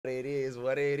It is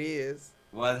what it is.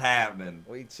 What's happening?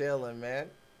 We chilling, man.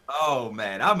 Oh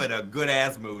man, I'm in a good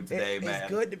ass mood today, It's man.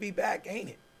 good to be back, ain't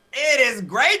it? It is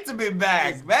great to be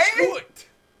back, baby. Good.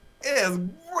 It is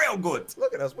real good.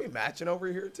 Look at us, we matching over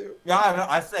here too. Yeah,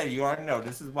 I said you already know.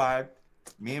 This is why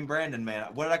me and Brandon, man.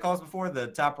 What did I call us before? The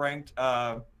top ranked.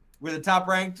 We're the top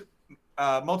ranked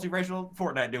multiracial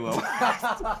Fortnite duo.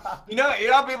 you know,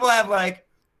 people have like.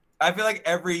 I feel like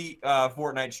every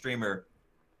Fortnite streamer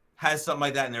has something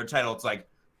like that in their title. It's like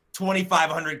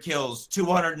 2,500 kills,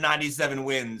 297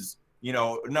 wins. You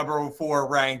know, number 4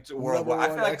 ranked worldwide. Number I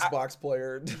one feel like Xbox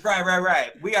player.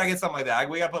 Right. We gotta get something like that.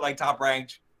 We gotta put like top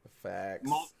ranked, Facts.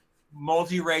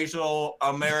 multiracial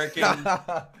American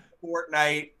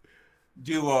Fortnite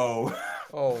duo.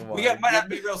 Oh my. Might have to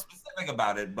be real specific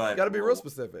about it, but gotta be real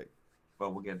specific.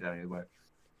 But we'll get that anyway.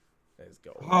 Let's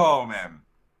go. Oh man.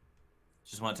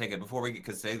 Just want to take it before we get,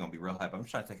 because today's gonna be real hype. I'm just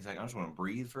trying to take a second. I just want to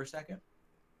breathe for a second,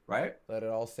 right? Let it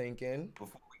all sink in.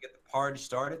 Before we get the party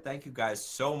started, thank you guys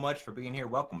so much for being here.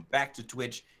 Welcome back to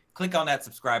Twitch. Click on that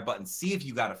subscribe button. See if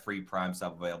you got a free Prime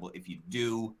sub available. If you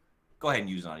do, go ahead and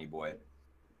use it on you, boy.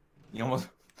 You almost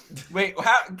wait.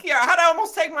 How'd I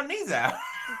almost take my knees out?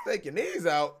 Take your knees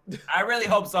out. I really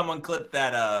hope someone clipped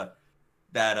that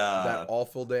that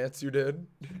awful dance you did.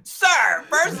 Sir,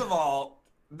 first of all.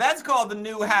 That's called the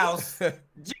new house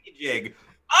jiggy jig.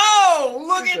 Oh,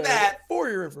 look at that. For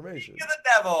your information. Look at the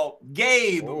devil.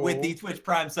 Gabe with the Twitch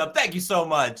Prime sub. Thank you so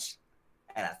much.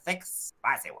 And a thick,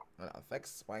 spicy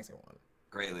one.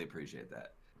 Greatly appreciate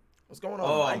that. What's going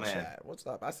on in my chat? What's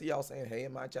up? I see y'all saying, hey,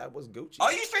 in my chat, what's Gucci? Oh,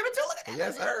 you streaming too? Look at that.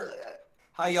 Yes, sir.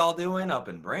 How y'all doing? Up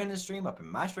in Brandon's stream, up in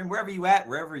my stream, wherever you at,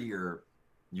 wherever you're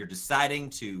deciding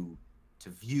to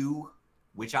view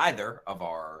which either of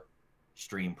our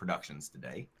stream productions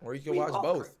today. Or you can watch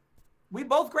both. We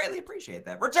both greatly appreciate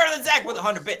that. Return of the Zach with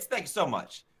 100 bits. Thanks so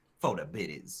much for the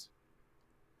biddies.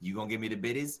 You gonna give me the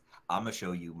biddies? I'm gonna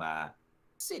show you my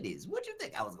cities. What you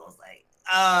think I was gonna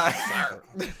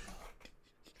say?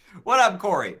 What up,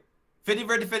 Corey? 50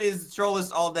 versus 50 is troll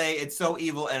list all day. It's so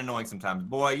evil and annoying sometimes.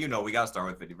 Boy, you know we gotta start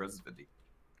with 50 versus 50.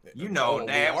 You know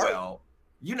damn well.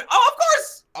 You know. Oh, of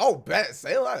course. Oh, bet.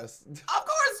 Say less. Of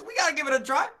course, we gotta give it a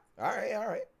try. All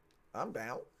right. I'm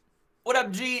down. What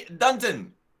up, G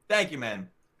Dunton? Thank you, man.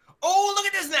 Oh, look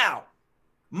at this now.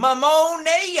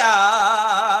 Mamonia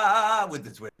with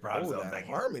the Twitch Prime. Oh, that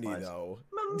harmony, though.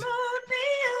 Mamonia.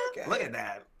 Okay. Look at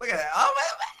that. Look at that. Oh, man.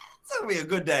 It's going to be a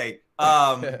good day.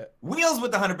 Wheels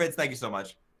with the 100 bits. Thank you so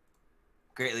much.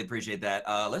 Greatly appreciate that.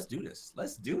 Let's do this.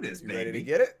 Let's do this, baby. Ready to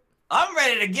get it? I'm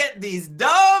ready to get these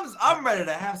dubs. I'm ready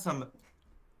to have some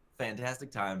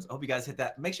fantastic times. I hope you guys hit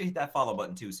that. Make sure you hit that follow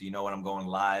button too, so you know when I'm going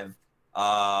live.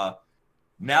 Now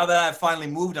that I've finally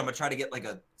moved, I'm gonna try to get like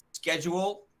a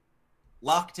schedule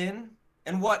locked in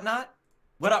and whatnot.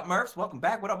 What up, Murphs? Welcome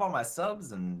back. What up, all my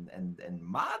subs and mods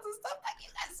and stuff? Thank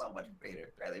you guys so much,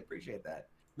 Peter. Really appreciate that.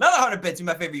 Another 100 bits. You're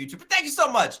my favorite YouTuber. Thank you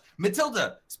so much,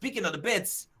 Matilda. Speaking of the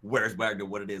bits, where's Wagner?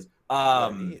 What it is?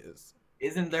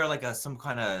 Isn't there like some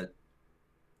kind of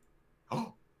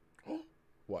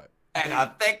what? And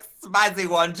a thick, spicy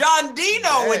one. John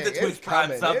Dino with the Twitch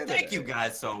Prime sub. Thank you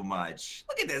guys so much.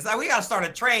 Look at this. We got to start a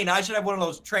train. I should have one of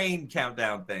those train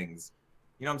countdown things.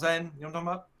 You know what I'm saying? You know what I'm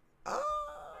talking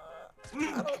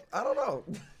about? I don't know.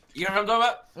 You know what I'm talking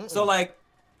about? So, like,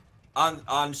 on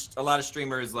a lot of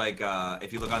streamers, like,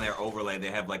 if you look on their overlay, they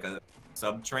have, like, a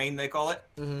sub-train, they call it.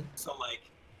 So,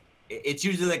 like, it's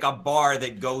usually, like, a bar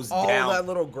that goes down. Oh, that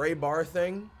little gray bar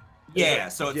thing? Yeah,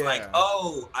 so it's like,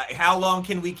 oh, how long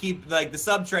can we keep like the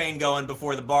sub train going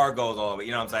before the bar goes all the way?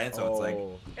 You know what I'm saying? So it's like,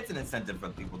 it's an incentive for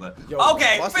people to.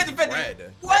 Okay,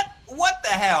 50-50. What the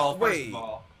hell? First of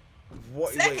all,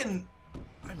 second.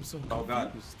 I'm so confused. Oh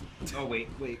god. Oh wait,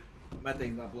 my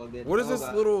thing's not plugged in. What is this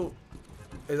little?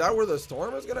 Is that where the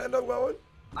storm is gonna end up going?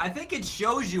 I think it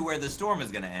shows you where the storm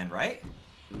is gonna end, right?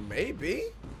 Maybe.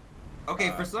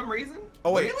 Okay, for some reason.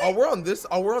 Oh wait, really? oh we're on this.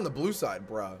 Oh, we're on the blue side,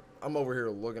 bruh. I'm over here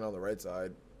looking on the right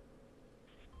side.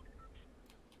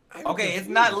 Okay, it's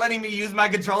not letting me use my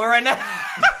controller right now.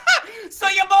 So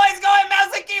your boy's going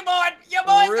mouse and keyboard. Your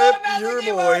boy's going mouse and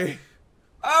keyboard.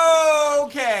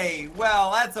 Okay,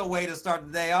 well, that's a way to start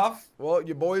the day off. Well,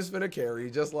 your boy's finna carry,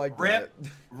 just like that.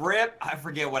 Rip. I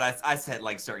forget what I said,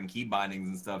 like certain key bindings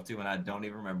and stuff too, and I don't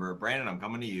even remember. Brandon, I'm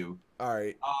coming to you. All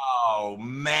right. Oh,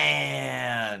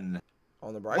 man.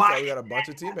 On the bright side, we got a bunch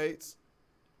of teammates.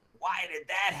 Why did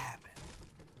that happen?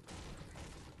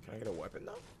 Can I get a weapon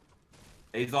now?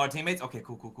 These are our teammates? Okay,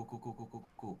 cool.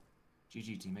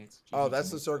 GG teammates. GG oh, that's teammates.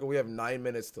 the circle. We have 9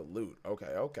 minutes to loot.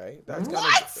 Okay. That's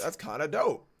what? That's kind of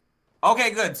dope.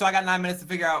 Okay, good. So I got 9 minutes to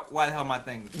figure out why the hell my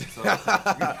thing. So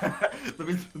let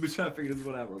me try to figure this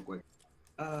one out real quick.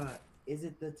 Is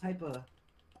it the type of?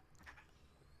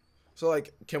 So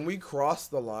like, can we cross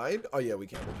the line? Oh yeah, we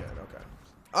can. We can. Okay.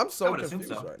 I'm so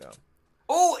confused right now.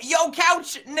 Oh, yo,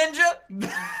 couch ninja.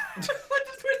 I just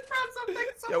found something.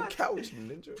 Yo, couch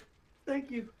ninja. Thank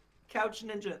you, couch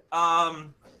ninja.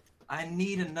 I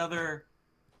need another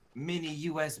mini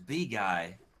USB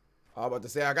guy. I'm about to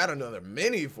say I got another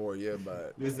mini for you,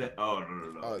 but Is it? Oh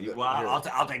no. Well,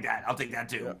 I'll take that. I'll take that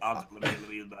too. Yeah. Let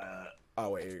me oh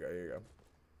wait, here you go. Here you go.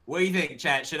 What do you think,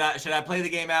 chat? Should I play the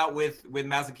game out with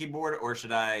mouse and keyboard, or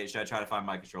should I try to find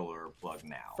my controller plug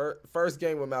now? First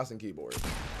game with mouse and keyboard.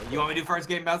 You want me to do first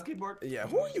game mouse keyboard? Yeah.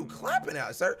 Who are you clapping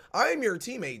at, sir? I am your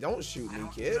teammate. Don't shoot me,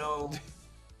 kid. No.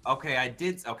 Okay, I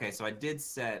did. Okay, so I did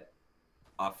set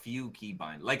a few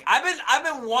keybind. Like I've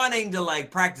been wanting to like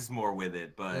practice more with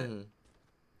it, but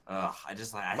I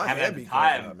haven't had the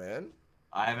time, man.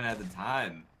 I haven't had the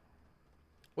time.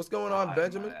 What's going on,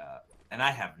 Benjamin? And I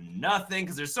have nothing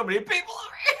because there's so many people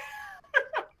over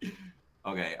here.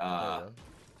 Okay.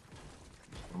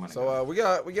 So we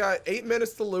got 8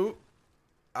 minutes to loot.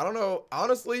 I don't know.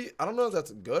 Honestly, I don't know if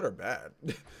that's good or bad.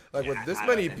 Like with this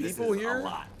many people here. A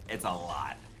lot. It's a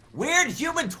lot. Weird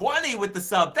Human 20 with the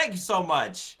sub. Thank you so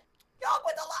much. Y'all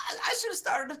with a lot. I should have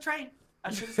started a train.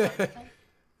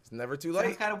 It's never too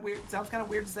late. Sounds kind of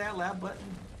weird to say out loud, but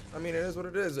I mean, it is what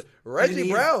it is.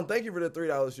 Reggie Brown, thank you for the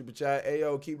 $3 super chat.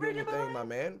 Ayo, keep doing your thing, my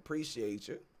man. Appreciate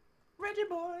you. Reggie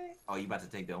boy. Oh, you about to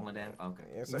take the only damn? Okay.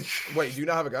 Yes, wait, do you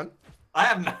not have a gun? I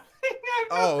have nothing.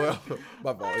 Oh, well,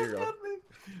 my fault. Here you go.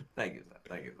 Thank you, sir.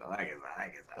 Thank you, sir. Thank you, sir.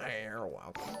 Thank you, sir. You're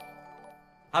welcome.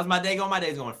 How's my day going? My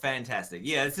day's going fantastic.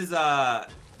 Yeah, this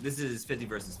is 50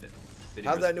 versus 50.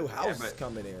 How's that new house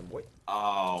coming in, boy?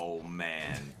 Oh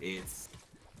man,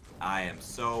 I am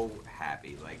so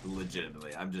happy, like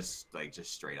legitimately. I'm just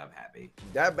straight up happy.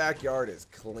 That backyard is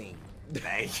clean.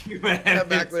 Thank you, man. That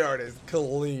backyard is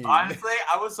clean. Honestly,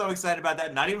 I was so excited about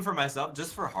that. Not even for myself,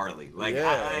 just for Harley. Like,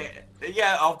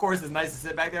 yeah, of course, it's nice to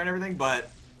sit back there and everything,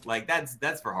 but like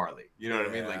that's for Harley. You know what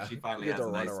I mean? Like, she finally has a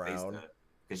nice space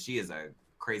because she is a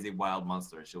crazy wild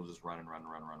monster, and she'll just run and run.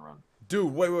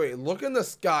 Dude, wait. Look in the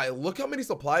sky. Look how many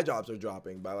supply drops are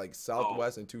dropping by like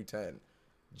Southwest and 210.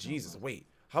 Jesus, wait.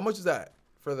 How much is that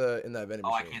for in that vending machine?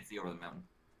 Oh, I can't see over the mountain.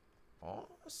 Oh,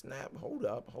 snap. Hold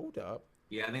up.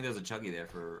 Yeah, I think there's a chuggy there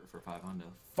for 500.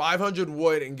 500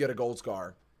 wood and get a gold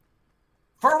scar.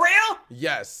 For real?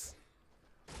 Yes.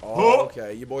 Oh,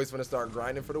 okay. You boys finna start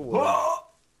grinding for the wood.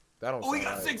 That don't. We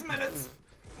got 6 minutes.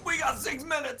 We got 6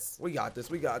 minutes. We got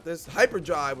this.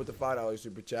 Hyperdrive with the $5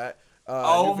 super chat.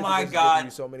 Oh my God.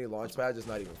 You so many launch pads, it's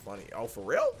not even funny. Oh, for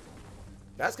real?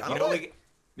 That's kind of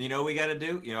You know what we gotta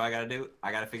do? You know what I gotta do?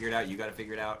 I gotta figure it out. You gotta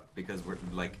figure it out because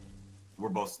we're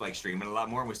both like streaming a lot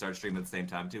more and we start streaming at the same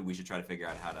time too. We should try to figure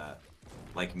out how to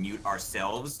like mute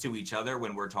ourselves to each other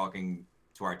when we're talking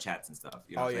to our chats and stuff.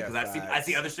 You know because I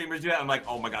see other streamers do that. I'm like,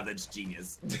 oh my God, that's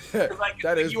genius. Like,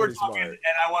 that is you were pretty talking smart.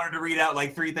 And I wanted to read out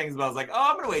like 3 things, but I was like,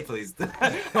 oh, I'm gonna wait till he's done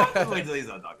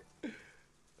talking.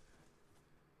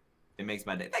 It makes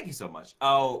my day. Thank you so much.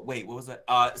 Oh, wait, what was that?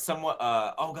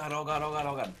 Oh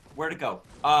God. Where'd it go?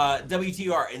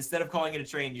 WTR, instead of calling it a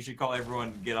train, you should call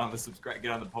everyone get on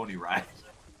the pony ride.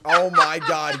 Oh my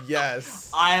God,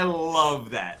 yes. I love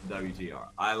that, WTR.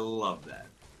 I love that.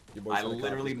 I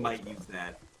literally might use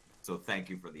that. So thank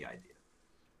you for the idea.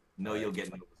 No, you'll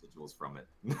get no residuals from it.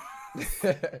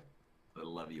 I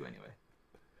love you anyway.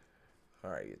 All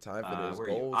right, time for this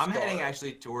gold I'm heading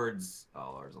actually towards,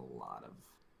 there's a lot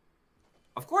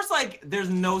of course, like, there's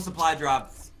no supply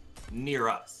drops near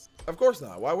us. Of course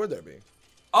not. Why would there be?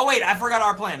 Oh, wait, I forgot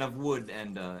our plan of wood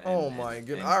and oh, my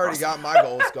goodness. I already got my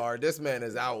gold scar. This man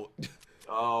is out.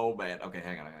 Oh, man. Okay,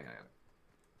 hang on.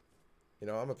 You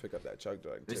know, I'm going to pick up that chug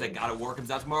jug, They said, God of War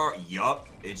comes out tomorrow. Yup,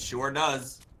 it sure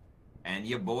does. And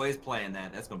your boy's playing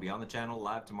that. That's going to be on the channel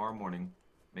live tomorrow morning.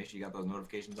 Make sure you got those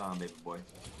notifications on, baby boy.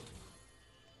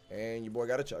 And your boy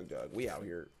got a chug jug. We out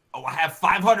here. Oh, I have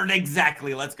 500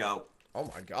 exactly. Let's go. Oh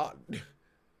my God.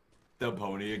 The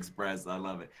Pony Express. I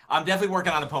love it. I'm definitely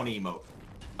working on a pony emote.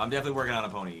 I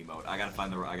gotta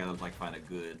find the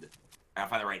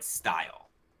right style.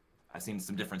 I've seen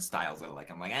some different styles that I like.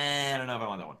 I'm like, I don't know if I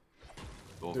want that one.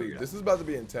 We'll Dude, this is about to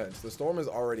be intense. The storm is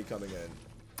already coming in.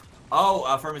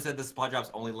 Oh, Furman said the supply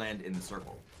drops only land in the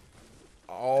circle.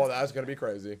 Oh, that's gonna be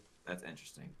crazy. That's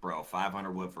interesting. Bro, 500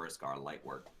 wood for a scar. Light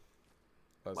work.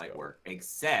 Light work.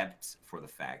 Except for the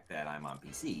fact that I'm on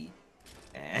PC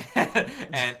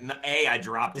And I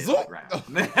dropped it on the ground.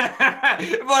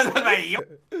 It wasn't like,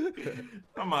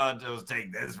 come on, just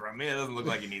take this from me. It doesn't look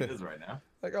like you need this right now.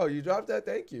 Like, oh, you dropped that?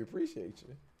 Thank you. Appreciate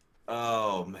you.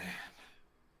 Oh, man.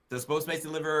 Does Postmates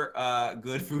deliver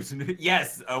good food?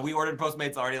 Yes, we ordered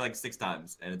Postmates already like 6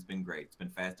 times, and it's been great. It's been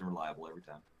fast and reliable every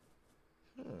time.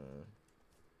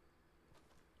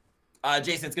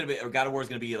 Jason, it's gonna be God of War is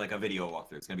gonna be like a video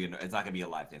walkthrough. It's not gonna be a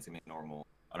live thing. It's gonna be a normal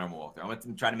walkthrough. I'm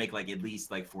gonna try to make like at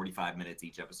least like 45 minutes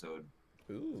each episode.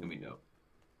 Ooh. It's gonna be dope.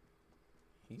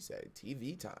 He said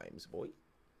TV times, boy.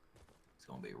 It's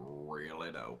gonna be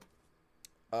really dope.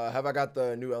 Have I got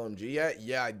the new LMG yet?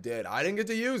 Yeah, I did. I didn't get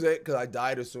to use it because I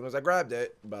died as soon as I grabbed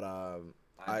it. But I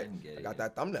got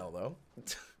that thumbnail though.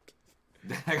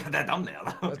 I got that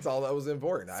thumbnail. That's all that was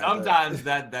important. Sometimes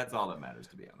that's all that matters,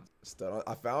 to be honest.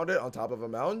 I found it on top of a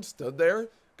mountain, stood there,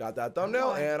 got that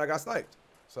thumbnail, and I got sniped.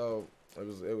 So it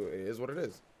is what it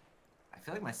is. I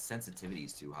feel like my sensitivity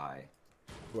is too high.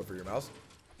 What, for your mouse?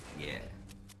 Yeah.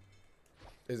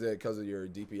 Is it because of your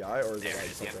DPI or is it like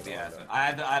something? Yeah. So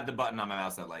I have the button on my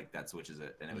mouse that switches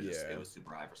it, and it was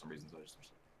super high for some reason. So I just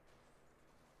switched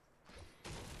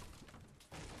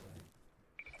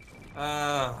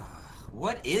it.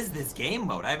 What is this game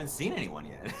mode? I haven't seen anyone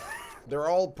yet. They're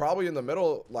all probably in the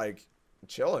middle, like,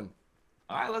 chilling.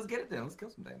 All right, let's get it then. Let's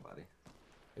kill some dang buddy.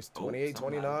 It's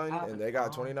 28-29, and they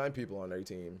got 29 people on their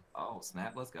team. Oh,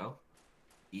 snap. Let's go.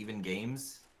 Even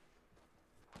games.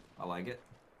 I like it.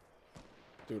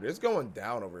 Dude, it's going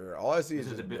down over here. All I see is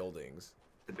just buildings.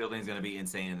 The building's going to be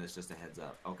insane, and it's just a heads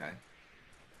up. Okay.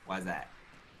 Why is that?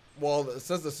 Well,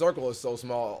 since the circle is so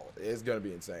small, it's going to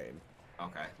be insane.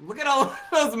 Okay. Look at all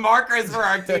those markers for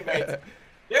our teammates.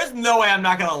 There's no way I'm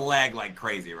not going to lag like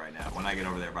crazy right now when I get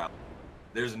over there, bro.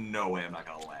 There's no way I'm not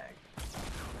going to lag.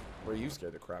 Bro, you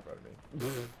scared the crap out of me.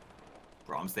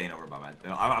 Bro, I'm staying over by my...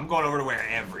 I'm going over to where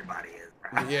everybody is,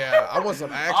 bro. Yeah, I want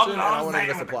some action, and I want to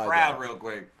get a supply crowd real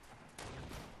quick.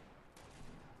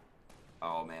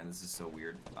 Oh, man, this is so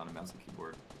weird on a mouse and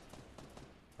keyboard.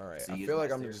 All right, I feel like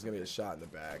I'm just going to get shot in the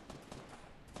back.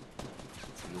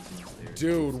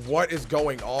 Dude, what is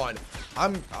going on?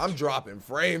 I'm dropping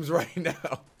frames right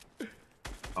now.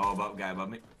 Oh, guy above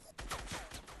me.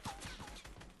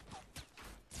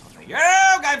 Yo,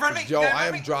 guy in front of me. Yo, I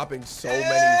am dropping so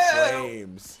many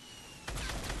frames.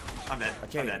 I'm dead. I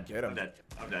can't even get him. I'm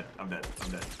dead.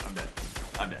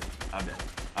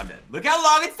 Look how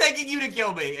long it's taking you to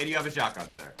kill me, and you have a shotgun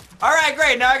there. All right,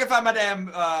 great. Now I can find my damn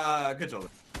controller.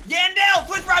 Yandel,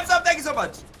 Twitch Prime sub. Thank you so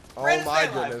much. Oh my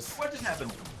goodness. What just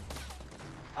happened?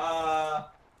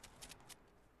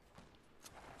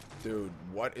 Dude,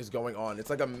 what is going on? It's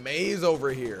like a maze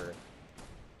over here.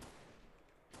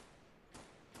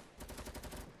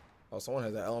 Oh, someone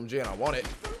has that LMG and I want it.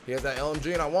 He has that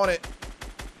LMG and I want it.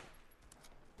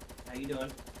 How you doing?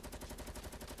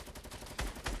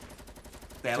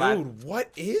 Dude, what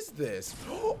is this?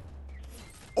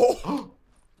 Oh!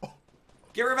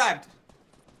 Get revived.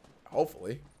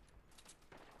 Hopefully.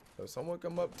 So someone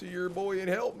come up to your boy and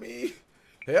help me.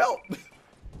 Help!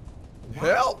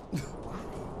 Help!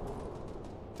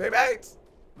 Teammates!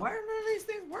 Why are none of these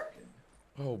things working?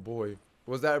 Oh boy.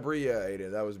 Was that Bree? Yeah,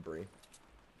 Aiden. That was Bree.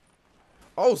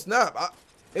 Oh snap!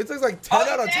 It takes like 10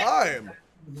 out of time.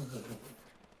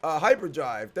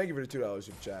 Hyperdrive. Thank you for the $2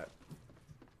 super chat.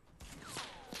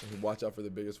 Watch out for the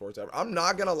biggest force ever. I'm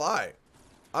not gonna lie.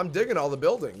 I'm digging all the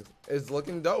buildings. It's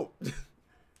looking dope.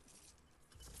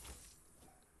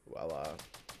 Well,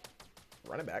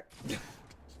 run it back.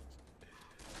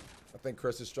 I think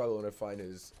Chris is struggling to find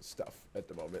his stuff at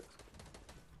the moment.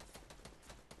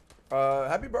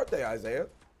 Happy birthday, Isaiah.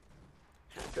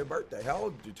 Happy birthday. How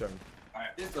old did you turn? All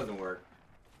right, this doesn't work.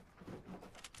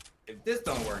 If this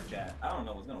don't work, chat, I don't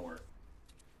know what's gonna work.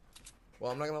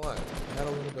 Well, I'm not gonna lie. I had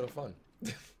a little bit of fun.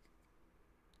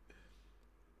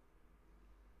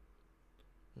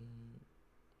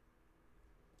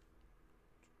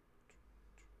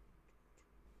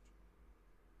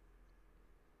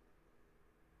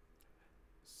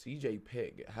 CJ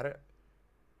Pig. Why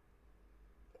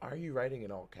are you writing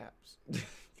in all caps?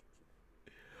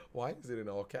 Why is it in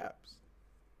all caps?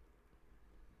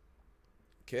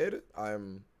 Kid,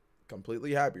 I'm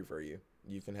completely happy for you.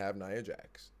 You can have Nia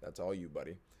Jax. That's all you,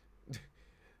 buddy.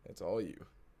 That's all you.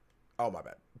 Oh, my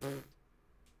bad.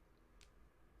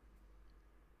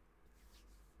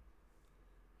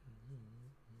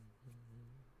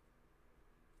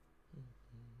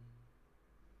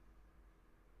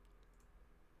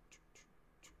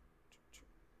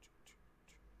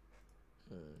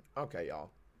 Okay, y'all.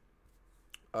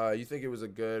 You think it was a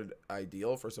good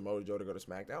ideal for Samoa Joe to go to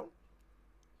SmackDown?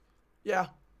 Yeah.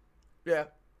 Yeah.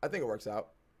 I think it works out.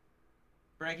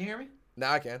 Brandon, can you hear me?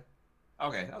 Now I can.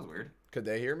 Okay, that was weird. Could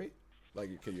they hear me?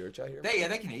 Like, could your chat hear me? Yeah,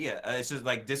 they can hear. Yeah, it's just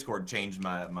like Discord changed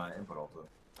my input also.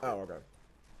 Oh, okay.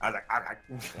 I was like, okay.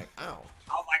 Like, ow.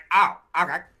 I was like, ow,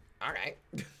 okay. Okay.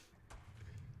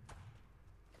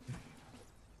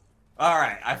 All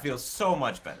right, I feel so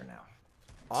much better now.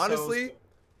 Honestly,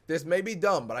 this may be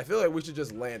dumb, but I feel like we should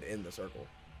just land in the circle.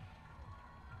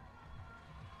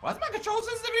 Why is my control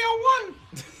sensitivity on 1?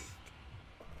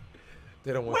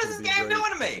 They don't want What you is to this be game great.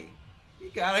 doing to me? You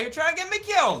got out here trying to get me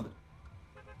killed.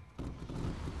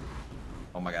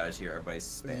 Oh my god, I just hear everybody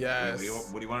spamming. Yes.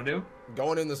 What do you want to do?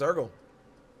 Going in the circle.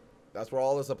 That's where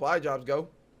all the supply jobs go.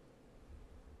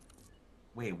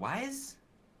 Wait, why is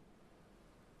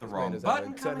the This wrong man is button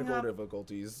having coming technical up?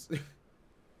 difficulties.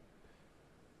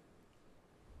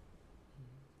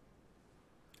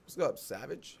 What's up,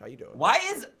 Savage? How you doing? Why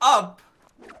is up?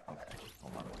 Okay,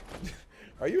 hold on.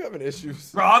 Are you having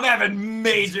issues? Bro, I'm having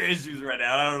major issues right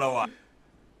now. I don't know why.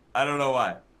 I don't know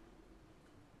why.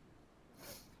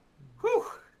 Whew.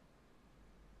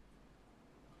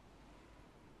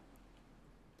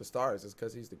 The stars is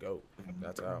because he's the GOAT.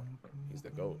 That's how. He's the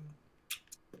GOAT.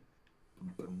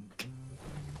 Hope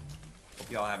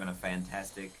y'all having a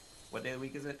fantastic. What day of the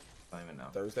week is it? I don't even know.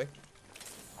 Thursday.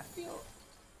 I feel.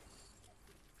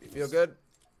 You feel good?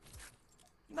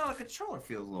 No, the controller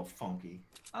feels a little funky.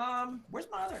 Where's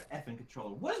my other effing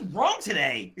controller? What is wrong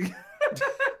today?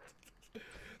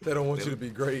 They don't want you to be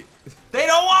great. They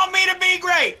don't want me to be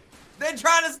great. They're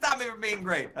trying to stop me from being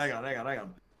great. Hang on.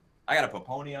 I gotta put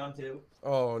Pony on too.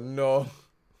 Oh no.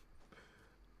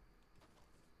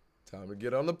 Time to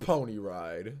get on the pony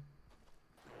ride.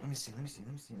 Let me see.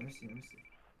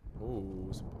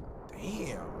 Ooh,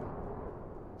 damn.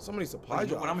 So many supply Wait, you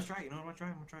know jobs. what I'm gonna try? You know what I'm gonna try?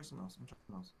 I'm gonna try something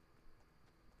else.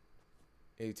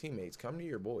 Hey, teammates, come to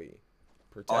your boy.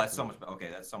 Protect Oh, that's so me. much better. Okay,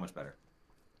 that's so much better.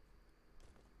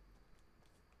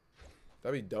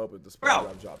 That'd be dope if the supply Bro,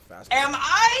 job dropped faster. Am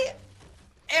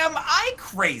I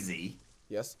crazy?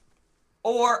 Yes.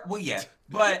 Or, well, yeah,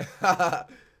 but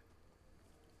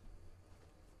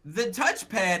the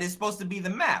touchpad is supposed to be the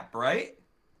map, right?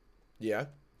 Yeah.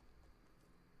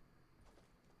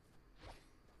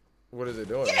 What is it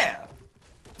doing? Yeah.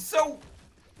 So,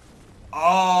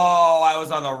 oh, I was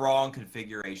on the wrong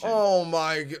configuration. Oh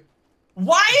my god.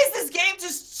 Why is this game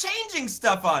just changing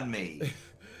stuff on me?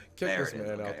 Kick There this it is.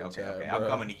 man out Okay, the okay, chat, okay. bro. I'm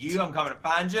coming to you. I'm coming to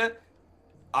find you.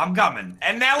 I'm coming.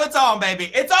 And now it's on,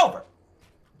 baby. It's over.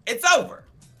 It's over.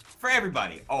 For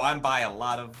everybody. Oh, I'm by a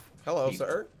lot of Hello, people.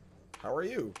 sir. How are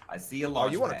you? I see a Oh,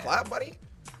 launch you want to pad. clap, buddy?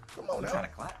 Come on You now. trying to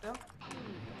clap, though?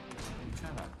 You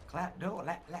trying to clap, though?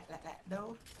 Lap,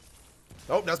 though?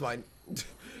 Oh, that's mine.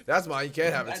 That's mine. You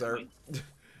can't have it, That's sir. mine.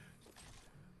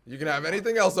 You can have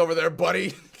anything else over there,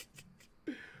 buddy.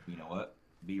 You know what?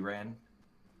 B-Ran.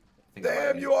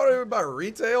 Damn, you ordered even by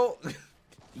retail?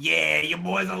 Yeah, your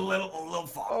boy's a little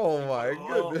far. Oh my A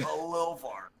goodness. little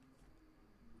far.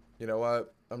 You know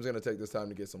what? I'm just gonna take this time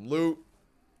to get some loot.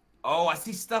 Oh, I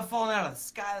see stuff falling out of the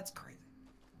sky. That's crazy.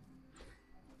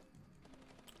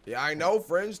 Yeah, I know,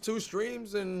 friends. 2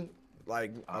 streams in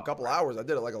like a couple hours. I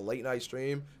did it like a late night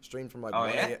stream. Streamed from like 1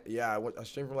 yeah? a.m. Yeah, I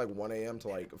streamed from like 1 a.m. to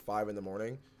like 5 in the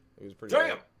morning. It was pretty Damn.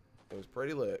 lit. It was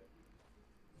pretty lit.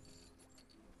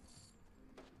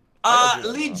 I gotta do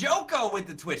Lee that, Joko with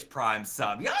the Twitch Prime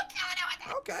sub. Y'all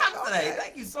Okay, today. okay.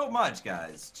 Thank you so much,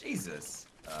 guys. Jesus.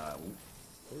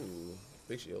 Ooh,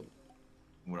 big shield.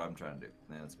 What I'm trying to do.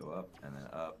 Then let's go up, and then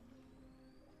up,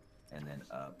 and then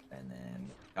up, and then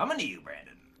coming to you,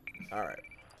 Brandon. All right.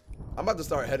 I'm about to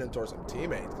start heading towards some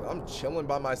teammates because I'm chilling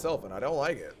by myself and I don't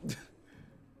like it.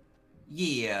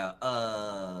 Yeah.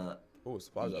 Ooh,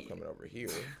 supply drop coming over here.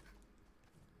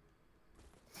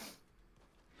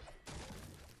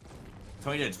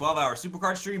 20 to 12-hour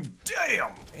supercard stream.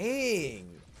 Damn. Dang.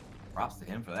 Props to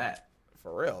him for that.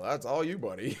 For real, that's all you,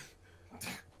 buddy.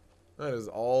 That is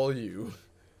all you.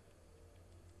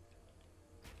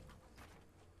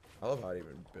 I love how I didn't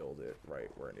even build it right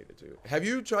where I needed to. Have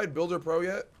you tried Builder Pro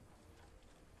yet?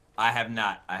 I have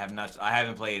not. I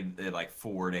haven't played it like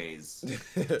 4 days.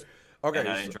 Okay. And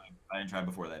I didn't try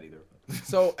before that either.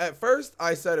 So at first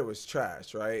I said it was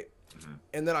trash, right?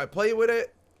 And then I played with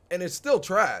it and it's still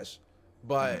trash,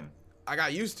 but I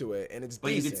got used to it and it's But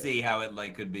decent. you could see how it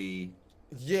like could be.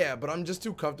 Yeah, but I'm just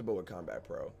too comfortable with Combat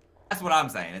Pro. That's what I'm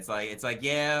saying. It's like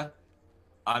yeah,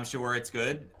 I'm sure it's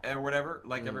good or whatever,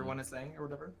 like everyone is saying or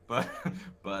whatever. But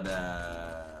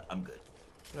I'm good.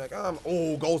 Like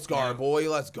Gold Scar, Yeah. boy,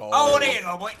 let's go. Oh, there you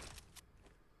go, boy.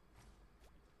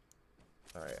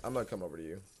 All right, I'm gonna come over to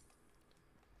you.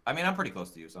 I mean, I'm pretty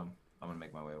close to you, so I'm gonna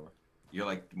make my way over. You're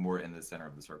like more in the center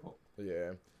of the circle.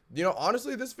 Yeah. You know,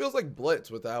 honestly, this feels like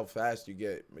Blitz with how fast you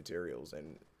get materials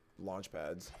and launch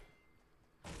pads.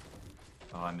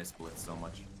 Oh, I miss Blitz so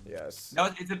much. Yes. No,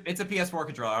 it's a PS4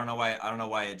 controller. I don't know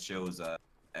why it shows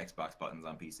Xbox buttons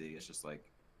on PC. It's just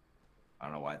like I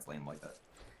don't know why it's lame like that.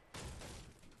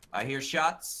 I hear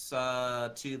shots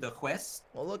to the west.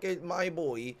 Well, look at my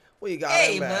boy. We got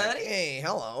Hey, him back. buddy. Hey,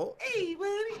 hello. Hey,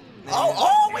 buddy.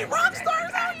 Oh, we rock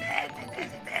stars out.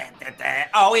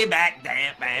 Oh, we back.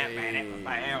 Damn, bam,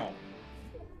 bam.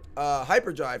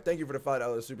 Hyperdrive, thank you for the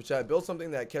 $5 super chat. Build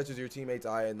something that catches your teammate's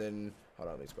eye and then hold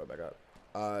on, let me scroll back up.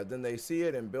 Then they see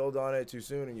it and build on it too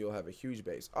soon and you'll have a huge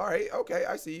base. All right, okay,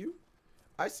 I see you.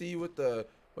 I see you with the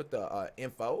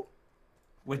info.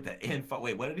 With the info.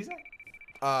 Wait, what did he say?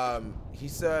 He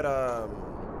said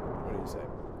what did he say?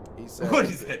 He said What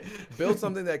did he say? build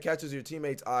something that catches your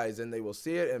teammate's eyes and they will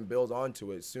see it and build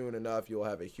onto it. Soon enough, you'll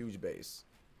have a huge base.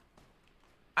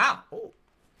 Ah. Oh.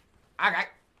 Okay.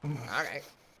 Okay.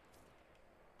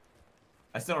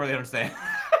 I still don't really understand.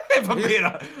 If I'm being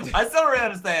honest, I still don't really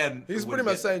understand. He's pretty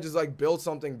much saying just like build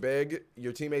something big.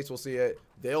 Your teammates will see it.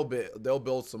 They'll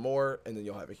build some more, and then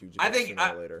you'll have a huge. I think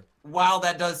later. While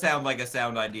that does sound like a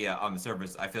sound idea on the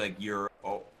surface, I feel like you're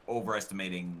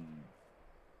overestimating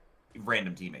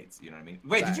random teammates. You know what I mean?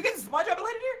 Wait, did you get the supply drop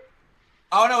related here?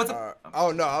 Oh no, it's a.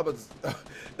 Oh no, I was.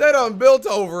 They done built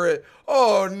over it.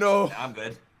 Oh no. I'm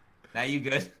good. Now you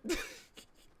good.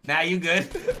 Now you good.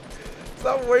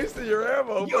 Stop wasting your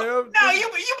ammo, man. No, you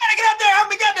better get up there. Help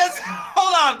me get this.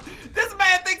 Hold on. This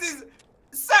man thinks he's.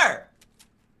 Sir.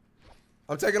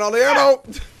 I'm taking all the ammo.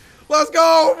 Let's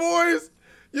go, boys.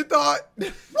 You thought.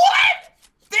 What?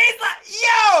 These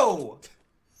yo.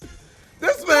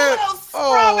 This man.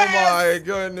 Oh ass. my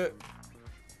goodness.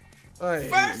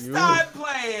 First time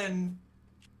playing.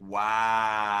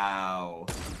 Wow.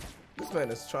 This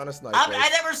man is trying to snipe. I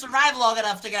never survived long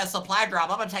enough to get a supply drop.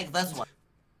 I'm gonna take this one.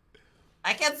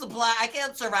 I can't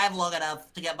survive long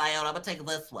enough to get my own. I'm gonna take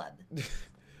this one.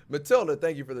 Matilda,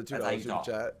 thank you for the $2 That's super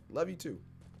chat. Love you too.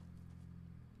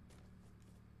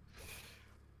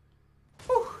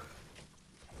 Whew.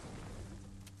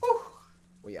 Whew.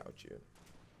 We out you.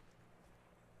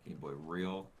 Game Boy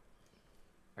real.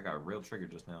 I got a real trigger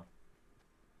just now.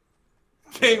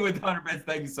 King with 100 bits,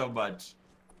 thank you so much.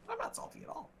 I'm not salty at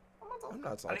all. I'm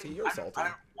not salty. You're salty. I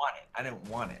didn't want it. I didn't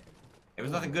want it. It was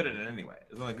nothing good in it anyway.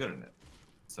 There's nothing good in it.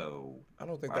 So I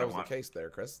don't think that was the case there,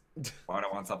 Chris. Why would I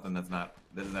want something that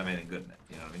doesn't have anything good in it?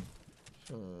 You know what I mean?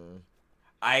 Hmm.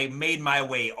 I made my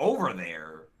way over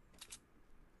there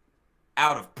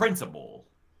out of principle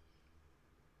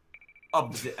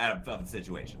of the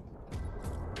situation.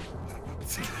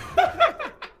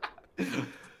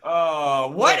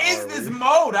 What is this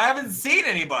mode? I haven't seen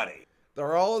anybody.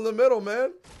 They're all in the middle,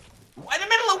 man. In the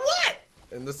middle of what?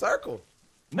 In the circle.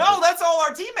 No, that's all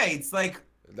our teammates. Like,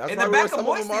 That's in the back of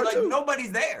Moisty, like, too.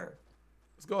 nobody's there.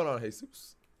 What's going on,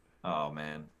 Jesus? Oh,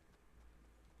 man.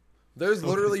 There's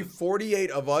literally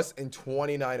 48 of us and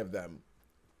 29 of them.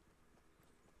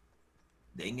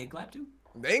 They can get clapped too?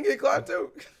 They can get clapped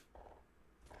too.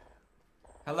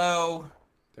 Hello?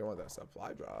 They want that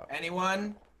supply drop.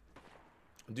 Anyone?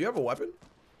 Do you have a weapon?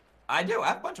 I do. I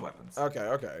have a bunch of weapons. Okay,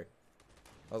 okay.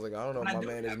 I was like, I don't know if my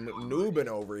man is noobing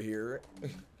over here.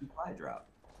 Supply drop.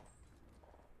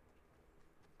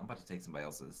 I'm about to take somebody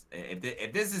else's.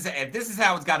 If this is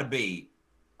how it's got to be,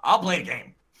 I'll play the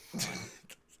game.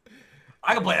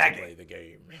 I can play that game. Play the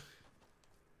game.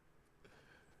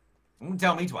 You can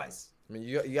tell me twice. I mean,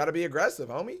 you got to be aggressive,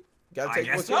 homie. You got to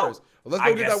take what's so. yours. Well, let's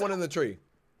go get that one in the tree.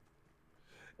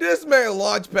 This man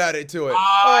launch padded to it.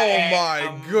 I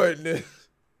Oh my goodness.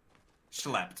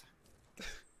 Schlepped.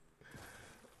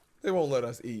 They won't let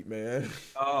us eat, man.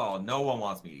 Oh, no one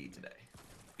wants me to eat today.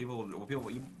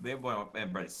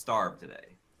 Everybody starved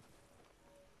today.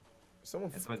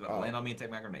 Somebody's about to land on me and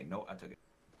take my grenade. No, I took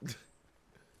it.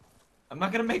 I'm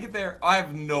not gonna make it there. I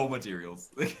have no materials.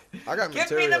 I got Give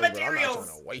materials, me the but I'm materials. not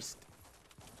trying to waste.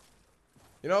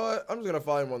 You know what? I'm just gonna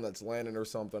find one that's landing or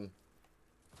something.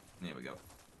 There we go.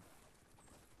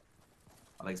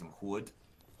 I like some wood.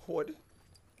 Wood.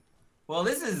 Well,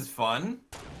 this is fun.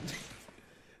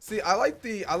 See, I like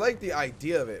the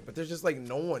idea of it, but there's just like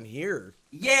no one here.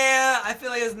 Yeah, I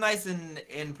feel like it's nice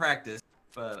in practice,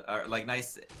 but like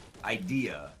nice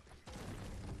idea.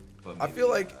 But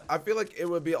maybe, I feel like it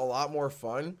would be a lot more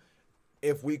fun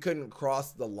if we couldn't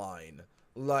cross the line,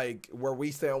 like where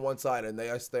we stay on one side and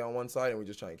they stay on one side and we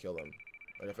just try and kill them.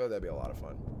 Like I feel like that'd be a lot of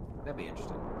fun. That'd be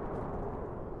interesting.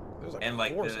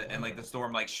 Like and like the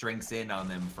storm like shrinks in on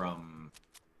them from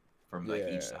like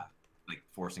each side, like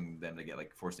forcing them to get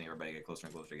forcing everybody to get closer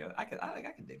and closer together. I could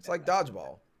dig It's that. like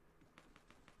dodgeball.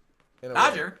 In a way.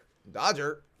 Dodger.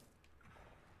 Dodger.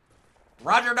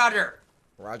 Roger Dodger.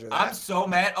 Roger that. I'm so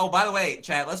mad. Oh, by the way,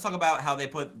 chat, let's talk about how they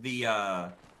put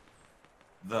the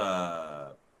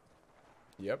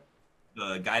Yep.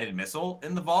 the guided missile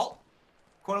in the vault,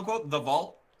 quote unquote, the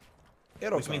vault.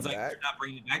 It'll Which come means like back. they're not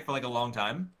bringing it back for like a long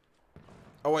time.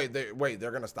 Oh wait,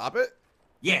 they're gonna stop it?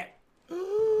 Yeah.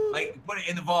 Like put it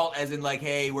in the vault as in like,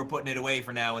 hey, we're putting it away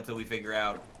for now until we figure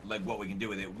out like what we can do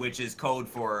with it, which is code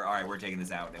for all right, we're taking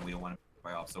this out and we don't want to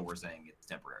buy off, so we're saying it's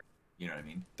temporary. You know what I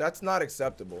mean? That's not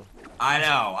acceptable. I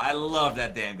know. I love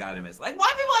that damn guided missile. Like,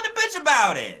 why people have to bitch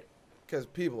about it? Because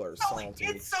people are No, like, salty.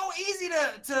 it's so easy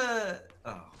to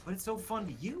oh, but it's so fun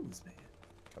to use, man.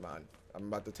 Come on. I'm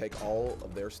about to take all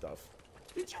of their stuff.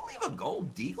 Did you leave a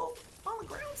gold deagle on the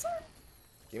ground, sir?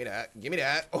 Give me that. Give me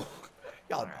that. Oh,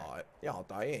 y'all thought. Y'all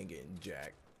thought you ain't getting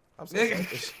jacked. I'm so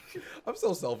selfish. I'm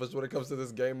so selfish when it comes to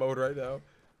this game mode right now.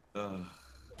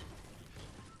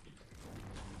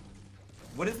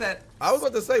 What is that? I was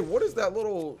about to say, what is that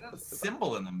little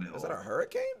Symbol in the middle? Is that a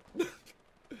hurricane?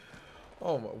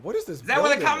 Oh my, what is this? Is that where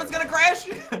the building comment's then? gonna crash?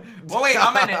 Well, wait,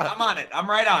 I'm in it. I'm on it. I'm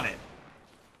right on it.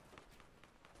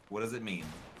 What does it mean?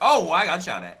 Oh, I got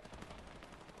shot at.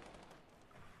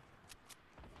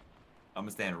 I'm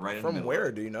gonna stand right in the From middle.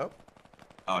 where, do you know?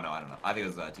 Oh, no, I don't know. I think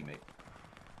it was a teammate.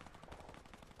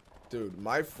 Dude,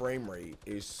 my frame rate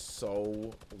is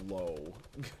so low.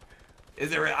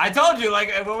 Is it real? I told you, like,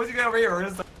 what was you going over here? We're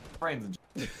just frames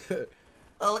and shit.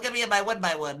 Oh, look at me at my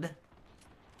 1x1.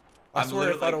 I I'm swear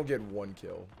if I literally- don't get one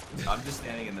kill. I'm just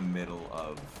standing in the middle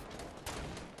of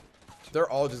They're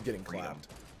all just getting freedom. clapped.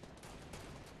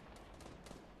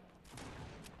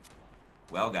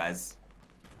 Well, guys,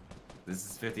 this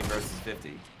is 50 versus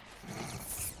 50.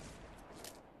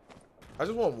 I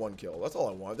just want one kill. That's all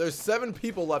I want. There's 7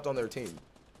 people left on their team.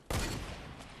 I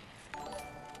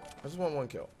just want one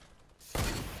kill.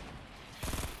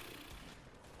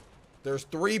 There's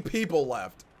 3 people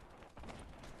left.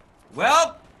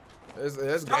 Well, It's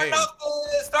starting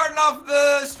game. off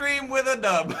the stream with a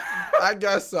dub. I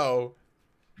guess so.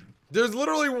 There's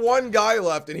literally one guy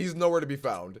left, and he's nowhere to be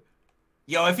found.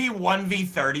 Yo, if he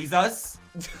 1v30s us,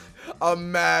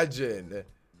 Imagine.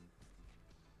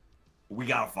 we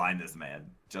gotta find this man,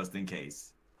 just in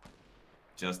case.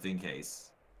 Just in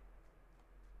case.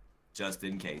 Just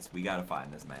in case. We gotta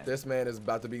find this man. This man is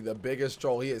about to be the biggest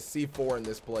troll. He is C4 in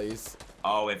this place.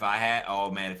 Oh, if I had...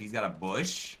 Oh, man, if he's got a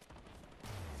bush...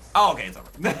 Oh, okay, it's over.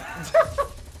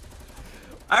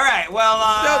 All right, well,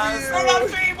 start off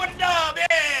stream with a dub.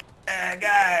 Yeah,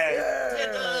 guys.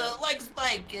 Yeah. Like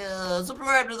Spike,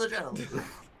 subscribe to the channel.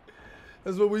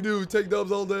 That's what we do. Take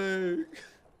dubs all day.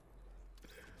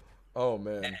 Oh,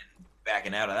 man.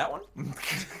 Backing out of that one.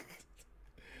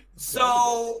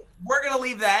 So, we're going to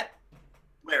leave that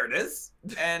where it is.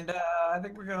 And I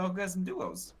think we're going to get some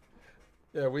duos.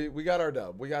 Yeah, we got our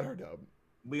dub. We got our dub.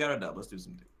 We got a dub. Let's do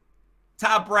some duos.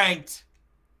 Top ranked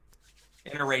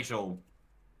interracial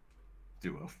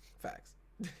duo. Facts.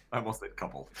 I almost said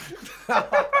couple.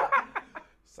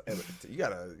 You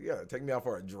gotta take me out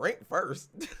for a drink first.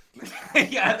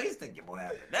 Yeah, at least think you will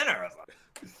have dinner or something.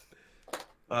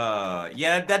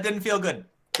 Yeah, that didn't feel good.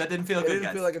 That didn't feel It good, didn't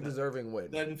guys. feel like a deserving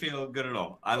win. That didn't feel good at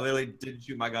all. I literally didn't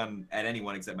shoot my gun at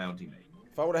anyone except my own teammate.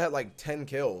 If I would have had like 10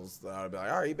 kills, then I'd be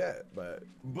like, all right, bet. But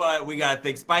we got a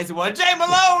thick, spicy one. Jay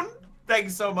Malone! Thank you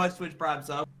so much, Twitch Prime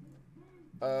sub.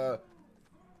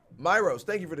 Myros,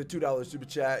 thank you for the $2 super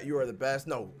chat. You are the best.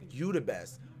 No, you the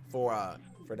best for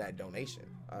that donation.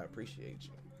 I appreciate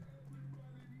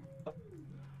you.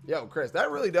 Yo, Chris,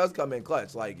 that really does come in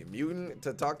clutch. Like muting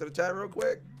to talk to the chat real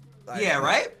quick. Like, Yeah,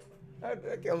 right?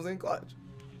 That comes in clutch.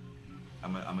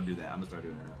 I'm gonna do that. I'm gonna start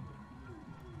doing that.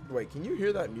 Wait, can you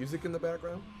hear that music in the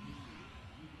background?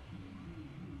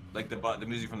 Like the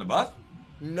music from the bus?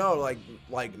 No,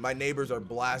 like my neighbors are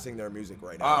blasting their music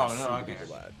right now. Oh, It's no, super okay. duper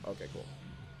loud. Okay, cool.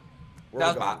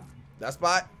 That we spot. going? That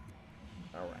spot?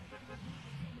 All right.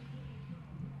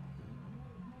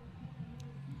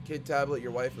 Kid Tablet,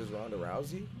 your wife is Ronda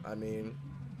Rousey? I mean,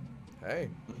 hey,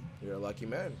 you're a lucky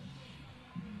man.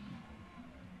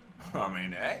 I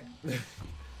mean, hey.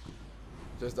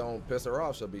 Just don't piss her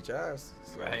off, she'll beat your ass.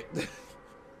 So. Right.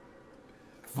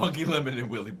 Funky Lemon and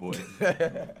Willy Boy.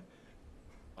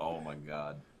 Oh my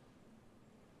god.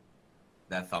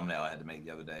 That thumbnail I had to make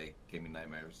the other day gave me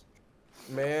nightmares.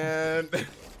 Man,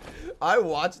 I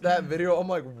watched that video. I'm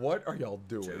like, what are y'all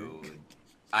doing? Dude.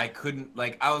 I couldn't,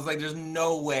 like, I was like, there's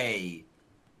no way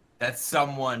that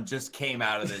someone just came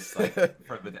out of this,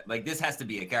 like, this has to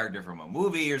be a character from a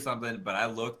movie or something, but I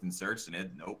looked and searched and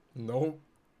nope. Nope.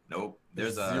 Nope.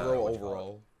 There's a 0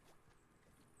 overall.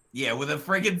 Yeah, with a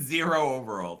friggin' 0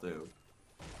 overall too.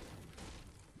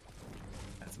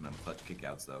 That's some clutch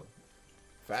kickouts though.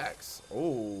 Facts.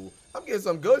 Oh, I'm getting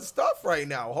some good stuff right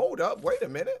now. Hold up. Wait a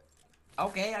minute.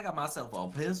 Okay, I got myself a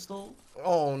pistol,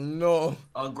 Oh no.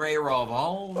 a gray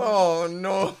revolver. Oh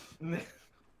no.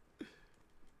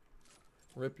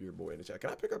 Rip your boy in the chat. Can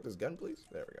I pick up this gun, please?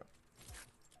 There we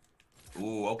go.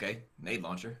 Ooh, okay. Nade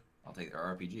launcher. I'll take the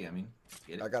RPG. I mean,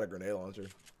 get it. I got a grenade launcher.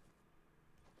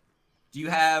 Do you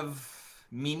have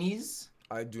minis?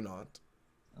 I do not.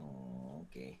 Oh,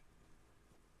 okay.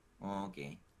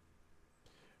 Okay.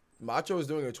 Macho is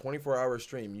doing a 24-hour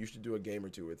stream. You should do a game or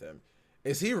two with him.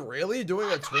 Is he really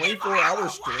doing a 24-hour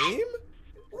stream?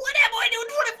 What am I doing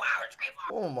 24-hour stream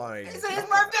for? Oh my. Is it his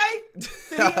birthday? Did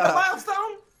he hit a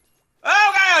milestone?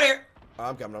 Oh, guy out here.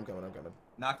 I'm coming.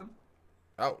 Knocked him.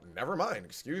 Oh, never mind.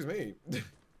 Excuse me.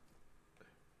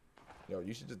 Yo,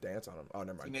 you should just dance on him. Oh,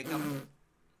 never mind. Teammate coming.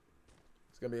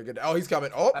 It's gonna be a good. Oh, he's coming.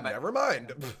 Oh, Bye-bye. never mind.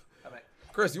 Bye-bye.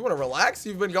 Chris, you want to relax?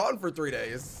 You've been gone for 3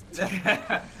 days.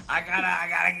 I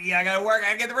gotta work. I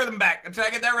gotta get the rhythm back. I'm trying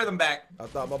to get that rhythm back. I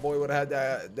thought my boy would have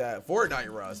had that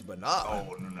Fortnite rust, but nah.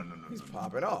 Oh, no. He's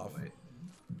popping off.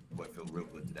 Boy, I feel real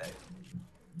good today.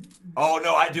 Oh,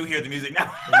 no, I do hear the music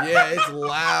now. Yeah, it's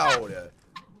loud.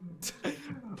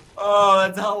 Oh,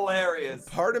 that's hilarious.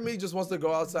 Part of me just wants to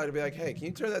go outside and be like, hey, can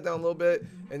you turn that down a little bit?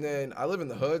 And then I live in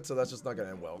the hood, so that's just not going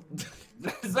to end well.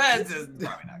 That's just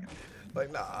probably not gonna do it.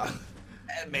 Like, nah.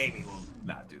 And maybe we'll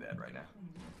not do that right now.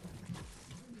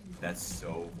 That's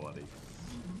so funny.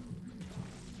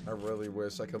 I really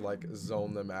wish I could, like,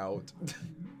 zone them out.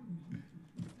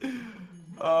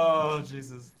 Oh,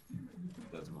 Jesus.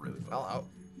 That's really funny. I'll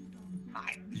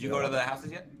Did you go to the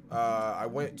houses yet? I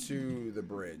went to the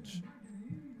bridge.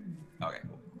 Okay,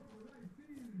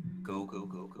 cool.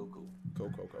 Cool. Cool.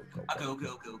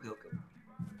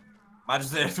 I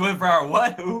just said 24-hour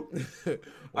what? Who?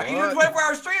 Are you doing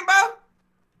 24-hour stream, bro?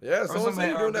 Yeah, someone said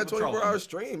you're doing that people 24-hour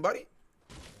stream, buddy.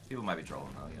 People might be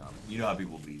trolling, though. You know how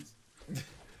people be.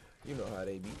 You know how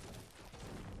they be.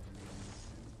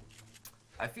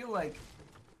 I feel like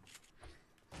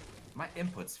my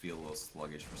inputs feel a little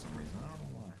sluggish for some reason. I don't know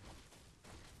why.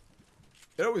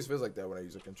 It always feels like that when I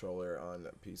use a controller on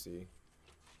PC.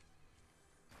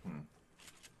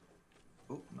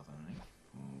 Oop, nothing in here.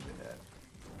 Look at that.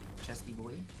 Chesty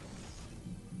boy.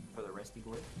 For the resty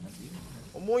boy. That's you.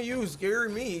 Oh, more you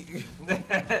scared me.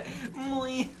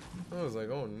 Moi. I was like,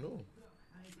 oh no.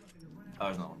 Oh,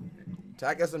 there's no one.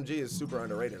 TAC SMG is super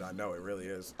underrated. I know it really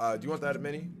is. Do you want that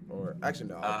mini or actually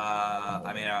no?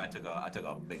 I mean, I took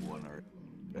a big one or.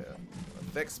 Yeah, a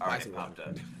thick spicy one.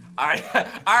 I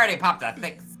already popped a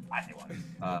thick spicy one.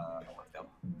 Let's go.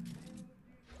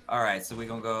 All right, so we're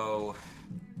gonna go.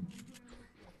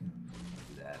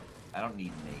 Do that. I don't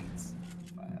need nades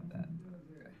if I have that.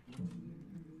 Okay.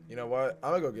 You know what?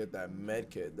 I'm gonna go get that med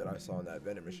kit that I saw in that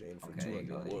vending machine for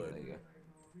 200 wood. There you go.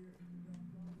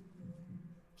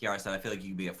 Kiara said, I feel like you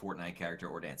could be a Fortnite character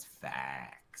or dance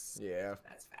facts. Yeah.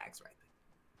 That's facts right there.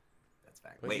 That's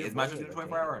facts. But Wait, is Macho doing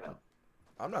 24-hour or no?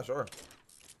 I'm not sure.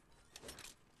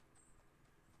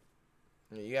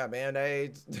 You got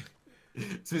band-aids?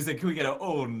 So he said, can we get a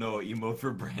oh no emote for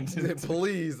Brandon?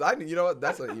 Please. You know what?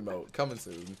 That's an emote. Coming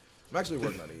soon. I'm actually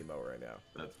working on an emote right now.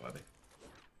 That's funny.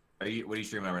 What are you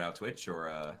streaming on right now? Twitch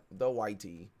or The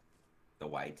YT. the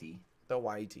YT? The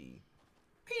YT.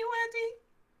 PYT?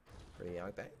 Pretty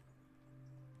young thing.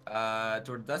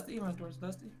 Towards Dusty? You want towards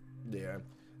Dusty? Yeah.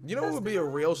 You know what would be a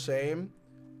real shame?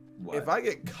 What? If I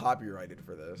get copyrighted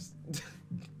for this.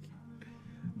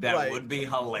 That like, would be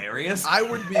hilarious. I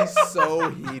would be so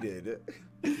heated.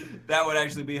 That would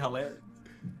actually be hilarious.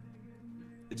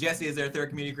 Jesse, is there a third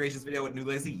community creations video with New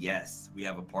Lazy? Yes, we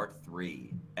have a part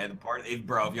 3. And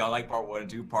bro, if y'all like part 1 and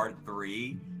 2, part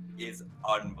 3 is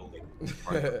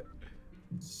unbelievable.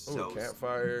 So Ooh,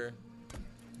 campfire.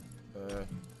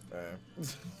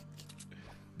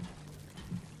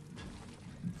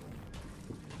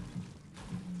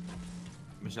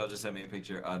 Michelle just sent me a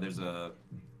picture. There's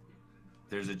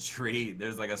a tree.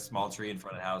 There's like a small tree in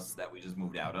front of the house that we just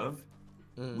moved out of.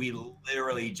 We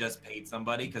literally just paid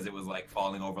somebody because it was like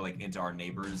falling over like into our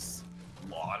neighbor's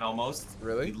lawn almost.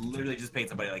 Really? We literally just paid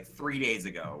somebody like 3 days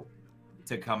ago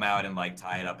to come out and like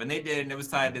tie it up, and they did, and it was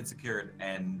tied and secured.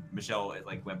 And Michelle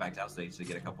like went back to house stage to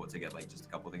get like just a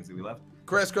couple of things that we left.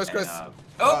 Chris.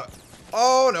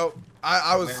 Oh no!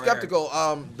 I was skeptical.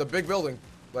 Where? The big building,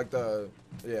 like the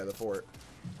fort.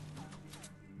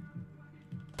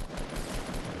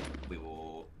 We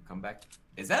will come back.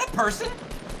 Is that a person?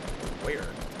 Where?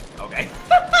 Okay.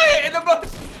 In the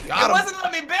bush. It wasn't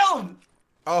letting me build.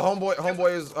 Oh,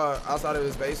 homeboy is outside of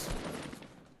his base.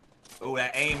 Oh,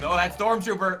 that aim. Oh, that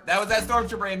stormtrooper. That was that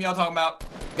stormtrooper aim y'all talking about.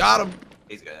 Got him.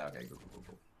 He's good. Okay, cool.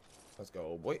 Let's go,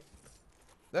 old boy.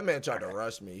 That man tried to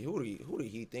rush me. Who did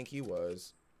he think he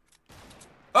was?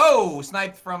 Oh,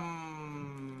 sniped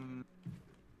from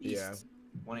east. Yeah.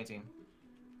 118.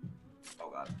 Oh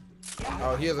god.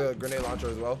 Oh, he has a grenade launcher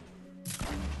as well.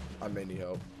 I may need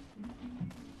help.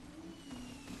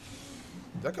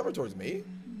 Is that coming towards me?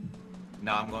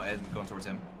 No, I'm going towards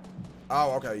him.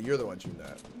 Oh, okay. You're the one shooting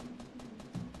that.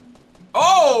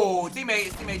 Oh,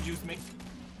 teammate juiced me.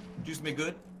 Juiced me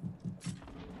good.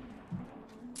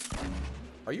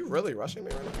 Are you really rushing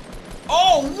me right now?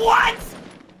 Oh, what?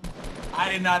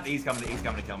 I did not. He's coming to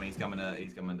kill me. He's coming to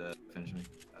finish me,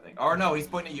 I think. Or no, he's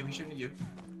pointing at you. He's shooting at you.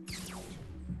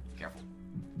 Careful.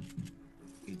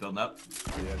 He's building up.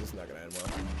 Yeah, this is not gonna end well.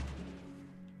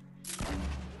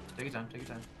 Take your time. Take your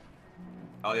time.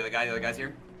 Oh, the other guy's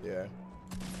here. Yeah.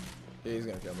 Yeah, he's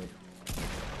gonna kill me.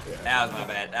 Yeah. That was my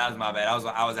bad. That was my bad. I was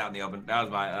out in the open. That was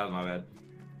my bad.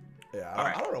 Yeah. All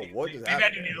right. I don't know what just Maybe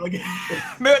happened.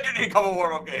 Maybe I do need a couple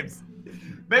warm-up games.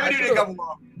 Maybe I do need a couple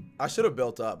warm-up. I should have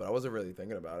built up, but I wasn't really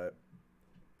thinking about it.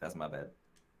 That's my bad.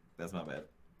 That's my bad.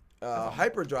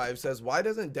 Hyperdrive says, why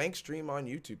doesn't Dank stream on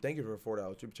YouTube? Thank you for a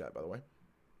 $4 super chat, by the way.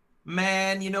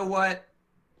 Man, you know what?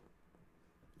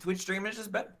 Twitch streaming is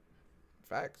just better.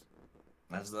 Facts.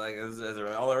 That's like that's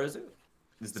all there is to it.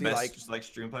 It's the See, best like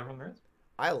stream platform there is.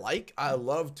 I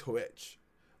love Twitch,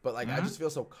 but like I just feel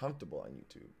so comfortable on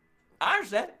YouTube. I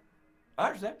understand.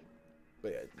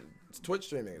 But yeah, Twitch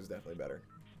streaming is definitely better.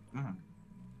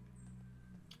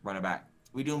 Run it back.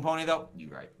 We doing pony though? You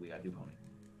right. We gotta do pony.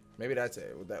 Maybe that's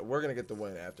it. That we're gonna get the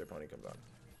win after pony comes on.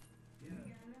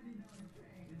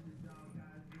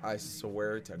 I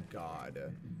swear to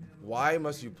God, why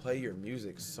must you play your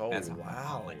music so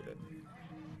loud?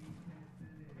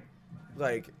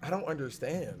 Like, I don't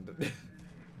understand.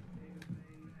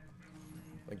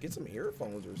 Like, get some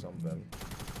earphones or something.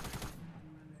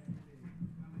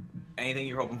 Anything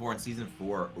you're hoping for in season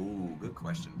 4? Ooh, good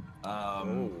question.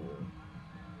 Ooh.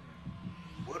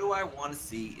 What do I want to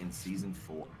see in season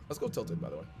 4? Let's go Tilted, by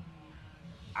the way.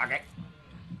 Okay.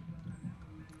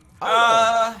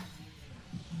 I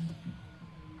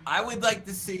would like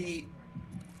to see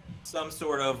some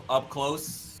sort of up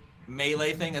close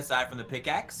melee thing aside from the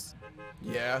pickaxe.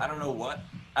 Yeah. I don't know what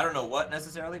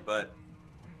necessarily, but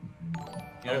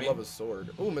you know I would love a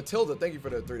sword. Ooh, Matilda, thank you for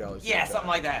the $3. Yeah, something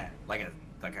like that. Like a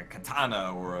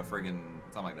katana or a friggin'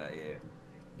 something like that, yeah.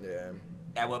 Yeah.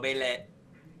 That would be lit.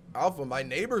 Alpha, my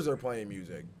neighbors are playing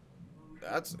music.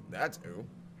 That's new.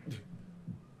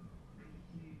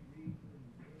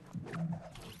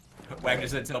 Wagner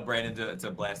said tell Brandon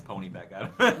to blast Pony back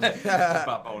out.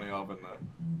 Pop Pony off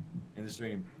in the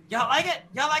stream. Y'all like it?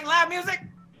 Y'all like live music?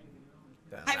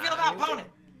 How you feel about Pony?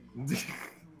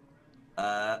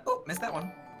 Oh, missed that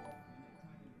one.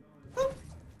 Oop.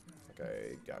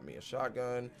 Okay, got me a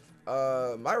shotgun.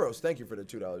 Myros, thank you for the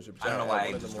 $2 super chat. I don't know why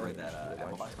I destroyed that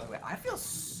apple box, by the way. I feel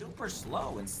super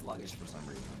slow and sluggish for some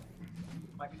reason.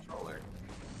 My controller.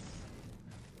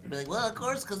 You'd be like, well, of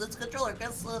course, because it's a controller.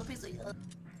 Guess PC.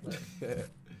 Did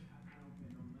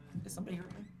somebody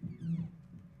hurt me?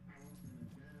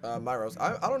 Myros,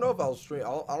 I don't know if I'll stream.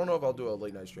 I don't know if I'll do a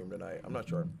late night stream tonight. I'm not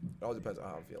sure. It all depends on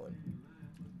how I'm feeling.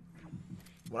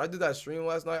 When I did that stream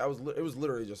last night, it was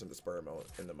literally just in the spur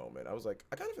in the moment. I was like,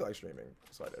 I kind of feel like streaming,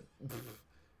 so I did.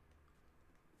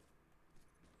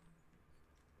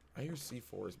 I hear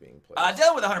C4 is being played.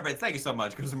 Dealing with 100 bits. Thank you so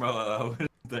much, Thank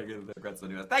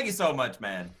you so much,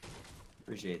 man.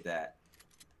 Appreciate that.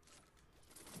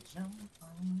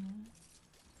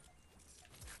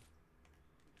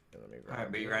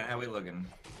 Alright, B, right, how we looking?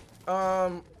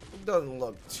 It doesn't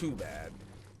look too bad.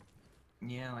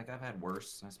 Yeah, like I've had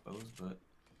worse, I suppose, but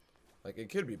like it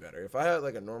could be better. If I had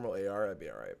like a normal AR, I'd be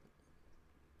alright.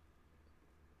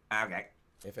 okay.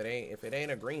 If it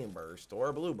ain't a green burst or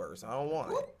a blue burst, I don't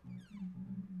want it.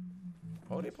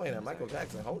 Oh, they playing that Michael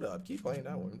Jackson. Hold up, keep playing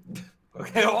that one.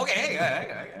 Okay, okay,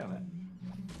 I got that.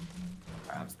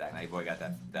 Alright, I'm stacking. Hey, boy, got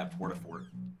that porta-fort.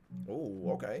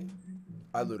 Ooh, okay.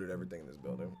 I looted everything in this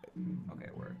building. Okay,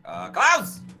 word.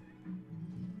 Clouds!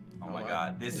 Oh my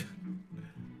god, this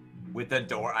with the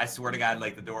door. I swear to God,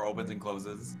 like the door opens and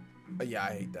closes. Yeah,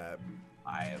 I hate that.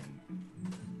 I'm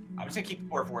just gonna keep the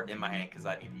porta-fort in my hand because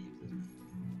I need to use it.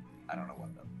 I don't know what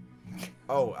though.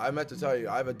 Oh, I meant to tell you,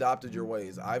 I've adopted your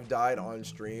ways. I've died on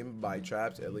stream by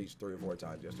traps at least 3 or 4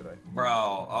 times yesterday. Bro,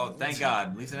 oh thank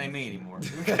God. At least it ain't me anymore.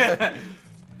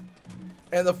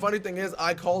 And the funny thing is,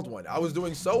 I called one. I was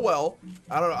doing so well.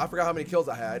 I don't know. I forgot how many kills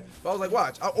I had. But I was like,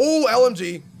 watch. Oh,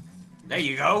 LMG. There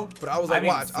you go. But I was like, haven't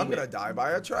even watch, I'm seen gonna it. die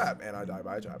by a trap, and I die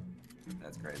by a trap.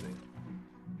 That's crazy.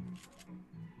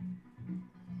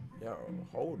 Yo,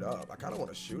 hold up. I kind of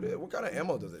want to shoot it. What kind of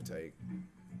ammo does it take?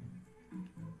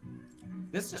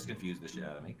 This just confused the shit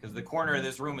out of me because the corner of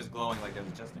this room is glowing like there's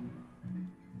a chest in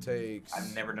it. Takes.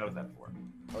 I've never noticed that before.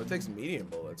 Oh, it takes medium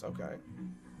bullets. Okay.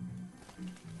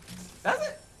 Does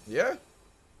it? Yeah.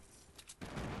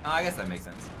 Oh, I guess that makes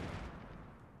sense.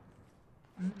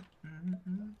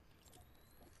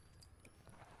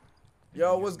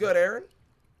 Yo, what's good, Aaron?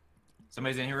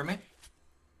 Somebody's in here with me?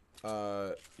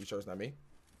 You sure it's not me?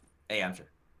 Hey, I'm sure.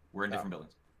 We're in different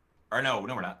buildings. Or no, we're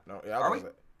not. No, yeah. Are we?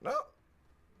 No.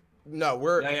 No,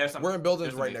 we're Yeah, we're in buildings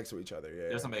there's right somebody. next to each other. Yeah.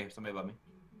 There's somebody above me.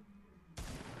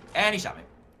 And he shot me.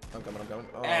 I'm coming.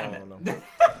 Oh And no.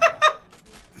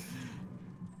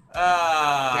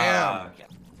 Damn. Okay.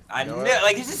 I You know knew, what?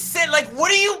 like, he's just sitting, like,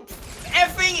 what are you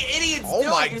effing idiots Oh doing?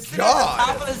 my You're sitting God.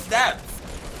 at the top of the steps.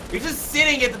 You're just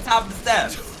sitting at the top of the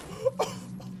steps.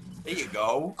 There you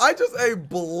go. I just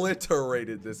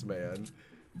obliterated this man.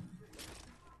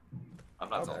 I'm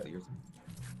not Okay. salty. You're...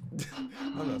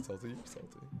 I'm not salty. You're salty.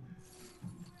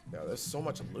 Yeah, there's so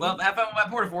much loot. Well, have fun with my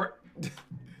porta fort.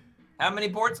 How many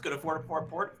ports could afford a port?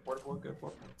 Porta fort could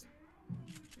afford ports.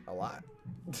 A lot.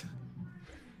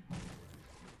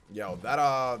 Yo, that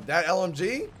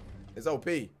LMG is OP.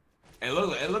 It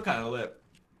looked kind of lit.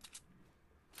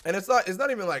 And it's not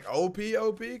even like OP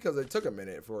because it took a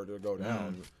minute for it to go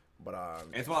down. But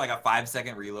It's what, like a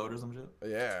 5-second reload or some shit?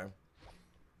 yeah.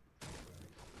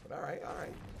 But all right.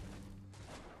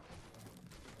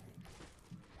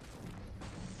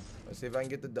 Let's see if I can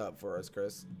get the dub for us,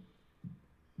 Chris.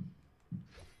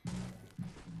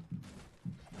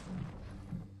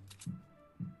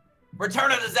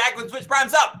 Return of the Zach with Twitch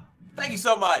Prime's up. Thank you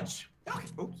so much.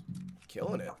 Oops.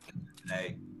 Killing it.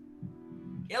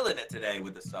 Killing it today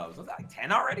with the subs. Was that like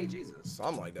 10 already? Jesus.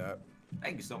 Something like that.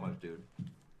 Thank you so much, dude.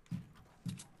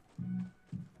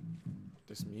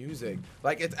 This music,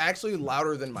 like, it's actually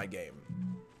louder than my game.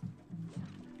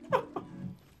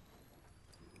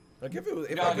 Like if it was,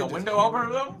 You if got I like could a just- window opener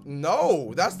though?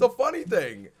 No, that's the funny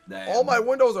thing. Damn. All my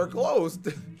windows are closed.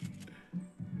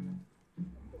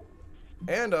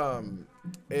 And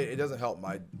it doesn't help.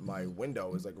 My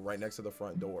window is like right next to the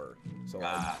front door. So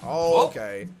like, Oh.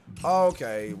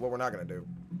 okay. What we're not gonna do.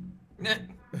 Come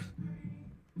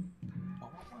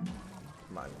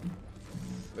on. Are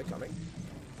they coming?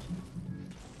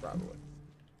 Probably.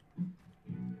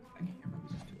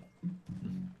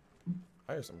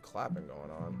 I hear some clapping going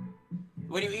on.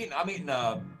 What are you eating? I'm eating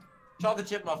chocolate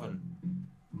chip muffin.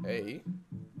 Hey.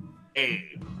 Hey.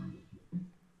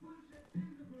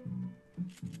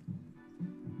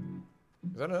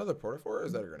 Is that another porta fort or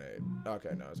is that a grenade? Okay,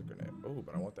 no, it's a grenade. Oh,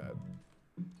 but I want that.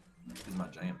 This is my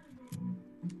jam.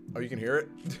 Oh, you can hear it?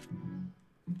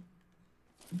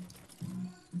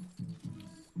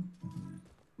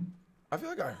 I feel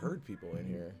like I heard people in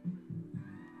here.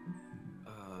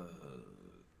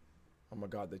 Oh my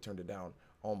god, they turned it down.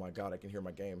 Oh my god, I can hear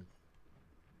my game.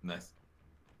 Nice.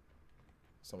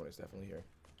 Someone is definitely here.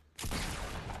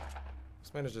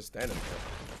 This man is just standing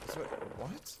there. This man,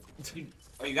 what?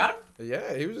 Oh, you got him?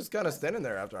 Yeah, he was just kind of standing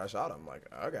there after I shot him. Like,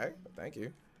 okay, thank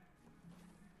you.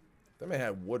 That man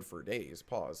had wood for days.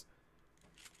 Pause.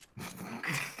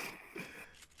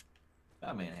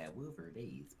 That man had wood for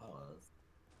days. Pause.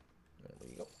 There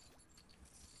we go.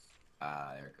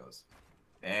 There it goes.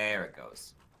 There it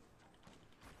goes.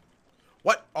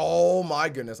 What? Oh my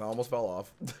goodness, I almost fell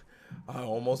off. I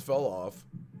almost fell off.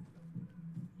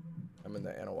 I'm in the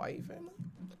Anawaii family?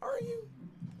 Are you?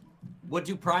 What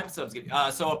do Prime subs get?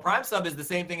 So a Prime sub is the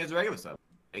same thing as a regular sub,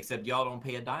 except y'all don't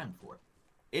pay a dime for it.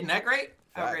 Isn't that great?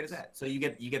 How great is that? So you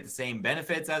get the same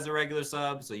benefits as a regular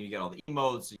sub. So you get all the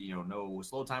emotes, you know, no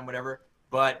slow time, whatever.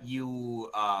 But you,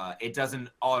 it doesn't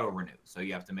auto renew. So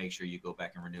you have to make sure you go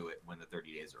back and renew it when the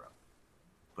 30 days are up.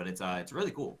 But it's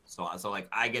really cool. So like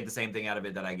I get the same thing out of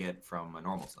it that I get from a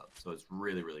normal sub. So it's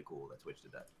really, really cool that Twitch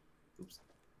did that. Oops.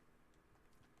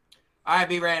 All right,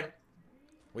 B-Ran.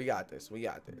 We got this. We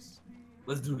got this.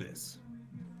 Let's do this.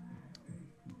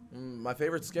 My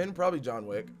favorite skin, probably John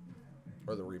Wick.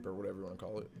 Or the Reaper, whatever you want to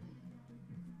call it.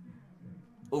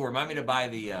 Oh, remind me to buy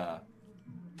the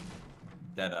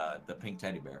the pink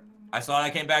teddy bear. I saw it. I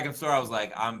came back in the store. I was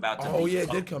like, I'm about to. Oh yeah,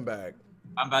 it did come back.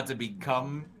 I'm about to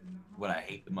become what I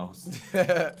hate the most.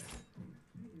 It's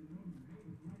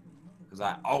Because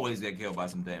I always get killed by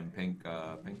some damn pink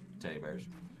teddy bears.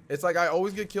 like I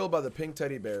always get killed by the pink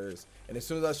teddy bears, and as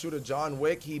soon as I shoot a John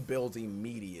Wick, he builds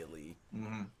immediately.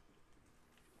 Mm-hmm.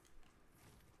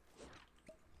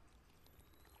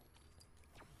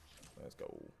 Let's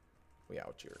go. We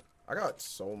out here. I got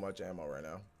so much ammo right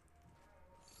now.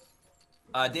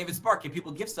 David Spark, can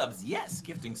people gift subs? Yes,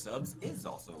 gifting subs is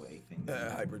also a thing.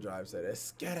 Hyperdrive said,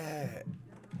 "Let's get it."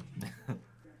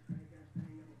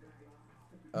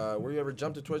 Will you ever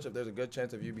jump to Twitch if there's a good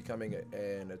chance of you becoming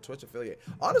a Twitch affiliate?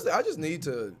 Honestly, I just need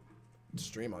to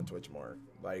stream on Twitch more.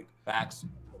 Like Facts.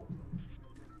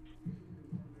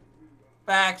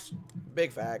 Facts.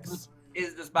 Big facts.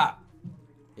 Is the spot.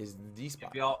 Is the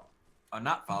spot. If y'all are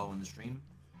not following the stream,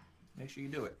 make sure you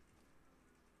do it.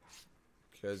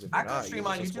 Because if I you're can not, stream you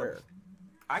on just YouTube. swear.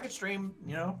 I could stream,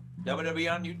 you know,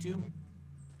 WWE on YouTube.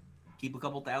 Keep a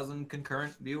couple thousand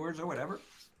concurrent viewers or whatever,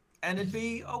 and it'd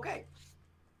be okay.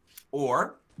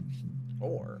 Or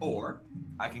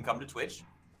I can come to Twitch,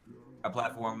 a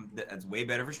platform that's way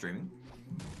better for streaming.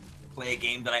 Play a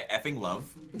game that I effing love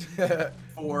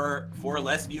for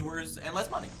less viewers and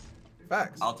less money.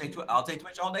 Facts. I'll take Twitch all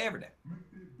day, every day. You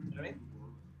know what I mean?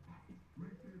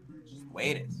 Just the way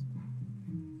it is.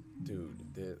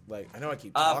 Dude, like I know I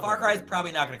keep. Far Cry's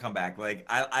probably not gonna come back. Like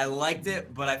I liked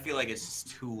it, but I feel like it's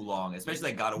just too long. Especially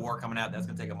like God of War coming out. That's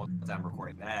gonna take up most of the time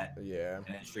recording that. Yeah. And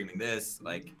then streaming this,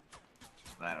 like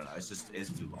I don't know. It's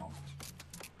too long.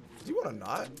 Do you want to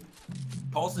not?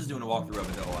 Pulse is doing a walkthrough of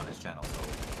it though on his channel.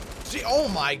 So. Gee, oh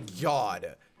my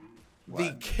God. What?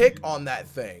 The kick on that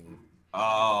thing.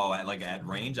 Oh, at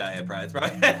range, it's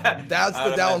probably. That's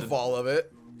the downfall of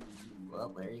it.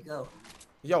 Well, there you go.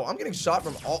 Yo, I'm getting shot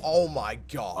from oh my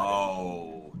God.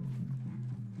 Oh.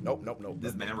 Nope.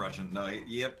 This man Russian. No,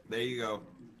 yep, there you go.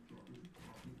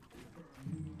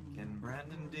 Can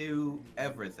Brandon do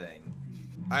everything?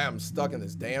 I am stuck in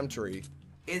this damn tree.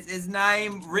 Is his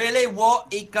name really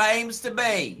what he claims to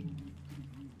be?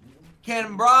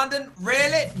 Can Brandon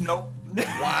really? Nope.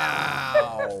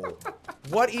 Wow.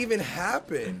 What even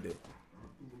happened?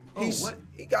 Oh, what?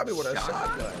 He got me with a Shotgun?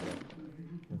 shotgun.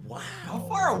 Wow. How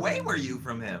far away were you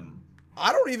from him?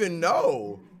 I don't even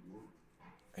know.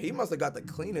 He must have got the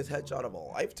cleanest headshot of a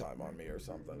lifetime on me or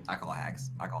something. I call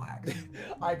hacks. I call That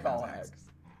was hacks.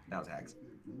 That was hacks.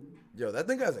 Yo, that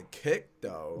thing has a kick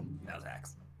though. That was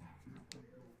hacks.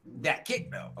 That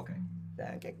kick though. Okay.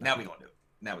 That kick. Now we gonna do it.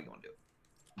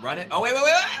 Run it. Oh wait. Oh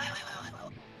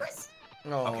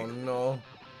Okay. no.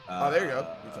 Oh, there you go.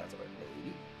 You cancel it.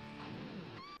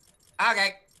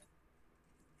 Okay.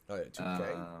 Oh yeah, 2K.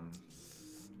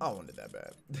 I wanted that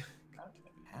bad. I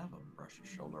didn't have a brush your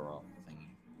shoulder off thingy.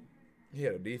 He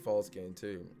had a default skin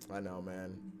too. I know,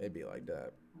 man. It'd be like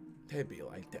that. It'd be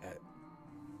like that.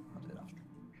 I'll do it off stream.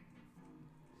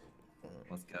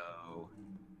 Let's go.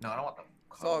 No, I don't want the.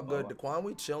 It's all good, Daquan.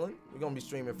 We chilling. We're gonna be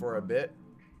streaming for a bit.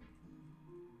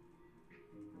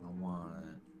 I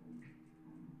want.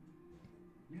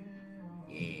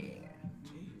 Yeah.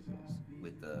 Jesus.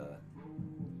 With the.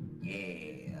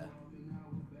 Yeah.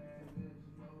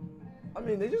 I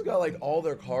mean, they just got like all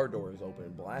their car doors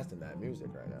open, blasting that music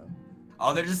right now.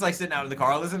 Oh, they're just like sitting out in the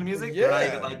car listening to music. Yeah.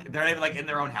 They're not even like in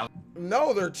their own house.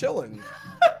 No, they're chilling.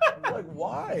 Like,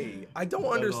 why? I don't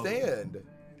understand.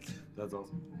 That's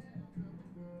awesome.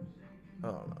 I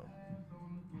don't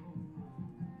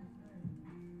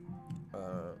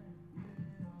know.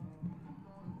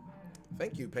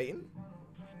 Thank you, Peyton.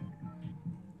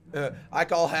 I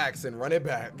call hacks and run it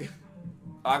back.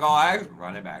 I go, I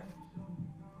run it back.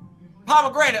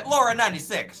 Pomegranate Laura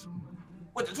 96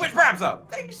 with the Twitch Prime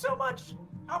sub. Thank you so much.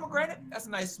 Pomegranate, that's a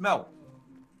nice smell.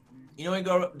 You know, when you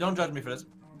go, don't judge me for this.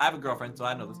 I have a girlfriend, so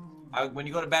I know this. When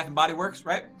you go to Bath and Body Works,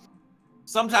 right?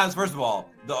 Sometimes, first of all,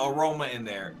 the aroma in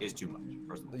there is too much.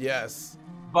 First of all. Yes.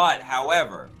 But,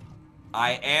 however,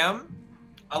 I am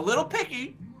a little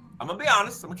picky. I'm gonna be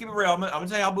honest. I'm gonna keep it real. I'm gonna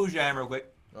tell you how bougie I am real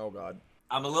quick. Oh God.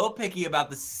 I'm a little picky about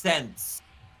the scents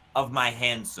of my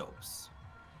hand soaps.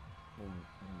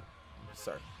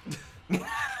 Sir.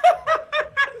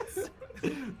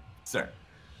 Sir.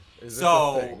 Is this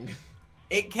So, a thing?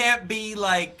 it can't be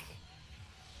like,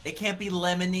 it can't be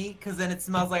lemony, because then it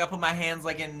smells like I put my hands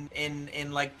like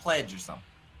in like Pledge or something.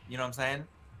 You know what I'm saying?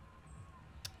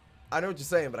 I know what you're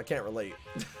saying, but I can't relate.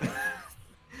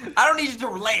 I don't need you to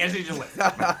relate. I just need you to listen.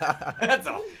 That's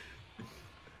all.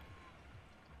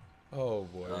 Oh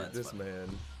boy, Oh, that's this funny.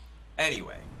 man.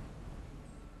 Anyway,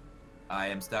 I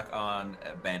am stuck on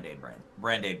Band-Aid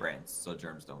brands, so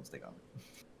germs don't stick on me.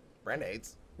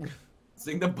 Brand-aids.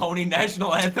 Sing the Pony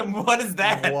National Anthem. What is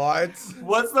that? What?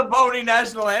 What's the Pony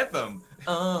National Anthem?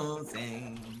 Oh,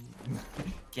 sing.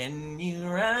 Can you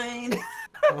ride?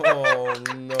 Oh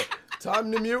no.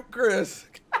 Time to mute Chris.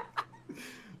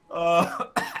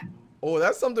 Oh,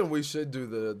 that's something we should do,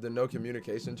 the no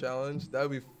communication challenge. That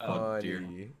would be funny. Oh dear.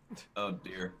 Oh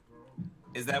dear.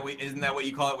 Isn't that what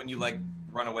you call it when you like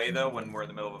run away though when we're in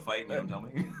the middle of a fight and you don't tell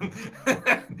me.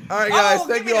 All right, guys. Oh,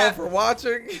 thank you all for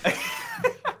watching.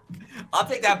 I'll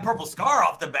take that purple scar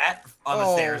off the bat on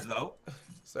the stairs though.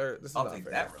 Sir, this is I'll not take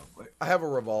fair. that real quick. I have a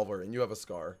revolver and you have a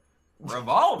scar.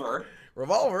 Revolver?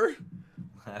 Revolver?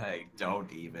 I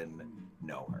don't even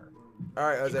know her. All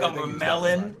right, Isaiah. Come with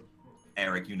melon.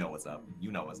 Eric, you know what's up.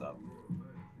 You know what's up.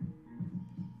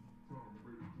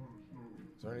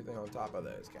 Is there anything on top of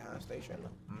this gas station?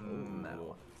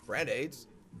 No. Brand-aids.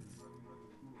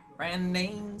 Brand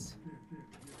names.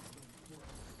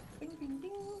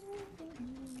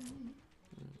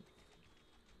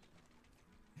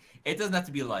 It doesn't have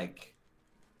to be like.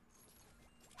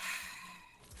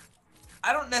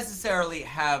 I don't necessarily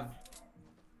have.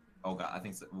 Oh god, I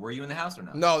think so. Were you in the house or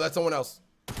not? No, that's someone else.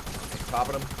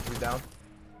 Popping him. He's down.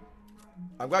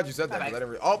 I'm glad you said that. 'Cause I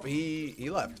didn't oh, he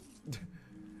left.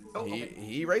 Oh, okay.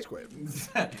 He rage quit.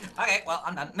 Okay, well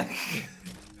I'm done.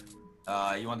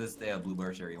 You want this to stay a blue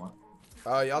birch or you want?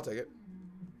 Yeah, I'll take it.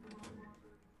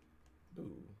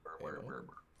 Ooh, Where?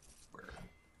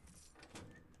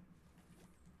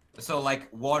 So like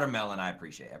watermelon, I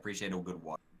appreciate. I appreciate a good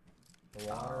water.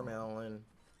 Watermelon.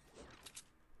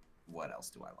 What else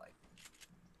do I like?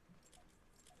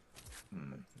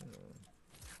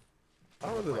 I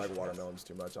don't really like watermelons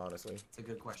too much, honestly. It's a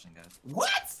good question, guys.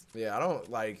 What? Yeah, I don't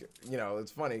like. You know,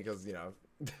 it's funny because you know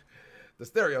the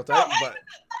stereotype, no, but.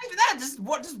 Not even that. Just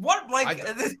what? Like it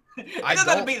doesn't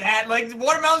have to be that. Like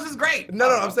watermelons is great. No,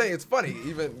 I'm saying it's funny,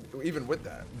 even with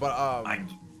that. But I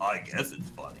guess it's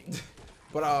funny.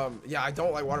 But yeah, I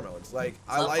don't like watermelons. Like It's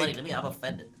I not like. funny to me. I'm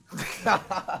offended.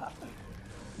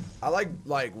 I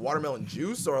like watermelon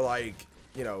juice or like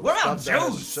Watermelon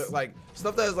juice. like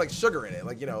stuff that has like sugar in it,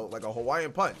 like like a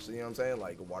Hawaiian punch. You know what I'm saying?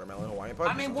 Like a watermelon Hawaiian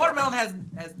punch. I mean, watermelon has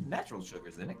natural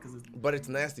sugars in it but it's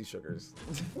nasty sugars.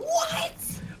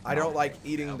 What? I don't like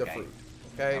eating the fruit.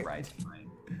 Okay. All right.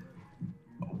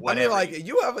 I mean, like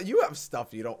you have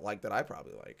stuff you don't like that I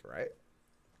probably like, right?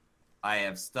 I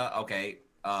have stuff. Okay.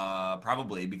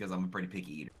 Probably because I'm a pretty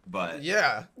picky eater. But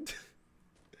yeah.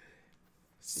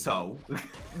 So.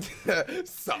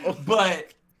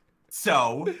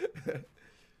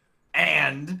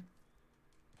 And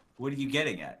what are you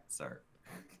getting at, sir?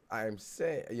 I'm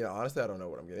saying, honestly, I don't know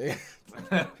what I'm getting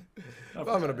at. If I'm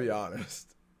gonna be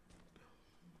honest.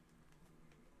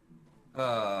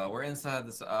 We're inside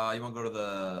this. You want to go to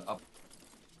the up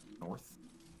north?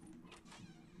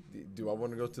 Do I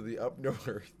want to go to the up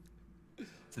north?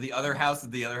 To the other house?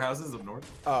 The other houses up north?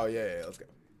 Oh yeah, let's go.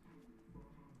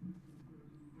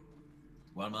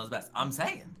 Watermelon's best. I'm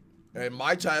saying. And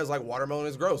my chat is like, watermelon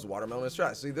is gross. Watermelon is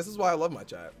trash. See, this is why I love my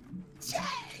chat. Yeah,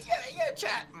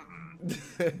 chat.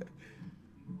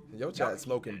 Your chat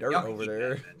smoking dirt over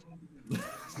there.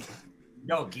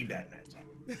 Yo, keep that in that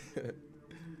chat.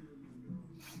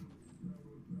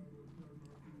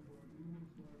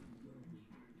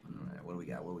 All right, what do we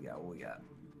got?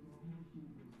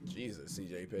 Jesus,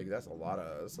 CJ Pig, that's a lot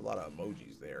of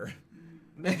emojis there.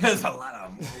 There's a lot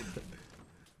of emojis.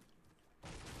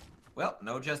 Well,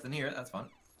 no chest in here. That's fun.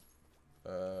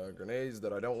 Grenades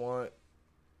that I don't want.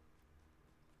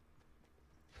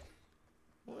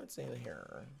 What's in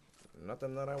here?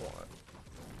 Nothing that I want.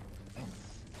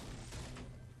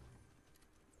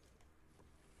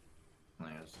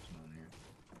 There's one here.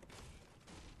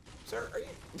 Sir,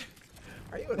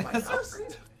 are you in my house?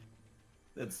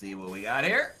 Let's see what we got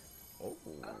here. Oh,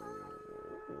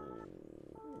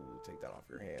 take that off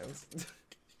your hands.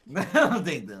 I'll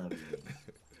take that.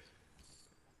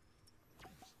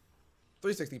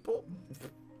 360 pull.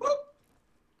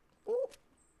 Whoop.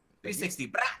 360.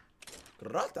 Brah.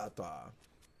 Ratata.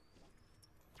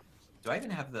 Do I even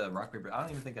have the rock paper? I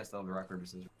don't even think I still have the rock paper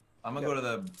scissors. I'm gonna go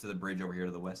to the bridge over here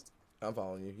to the west. I'm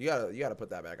following you. You gotta put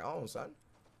that back on, son.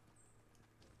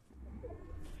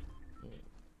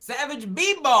 Savage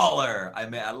B-baller.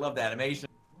 I love the animation.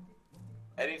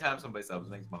 Anytime somebody subs,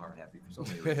 makes my heart happy for so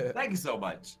many reasons. Thank you so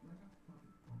much.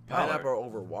 Pineapple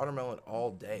over watermelon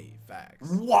all day. Facts.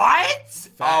 What?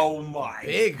 Facts. Oh my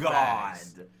Big god.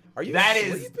 facts. Are you That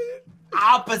sleeping? is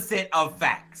opposite of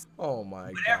facts. Oh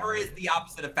my Whatever god. is the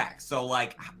opposite of facts. So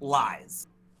like lies.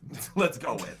 Let's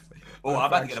go with. Oh, I'm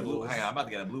about to get a blue. Hang on, I'm about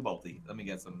to get a blue bolty. Let me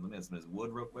get some of this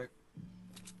wood real quick.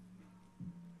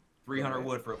 300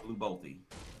 wood for a blue bolty.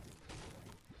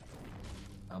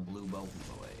 A blue bolty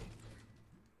boy.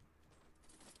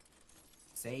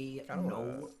 Say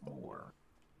no more.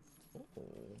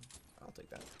 Oh, I'll take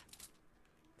that.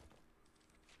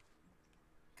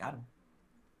 Got him.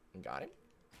 Got him.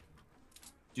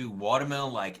 Do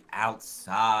watermelon like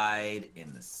outside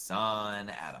in the sun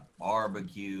at a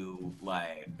barbecue,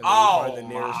 like And then you find the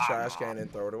nearest trash can and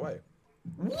throw it away.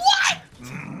 What?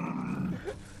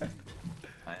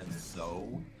 I am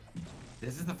so.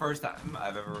 This is the first time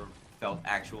I've ever felt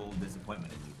actual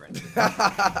disappointment in you, Brendan.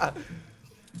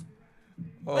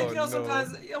 Oh, Like, you know, no.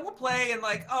 sometimes we'll play and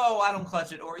like, oh, I don't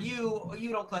clutch it, or you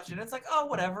don't clutch it. It's like, oh,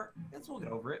 whatever. We'll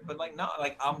get over it. But like, no,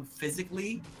 like I'm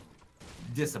physically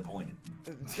disappointed.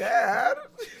 Dad.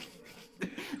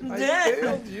 I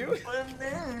failed you.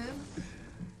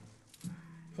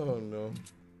 Oh no.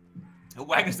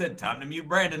 Wagner said, "Time to mute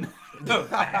Brandon." Look,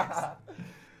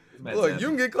 you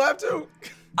can get clapped too.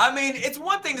 I mean, it's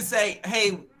one thing to say,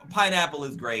 "Hey, pineapple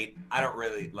is great." I don't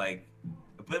really like.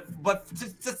 But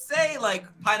to say like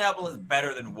pineapple is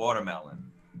better than watermelon.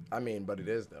 I mean, but it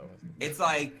is though. It's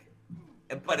like,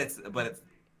 but it's.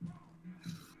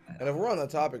 And if we're on the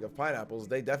topic of pineapples,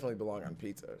 they definitely belong on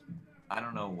pizza. I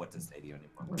don't know what to say to you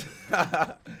anymore.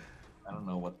 I don't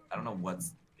know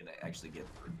what's gonna actually get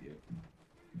through you.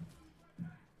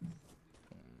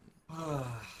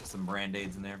 Some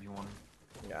Brand-Aids in there if you want them.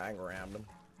 Yeah, I grabbed them.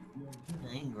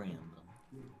 I ain't grabbed them.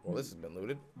 Well, this has been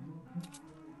looted.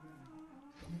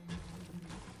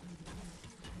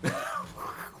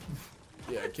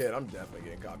 Yeah, kid, I'm definitely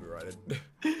getting copyrighted.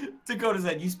 Dakota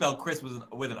said you spelled Chris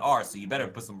with an R, so you better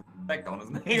put some respect on his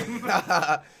name.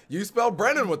 You spelled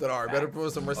Brennan with an R. Better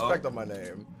put some respect on my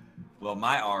name. Well,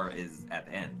 my R is at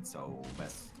the end, so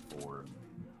best for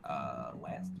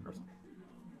last or something.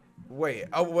 Wait,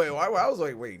 oh wait, I was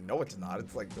like, wait, no, it's not.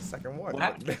 It's like the second one.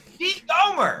 Pete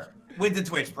Gomer with the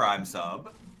Twitch Prime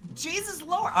sub. Jesus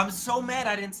Lord, I'm so mad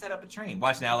I didn't set up a train.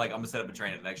 Watch now, like I'm gonna set up a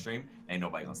train at the next stream. Ain't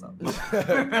nobody gonna stop.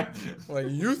 Like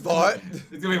you thought.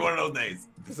 It's gonna be one of those days.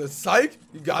 It's a psych.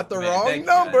 You got the Man, wrong thank you,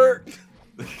 number.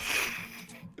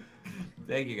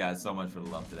 Thank you guys so much for the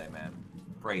love today, man.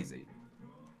 Crazy.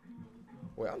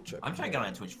 Wait, I'm tripping. I'm trying to get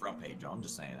on a Twitch front page, y'all. I'm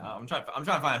just saying. I'm trying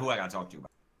to find who I gotta talk to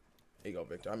about. Here you go,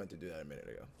 Victor. I meant to do that a minute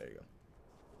ago. There you go.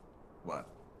 What?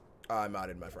 I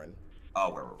modded my friend.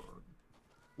 Oh, where.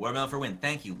 Watermelon for win.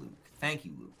 Thank you, Luke. Thank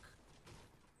you, Luke.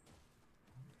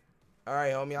 All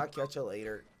right, homie. I'll catch you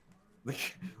later.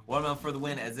 Watermelon for the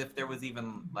win, as if there was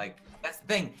even like that's the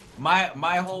thing.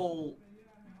 My whole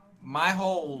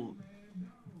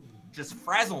just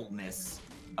frazzledness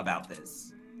about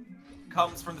this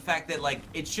comes from the fact that like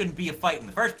it shouldn't be a fight in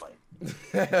the first place.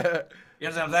 You understand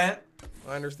what I'm saying?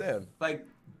 I understand. Like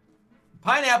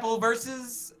pineapple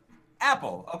versus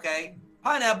apple, okay.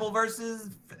 Pineapple versus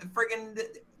friggin'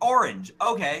 orange,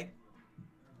 okay.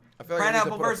 I feel like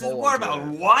Pineapple versus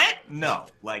watermelon. What? No,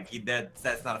 like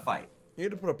that's not a fight. You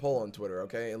need to put a poll on Twitter,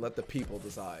 okay, and let the people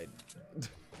decide.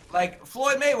 Like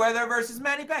Floyd Mayweather versus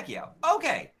Manny Pacquiao.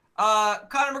 Okay.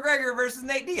 Conor McGregor versus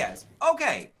Nate Diaz.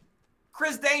 Okay.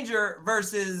 Chris Danger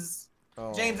versus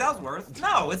James Ellsworth.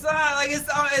 No, it's not like it's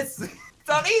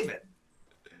uneven.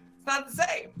 It's not the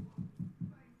same.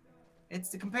 It's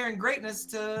the comparing greatness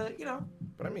to, you know.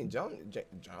 But I mean, James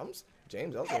Ellsworth Hey,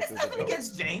 that's is nothing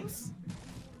against James.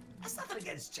 That's nothing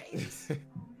against James.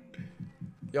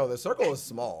 Yo, the circle is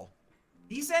small.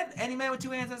 He said any man with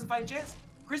two hands has a fighting chance.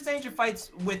 Chris Danger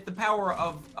fights with the power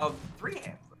of 3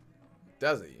 hands.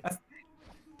 Does he?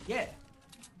 Yeah.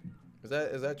 Is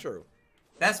that true?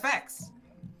 That's facts.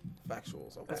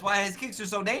 Factuals. Okay. That's why his kicks are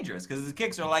so dangerous, because his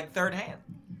kicks are like 3rd hand.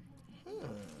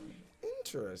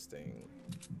 Interesting.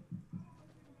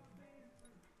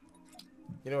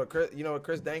 You know what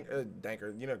Chris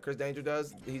Danger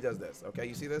does? He does this. Okay,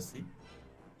 you see this?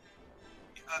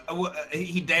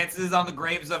 He dances on the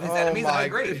graves of his Oh enemies. I my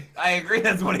agree. I agree.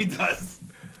 That's what he does.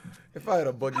 If I had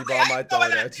a boogie bomb, I'd throw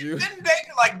it at you. Didn't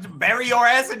Danger like bury your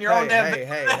ass in your own damn?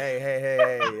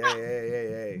 Hey.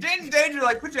 Didn't Danger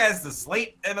like put your ass to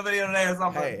sleep in the video today or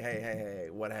something? Hey.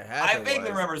 What had I happened vaguely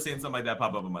was, remember seeing something like that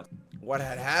pop up in my. what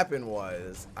had happened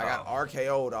was I got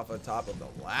RKO'd off the top of the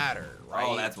ladder, right?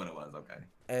 Oh, that's what it was. Okay.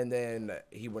 And then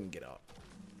he wouldn't get up.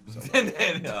 So. And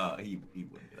then he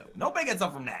wouldn't get up. Nobody gets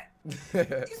up from that. You expect to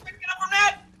get up from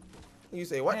that? You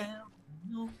say what? Well,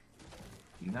 no.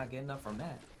 You're not getting up from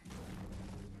that.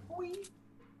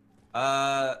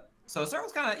 So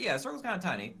circle's kind of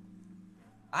tiny.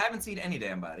 I haven't seen any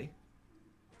damn body,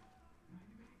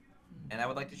 and I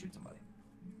would like to shoot somebody.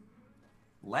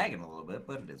 Lagging a little bit,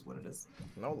 but it is what it is.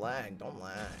 No lag, don't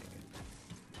lag.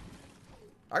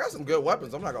 I got some good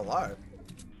weapons. I'm not gonna lie.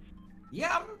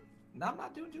 Yeah, I'm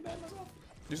not doing too bad myself.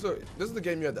 This is the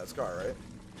game you had that scar, right?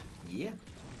 Yeah.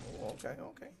 Oh, okay.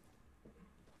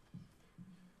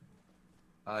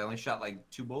 I only shot like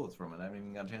 2 bullets from it. I haven't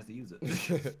even got a chance to use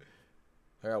it.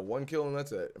 I got 1 kill and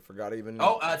that's it. I forgot even.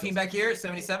 Oh, team back here,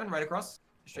 77, right across,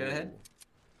 straight ahead.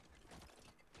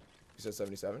 You said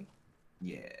 77?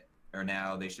 Yeah. Or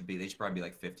now they should probably be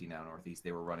like 50 now northeast.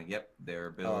 They were running. Yep,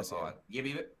 they're building. Give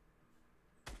it.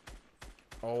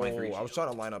 Oh, I was trying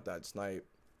to line up that snipe.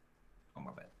 Oh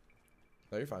my bad.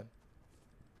 No, you're fine.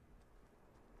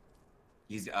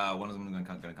 He's one of them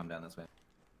gonna come down this way.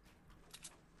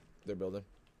 They're building.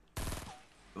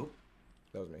 Oop.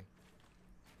 That was me.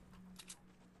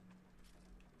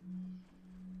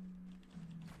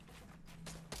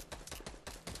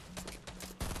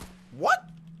 What?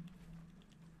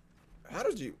 How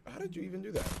did you even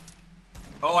do that?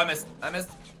 Oh, I missed.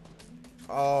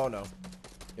 Oh no.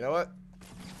 You know what?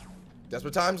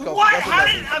 Desperate times call. What? How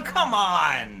did? Oh, come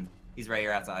on. He's right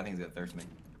here outside. I think he's gonna thirst me.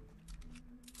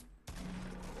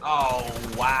 Oh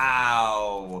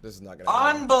wow. This is not gonna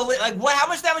happen. Unbelievable. Like what? How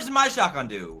much damage did my shotgun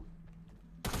do?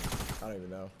 I don't even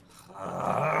know.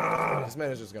 This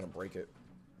man is just gonna break it.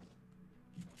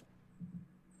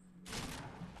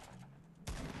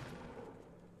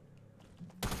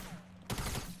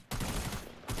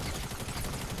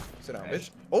 Sit down, bitch.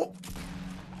 Oh!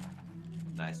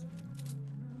 Nice.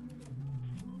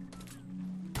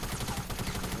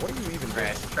 What are you even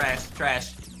Trash, doing?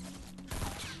 trash.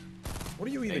 What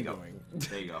are you even doing?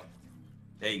 There you go.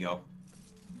 There you go.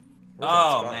 Where's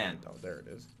Oh, that spot? man. Oh, there it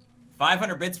is.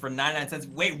 500 bits for 99 cents.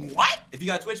 Wait, what? If you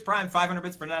got Twitch Prime, 500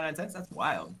 bits for 99 cents? That's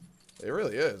wild. It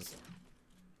really is.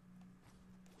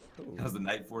 How's the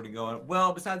night 40 going?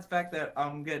 Well, besides the fact that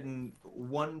I'm getting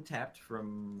one tapped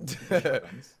from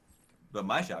shotguns, but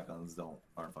my shotguns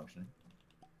aren't functioning.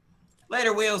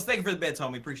 Later, Wheels. Thank you for the bits,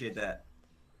 homie. Appreciate that.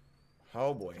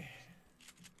 Oh boy.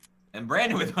 And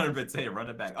Brandon with 100 bits saying run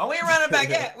it back. Oh, we ain't running back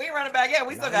yet. We ain't running back yet.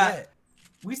 We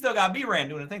still got B-Ran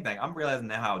doing a thing. I'm realizing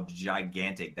now how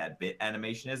gigantic that bit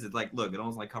animation is. It's like, look, it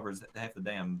almost like covers half the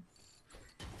damn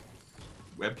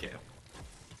webcam.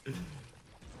 That's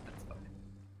funny.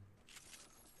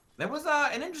 That was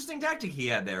an interesting tactic he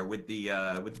had there with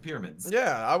the pyramids.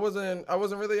 Yeah, I wasn't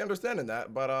really understanding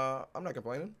that, but I'm not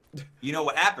complaining. You know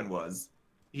what happened was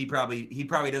he probably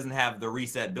doesn't have the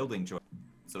reset building choice,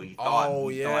 so he thought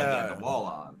he had the wall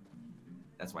on.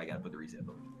 That's why I got to put the reset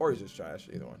building. Or he's just trash,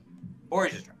 either one. Or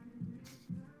he's just trying.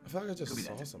 I feel like I just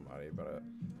saw somebody, but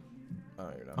I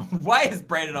don't even know. Why is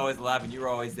Brandon always alive and you're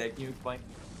always dead? Can you explain?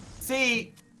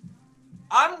 See,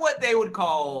 I'm what they would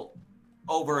call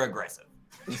over-aggressive.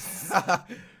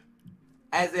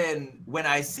 As in, when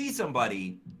I see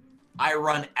somebody, I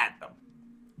run at them.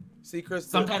 See, Chris.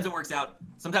 Sometimes it works out.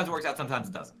 Sometimes it works out. Sometimes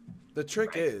it doesn't. The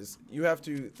trick is you have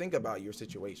to think about your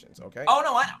situations, okay? Oh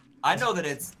no, I know. I know that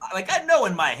it's like I know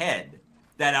in my head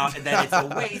that it's a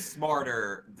way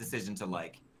smarter decision to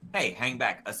like, hey, hang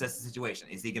back, assess the situation.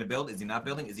 Is he gonna build? Is he not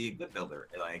building? Is he a good builder?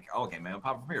 Like, oh, okay, man,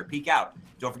 pop from here, peek out.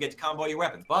 Don't forget to combo your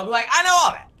weapons. But I'm like, I know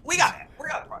all that. We got it. We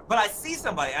got it. But I see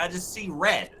somebody and I just see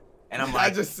red, and I'm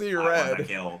like, I just see red.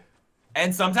 Kill.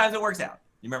 And sometimes it works out.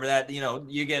 You remember that? You know,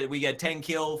 we get 10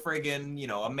 kill,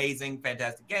 friggin', amazing,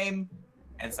 fantastic game,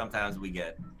 and sometimes we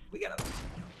get other.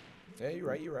 Yeah, you're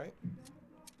right. You're right.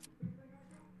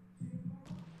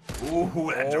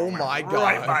 Ooh, that oh my god!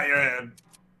 Right by your head.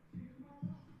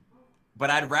 But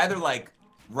I'd rather like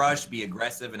rush, be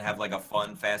aggressive, and have like a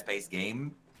fun, fast-paced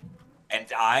game, and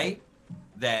die,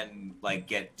 than like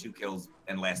get 2 kills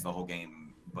and last the whole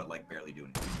game, but like barely do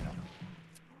anything.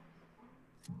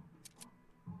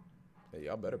 Hey,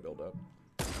 y'all better build up.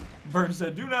 Burn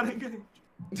said, "Do not engage."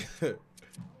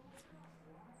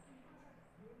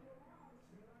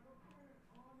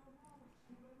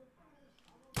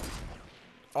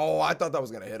 Oh, I thought that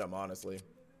was gonna hit him, honestly.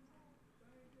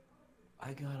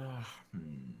 I gotta.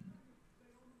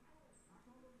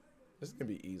 This is gonna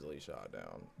be easily shot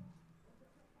down.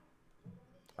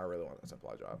 I really want that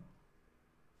supply drop.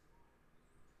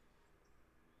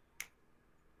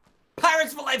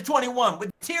 Pirates for Life 21 with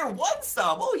tier 1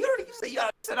 sub. Oh, you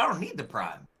said I don't need the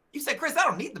prime. You said, Chris, I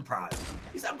don't need the prime.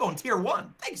 You said I'm going tier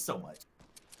 1. Thanks so much.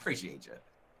 Appreciate you.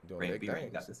 Doing big things. You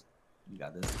got this. You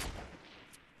got this.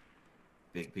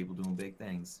 Big people doing big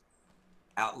things.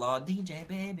 Outlaw DJ,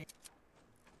 baby.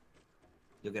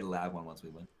 You'll get a loud one once we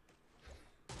win.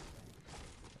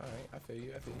 All right, I feel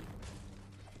you.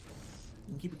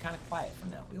 We can keep it kind of quiet for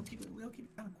now. We'll keep it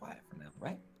kind of quiet for now,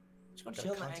 right? Just gonna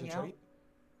chill and hang out.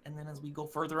 And then as we go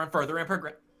further and further and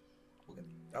progress, we'll get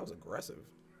that was aggressive.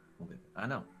 I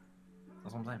know.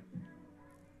 That's what I'm saying.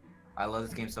 I love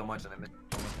this game so much, and I miss it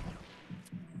so much.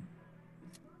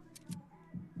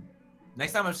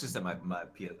 Next time I'm just at my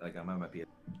PS, like I'm on my PS.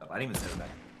 I didn't even set it back.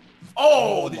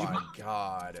 Oh my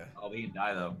god. Oh, he didn't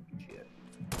die though. Shit.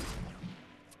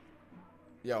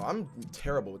 Yo, I'm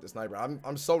terrible with the sniper.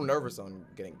 I'm so nervous on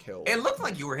getting killed. It looked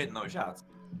like you were hitting those shots.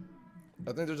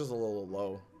 I think they're just a little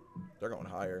low. They're going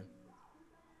higher.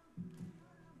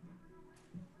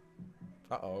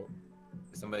 Uh-oh.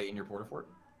 Is somebody in your porta fort?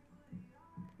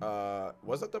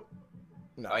 Was that the...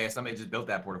 No. Oh yeah, somebody just built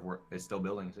that porta fort. It's still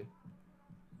building, see?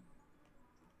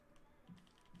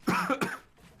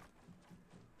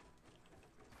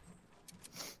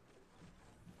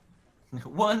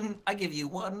 I give you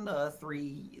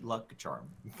 3 luck charm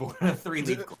for 3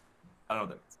 leaf. I don't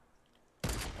know what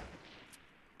that means.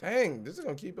 Dang, this is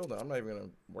gonna keep building. I'm not even gonna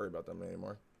worry about them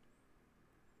anymore.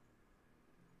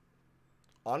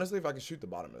 Honestly, if I can shoot the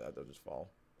bottom of that, they'll just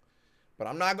fall. But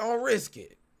I'm not gonna risk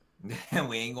it.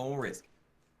 We ain't gonna risk it.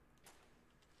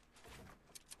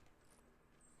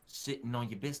 Sitting on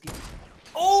your biscuit.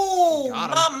 Oh,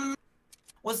 mom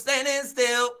was standing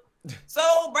still.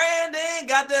 So Brandon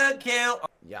got the kill.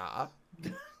 Yeah.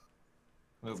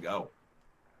 Let's go.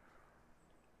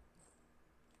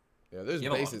 Yeah, there's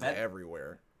bases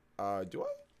everywhere. Do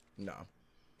I? No.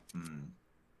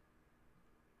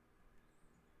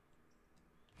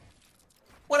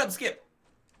 What up, Skip?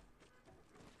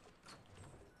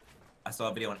 I saw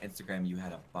a video on Instagram. You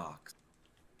had a box.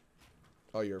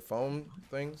 Oh, your phone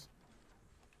things?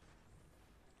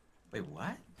 Wait,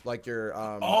 what? Like your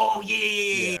Oh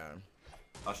yeah. Yeah.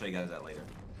 I'll show you guys that later.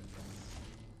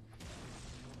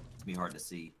 It's gonna be hard to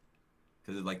see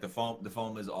because like the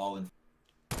foam is all in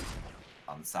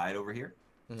on the side over here.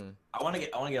 I want to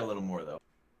get a little more though,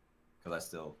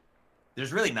 because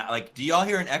there's really not like. Do y'all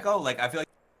hear an echo? Like I feel like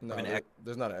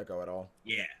there's not an echo at all.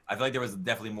 Yeah, I feel like there was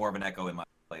definitely more of an echo in my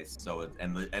place. So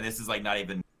and this is like not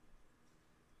even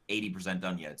 80%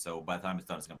 done yet. So by the time it's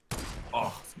done, it's gonna.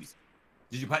 Oh,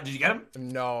 did you get him?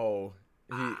 No.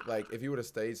 He like if he would have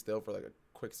stayed still for like a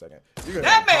quick second.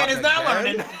 That man is not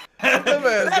learning. That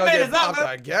man is not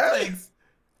learning again.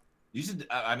 You should.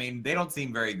 I mean, they don't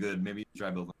seem very good. Maybe you should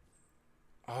try building.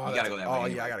 Oh, you gotta go that way. Oh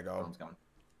yeah, I gotta go.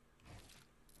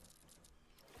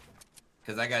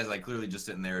 Because that guy's like clearly just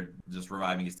sitting there, just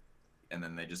reviving his, and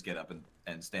then they just get up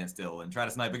and stand still and try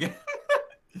to snipe again.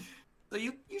 So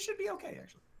you should be okay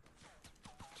actually.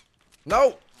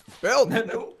 No, build.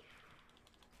 No.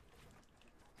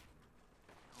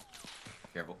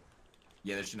 Careful.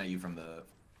 Yeah, they're shooting at you from the.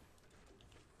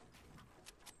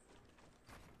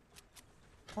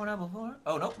 Oh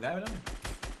no, guy right under.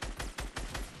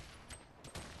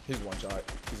 He's one shot.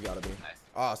 He's gotta be. Nice.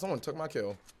 Ah, someone took my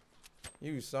kill.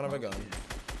 You son of a gun.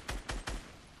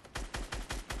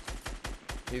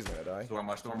 He's gonna die. Storm.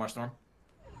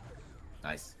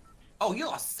 Nice. Oh, you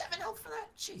lost 7 health for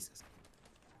that? Jesus.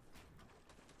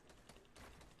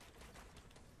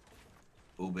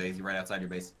 Ooh, base, he's right outside your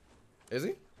base. Is he?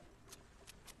 It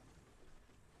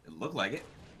looked like it.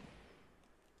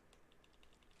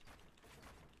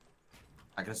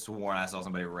 I could have sworn I saw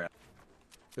somebody right.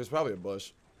 There's probably a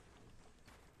bush.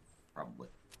 Probably.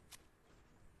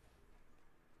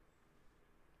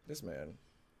 This man.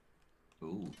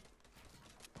 Ooh.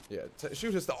 Yeah,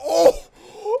 shoot his stuff. Oh!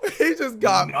 He just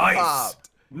got popped.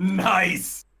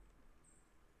 Nice!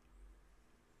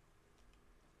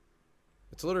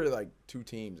 It's literally like 2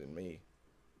 teams and me.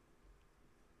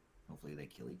 Hopefully they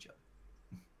kill each other.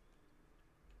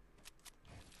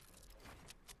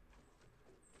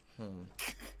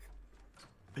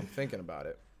 I'm thinking about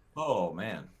it. Oh,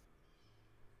 man.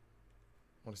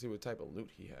 I want to see what type of loot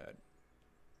he had.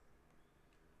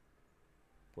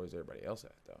 Where's everybody else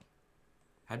at, though?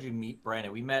 How'd you meet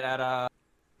Brandon? We met at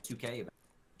 2K event,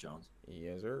 Jones.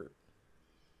 Yes, sir.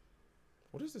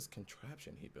 What is this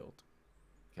contraption he built?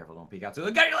 Careful, don't peek out to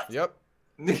the guy. Yep.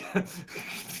 You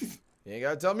ain't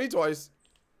gotta tell me twice.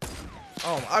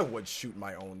 Oh, I would shoot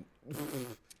my own.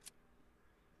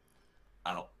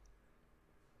 Oh.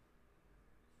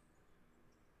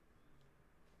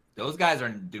 Those guys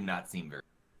do not seem very.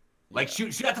 Like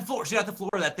shoot at the floor. Shoot at the floor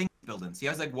of that thing building. See,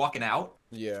 I was like walking out.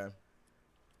 Yeah.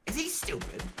 Is he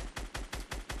stupid?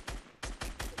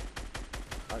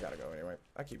 I gotta go anyway.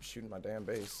 I keep shooting my damn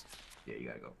base. Yeah, you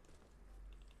gotta go.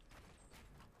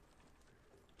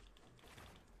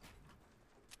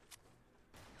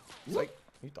 Like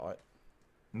you thought.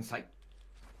 It's like.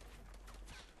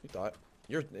 You thought.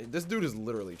 This dude is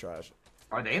literally trash.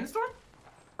 Are they in the storm?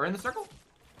 Or in the circle?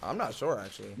 I'm not sure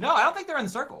actually. No, I don't think they're in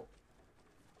the circle.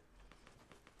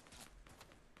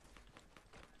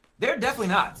 They're definitely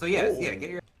not. So yeah, yeah, get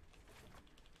your.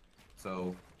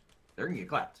 So, they're gonna get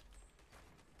clapped.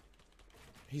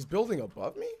 He's building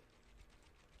above me?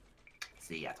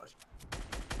 See, I told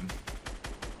you.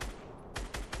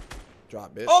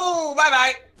 Drop it. Oh,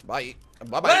 bye-bye. Bye.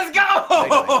 Bye-bye. Let's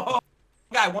go!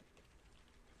 Guy, one.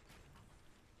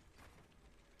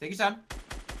 Take your time.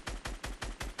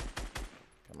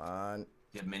 Come on. Do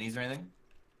you have minis or anything?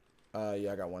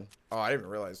 Yeah, I got one. Oh, I didn't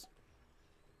even realize.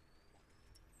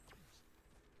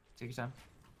 Take your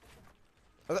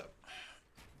time.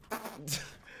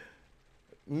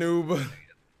 Noob.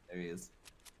 There he is.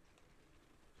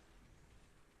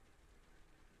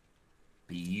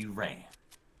 B ran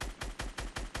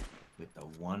with the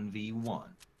 1v1. I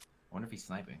wonder if he's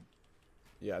sniping.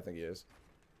 Yeah, I think he is.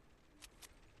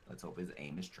 Let's hope his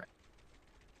aim is tracked.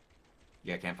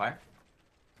 You got campfire?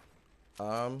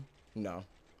 No.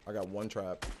 I got one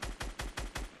trap.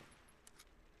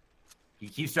 He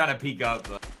keeps trying to peek up,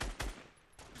 but...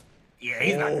 Yeah,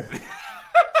 he's not good.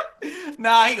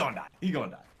 Nah, he gonna die. He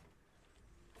gonna die.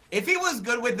 If he was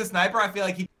good with the sniper, I feel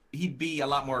like he'd be a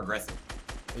lot more aggressive.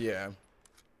 Yeah.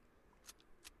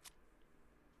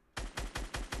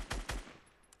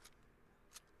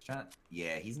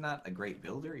 Yeah, he's not a great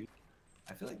builder.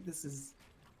 I feel like this is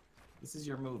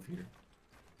your move here.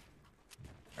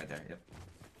 Right there, yep.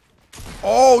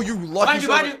 Oh, you lucky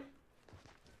Behind you!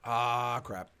 Ah,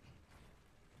 crap.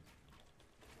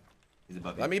 He's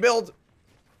above you. Let me build.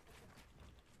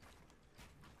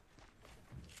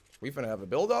 We finna have a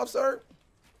build off, sir.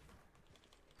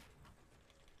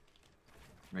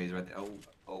 He's right there.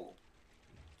 Oh.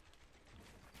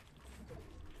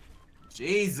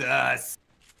 Jesus!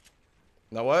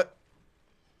 Know what?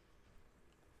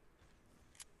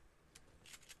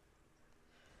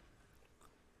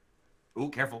 Ooh,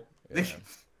 careful. Yeah.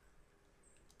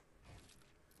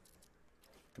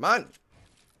 Come on.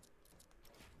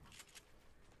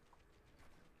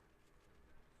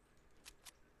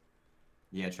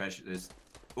 Yeah, try to shoot this.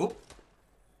 Oop.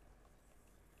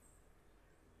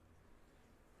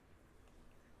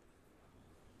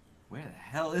 Where the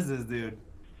hell is this dude? Do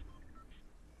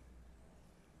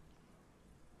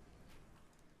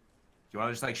you want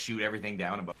to just like shoot everything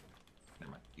down above?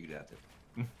 Never mind. You can do that too.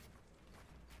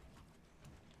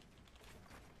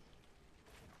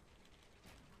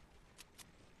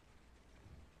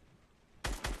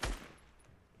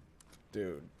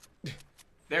 Dude.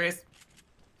 There he is.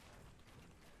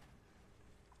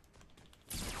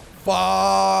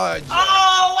 Fudge!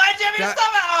 Oh, why'd you have your stomach?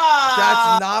 Oh!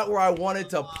 That's not where I wanted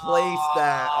to place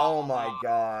that. Oh my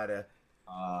god.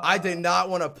 I did not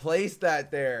want to place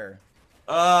that there.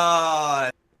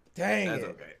 Dang Dang it.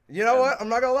 Okay. You know what? I'm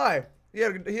not gonna lie. He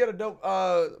had a dope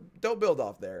build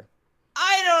off there.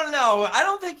 I don't know. I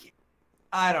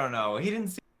don't know. He didn't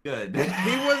seem good.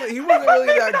 He wasn't really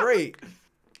that great.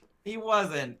 He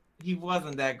wasn't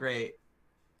that great.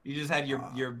 You just had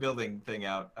your building thing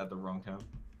out at the wrong time.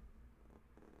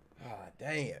 Ah,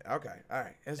 dang it. Okay. All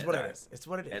right. It's what it is. It's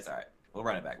what it is. It's all right. We'll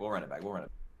run it back. We'll run it back.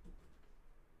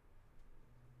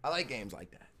 I like games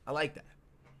like that. I like that.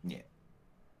 Yeah.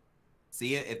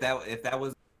 See, if I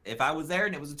was there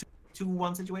and it was a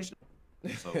 2-1 situation.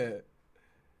 So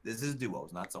this is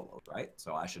duos, not solos, right?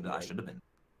 So I should have been.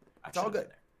 It's all good.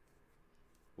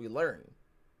 We learn.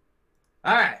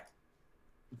 All right.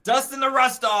 Dusting the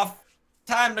rust off.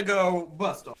 Time to go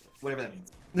bust off. Whatever that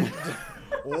means.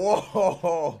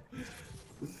 Whoa.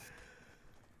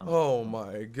 Oh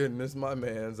my goodness, my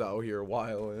man's out here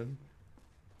wilding.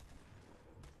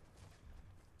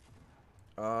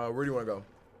 Where do you want to go?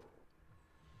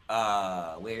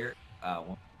 Where?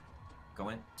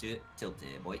 Going to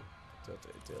tilted, boy.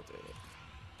 Tilted.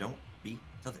 Don't be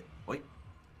tilted, boy.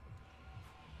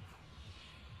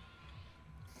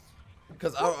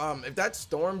 Because if that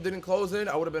storm didn't close in,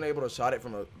 I would have been able to shot it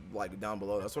from like down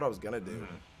below. That's what I was gonna do,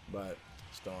 but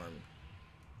storm.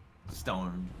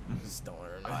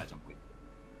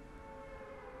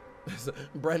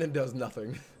 Brandon does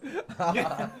nothing.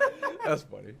 That's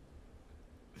funny.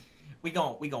 We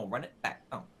gon' run it back.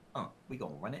 We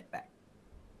gon' run it back.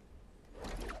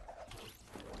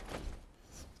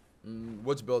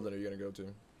 Which building are you gonna go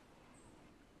to?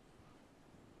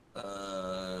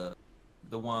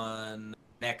 The one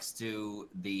next to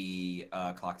the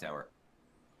clock tower.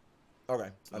 Okay,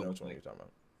 I know which one you're talking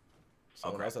about.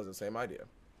 Someone else has the same idea.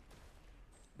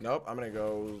 Nope, I'm gonna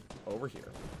go over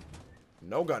here.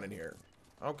 No gun in here.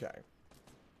 Okay.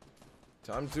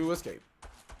 Time to escape.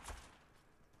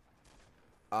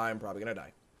 I'm probably gonna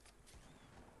die.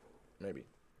 Maybe.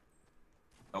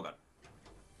 Oh god.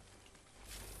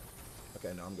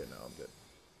 Okay, no, I'm good now. I'm good.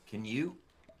 Can you?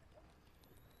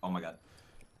 Oh my god.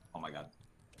 Oh my god.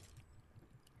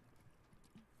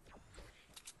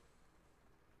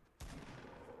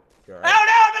 You all Oh right?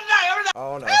 no! I'm gonna die!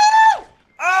 Oh no.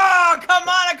 Oh, come on!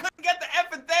 I couldn't get the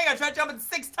effing thing. I tried jumping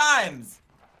 6 times.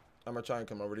 I'm gonna try and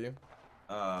come over to you.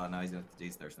 No,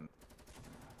 he's thirsting.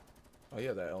 Oh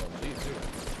yeah, that LMG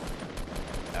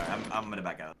too. Alright, I'm gonna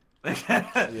back out.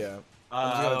 Yeah.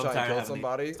 I'm just gonna try and kill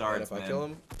somebody, and if I kill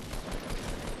him,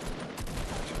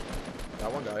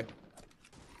 that one guy.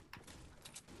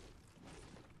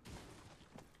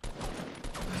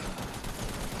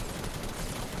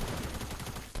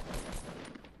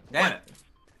 Damn it.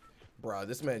 Bro,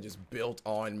 this man just built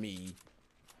on me.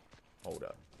 Hold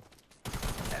up.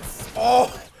 That's...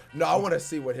 Oh! No, I want to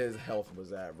see what his health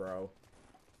was at, bro.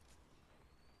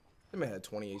 That man had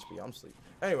 20 HP. I'm sleeping.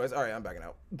 Anyways, all right, I'm backing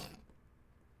out.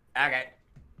 Okay.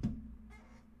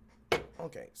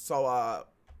 Okay, so,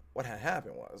 what had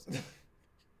happened was...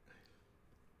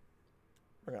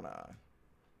 We're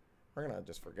gonna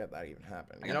just forget that even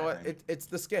happened. You know what? It's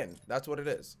the skin. That's what it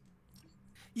is.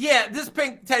 Yeah, this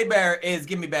pink teddy bear is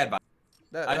giving me bad vibes.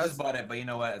 I That's just bought it, but you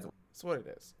know what? that's what it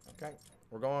is. Okay,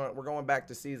 we're going back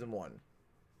to season 1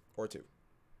 or 2.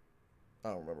 I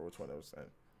don't remember which one it was in.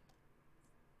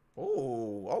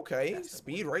 Oh, okay. That's the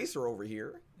Speed Racer over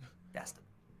here. That's the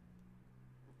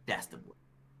word.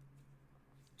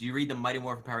 Do you read the Mighty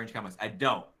Morphin Power Rangers comics? I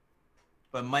don't.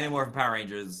 But Mighty Morphin Power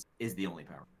Rangers is the only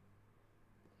Power.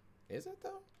 Is it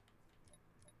though?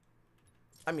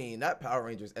 I mean, that Power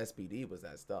Rangers SPD was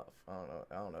that stuff. I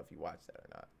don't know if you watched that or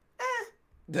not.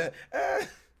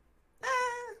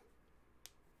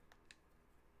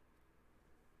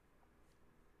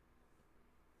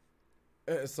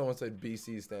 Someone said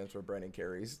BC stands for Brandon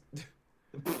Carries.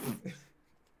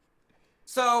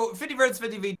 So 50 versus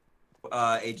 50 v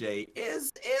AJ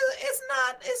is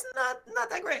not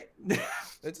that great.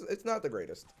 It's not the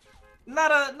greatest.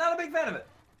 Not a big fan of it.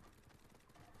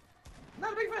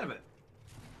 Not a big fan of it.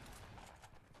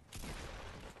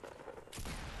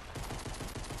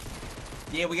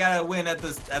 Yeah, we gotta win at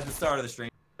the start of the stream.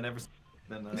 I never.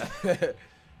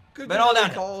 Could But you all really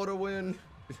down. call it a win?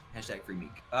 Hashtag free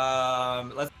meek.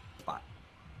 Let's spot.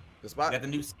 The spot. We got the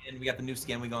new skin. We got the new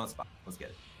skin. We go on spot. Let's get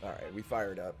it. All right, we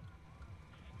fired up.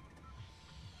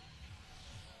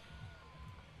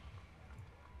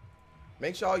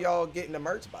 Make sure y'all getting the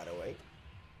merch, by the way.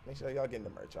 Make sure y'all getting the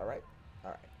merch. All right.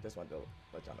 All right. Just wanted to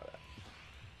let y'all know that.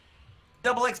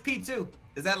 Double XP too.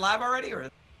 Is that live already or?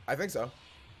 I think so.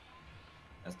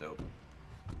 That's dope.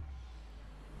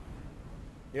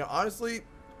 You know, honestly,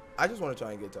 I just want to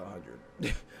try and get to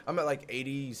 100. I'm at like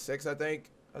 86, I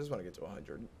think. I just want to get to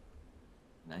 100.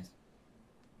 Nice.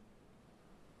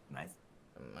 Nice.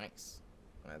 Nice.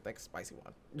 I think spicy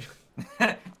one.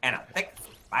 And a thick,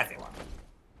 spicy one.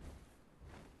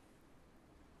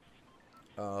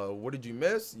 What did you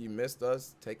miss? You missed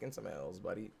us taking some L's,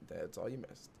 buddy. That's all you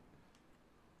missed.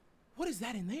 What is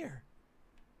that in there?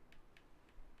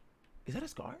 Is that a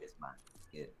scar? It's mine.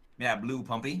 Yeah, blue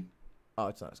pumpy. Oh,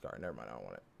 it's not a scar. Never mind. I don't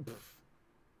want it.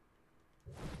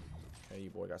 Hey, you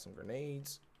boy got some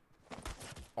grenades.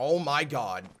 Oh my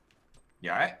god. You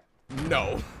alright?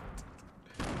 No.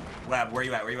 Where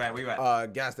you at? Where you at? Where you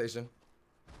at? Gas station.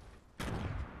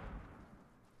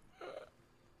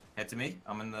 Head to me.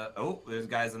 I'm in the. Oh, there's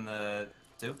guys in the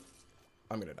two.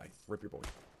 I'm gonna die. Rip your boy.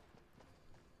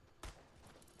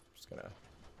 Just gonna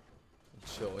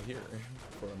chill here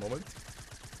for a moment.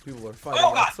 People are fighting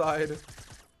outside.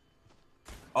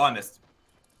 Oh, I missed.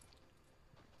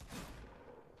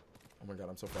 Oh my god,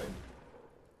 I'm so frightened.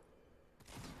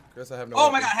 Guess I have no.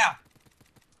 Oh my god, how?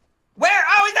 Where?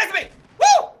 Oh, he's next to me.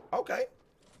 Woo! Okay.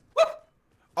 Woo!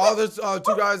 Oh, there's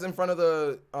two guys in front of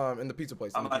the in the pizza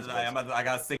place. I'm about to die.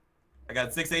 I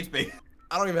got 6 HP.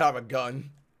 I don't even have a gun.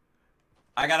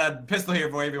 I got a pistol here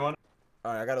for everyone.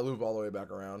 All right, I gotta loop all the way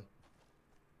back around.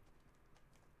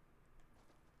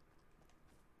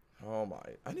 Oh my!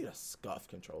 I need a scuff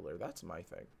controller. That's my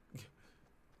thing.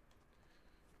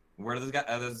 Where are those guys?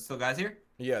 Are there still guys here?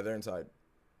 Yeah, they're inside.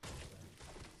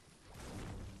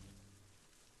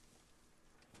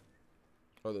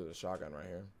 Oh, there's a shotgun right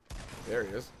here. There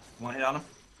he is. One hit on him.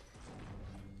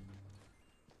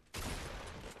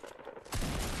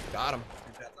 Got him.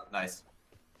 Nice.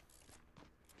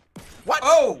 What?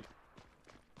 Oh!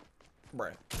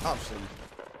 Bruh, I'm asleep.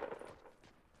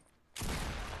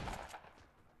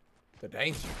 The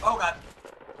danger. Oh god.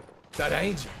 The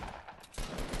danger.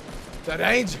 The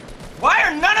danger. Why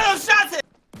are none of those shots hit?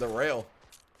 The rail.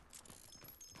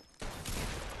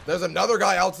 There's another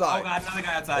guy outside. Oh god, another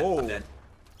guy outside. Oh. I'm dead.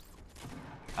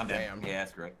 I'm dead. Damn. Yeah,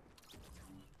 that's correct.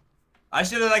 I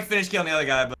should have like finished killing the other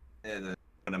guy, but it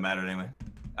wouldn't matter anyway.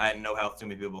 I had no health. Too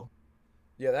many people.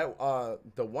 Yeah, that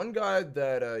the one guy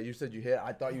that you said you hit,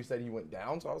 I thought you said he went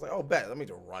down, so I was like, oh, bet. Let me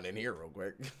just run in here real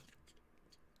quick.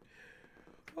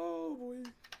 Oh boy.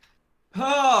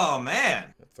 Oh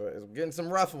man. It's getting some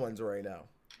rough ones right now.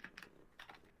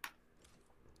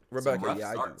 Rebecca,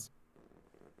 yeah, starts. I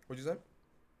do. What'd you say?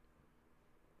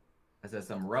 I said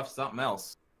some rough something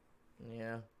else.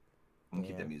 Yeah. I'm gonna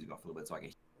keep that music off a little bit so I can.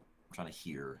 I'm trying to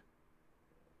hear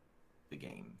the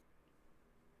game.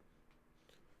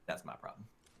 That's my problem.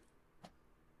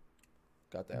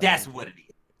 Got that. That's what it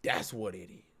is. That's what it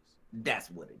is.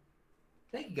 That's what it is.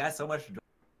 Thank you guys so much for joining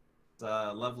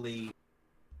us. Lovely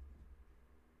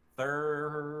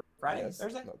Friday? Yes.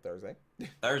 Thursday? No, Thursday.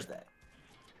 Thursday.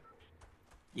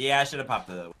 Yeah, I should have popped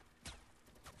the...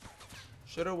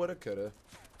 Shoulda, woulda, coulda.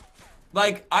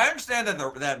 Like, I understand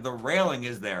that the railing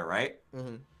is there, right?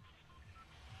 Mm-hmm.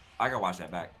 I gotta watch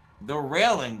that back. The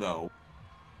railing, though,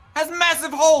 has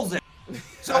massive holes in it.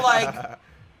 So, like,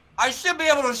 I should be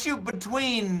able to shoot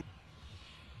between...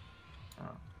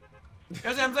 You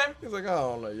know what I'm saying? He's like,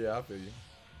 oh, no, yeah, I feel you.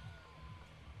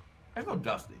 I feel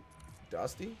dusty.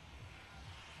 Dusty?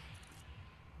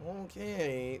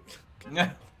 Okay.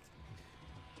 I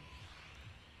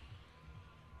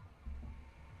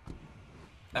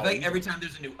feel like every time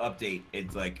there's a new update,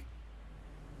 it's like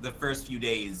the first few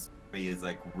days for me is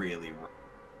like really rough.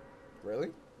 Really?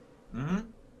 Mm-hmm.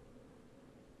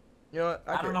 You know what?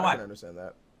 I don't know I why. can understand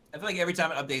that. I feel like every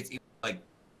time it updates, even, like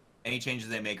any changes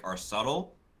they make are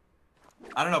subtle.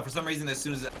 I don't know, for some reason as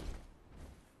soon as it...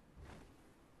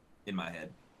 in my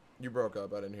head. You broke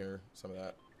up. I didn't hear some of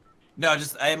that. No,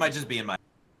 just it might just be in my...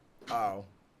 Oh.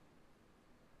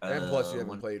 And plus, you haven't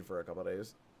one, played for a couple of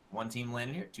days. one team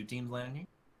landing here, two teams landing here.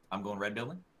 I'm going red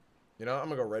building. You know, I'm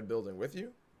gonna go red building with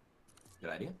you. Good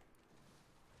idea.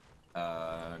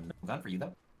 No gun for you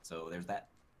though. So there's that.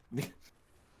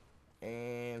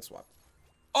 And swap.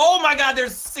 Oh my god,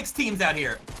 there's 6 teams out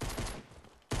here.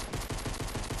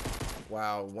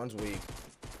 Wow, one's weak.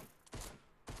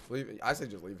 Leave. I say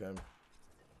just leave him.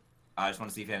 I just want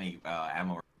to see if any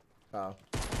ammo. Oh.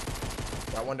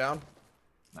 Got one down.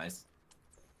 Nice.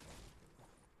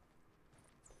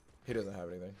 He doesn't have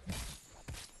anything.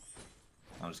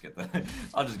 I'll just get the.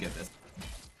 I'll just get this.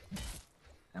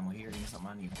 Ammo here. Give me something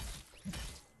on you.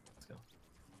 Let's go.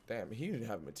 Damn, he didn't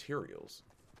have materials.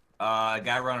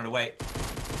 Guy running away.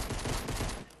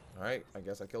 All right, I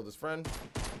guess I killed his friend.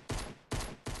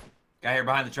 Guy here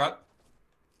behind the truck.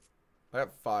 I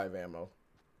got 5 ammo.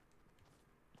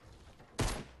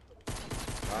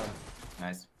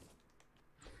 Nice.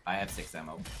 I have 6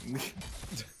 ammo.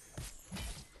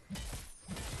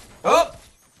 Oh!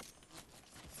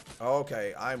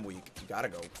 Okay, I'm weak. Gotta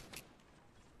go.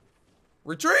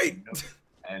 Retreat!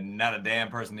 And not a damn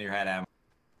person near had ammo.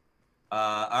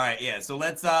 All right, yeah. So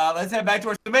let's head back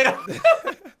towards tomato.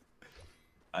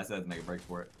 I said let's make a break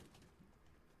for it.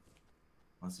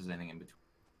 Unless there's anything in between.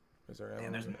 Is there ammo?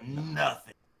 And there's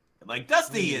nothing. Like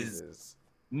Dusty is Jesus.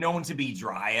 known to be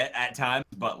dry at times,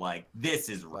 but like this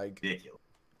is Like- ridiculous.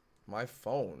 My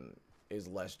phone is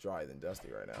less dry than Dusty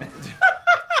right now.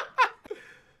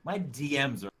 My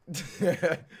DMs are.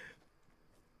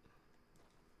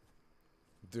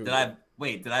 Dude.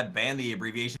 Did I ban the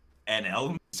abbreviation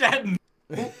NL chat?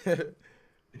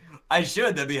 I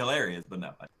should. That'd be hilarious, but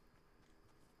no.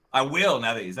 I will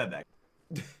now that you said that.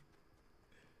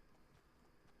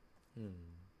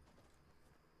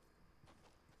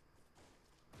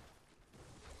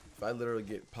 If I literally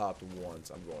get popped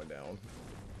once, I'm going down.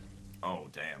 Oh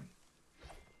damn.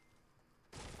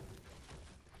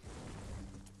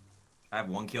 I have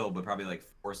 1 kill, but probably like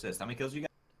 4 assists. How many kills you got?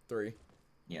 3.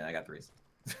 Yeah, I got 3s.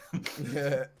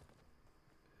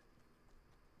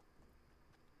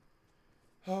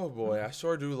 Oh boy, I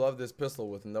sure do love this pistol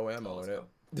with no ammo let's in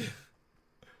it.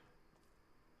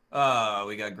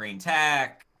 We got green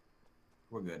tack.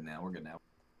 We're good now. We're good now.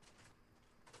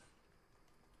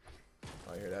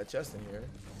 I hear that chest in here.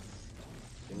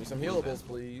 Give me some healables,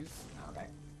 please. All right.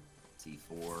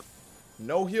 T4.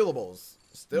 No healables.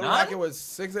 Still None? rocking with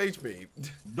 6 HP.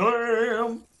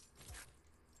 Damn.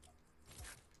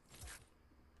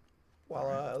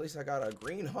 Well, at least I got a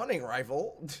green hunting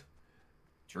rifle.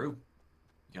 True.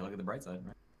 You gotta look at the bright side,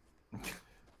 right?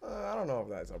 I don't know if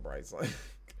that's a bright side.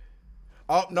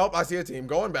 Oh, nope, I see a team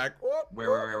going back. Whoop,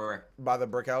 Where? by the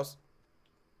brick house.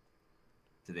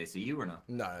 Did they see you or no?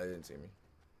 No, they didn't see me.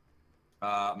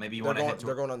 Maybe you They're want to going, head to.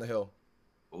 they're going on the hill.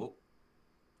 Oh.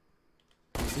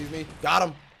 He sees me. Got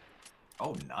him.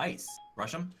 Oh, nice.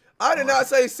 Rush him. I did not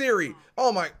say Siri.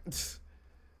 Oh my.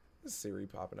 Siri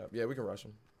popping up. Yeah, we can rush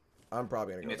him. I'm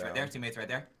probably gonna go Teammates down. right there. Teammates right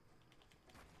there.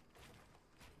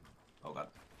 Oh god.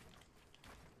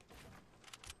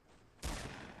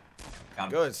 Got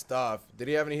him. Good stuff. Did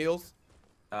he have any heals?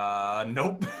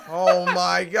 Nope. Oh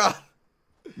my god.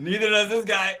 Neither does this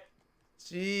guy.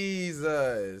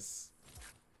 Jesus.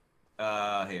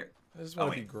 Here. I just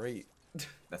want to be wait. great.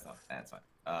 That's fine.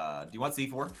 Do you want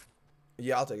C4?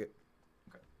 Yeah, I'll take it.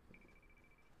 Okay.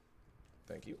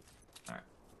 Thank you. All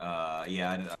right.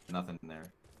 Yeah, I did nothing in there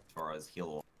as far as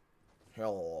heal.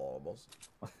 Hello, boss.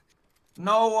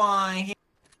 No one.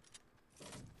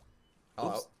 Oh.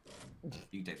 Oops.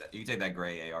 You can take that. You can take that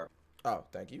gray AR. Oh,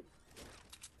 thank you.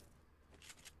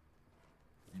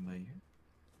 Anybody here?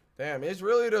 Damn, it's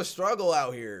really the struggle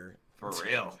out here. For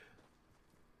real.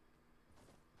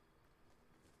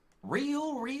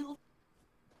 Real.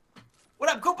 What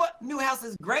up, Koopa? New house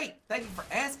is great. Thank you for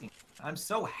asking. I'm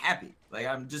so happy. Like,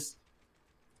 I'm just...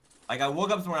 Like, I woke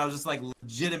up this morning, I was just, like,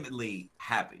 legitimately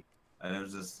happy. And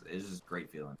it's just a great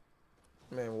feeling.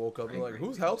 Man, woke up and like, Great.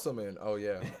 whose house I'm in? Oh,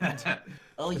 yeah.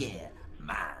 Oh yeah.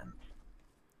 Man.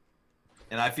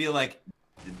 And I feel, like,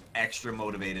 extra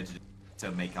motivated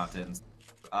to make content.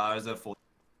 There's a full...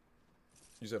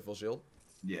 You said full shield?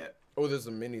 Yeah. Oh, there's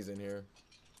some minis in here.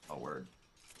 Oh, word.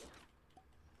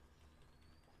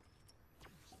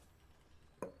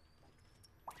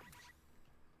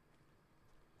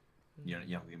 You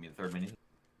know, give me the third mini.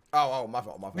 Oh, my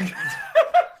fault.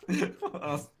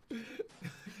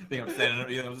 Think I'm standing up,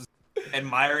 you know, just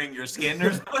admiring your skin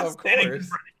or something? Of course.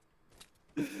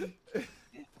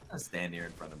 I stand here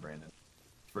in front of Brandon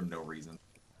for no reason.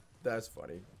 That's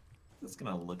funny. Just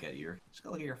gonna look at your,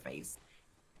 face.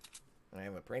 I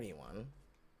have a pretty one.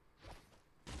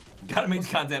 Gotta make the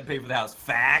content pay for the house.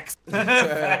 Facts.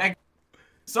 Facts.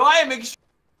 So I am extremely...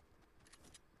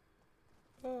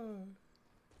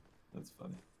 That's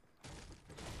funny.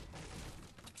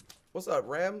 What's up,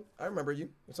 Ram? I remember you.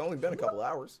 It's only been a couple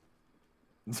hours.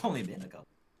 It's only been a couple.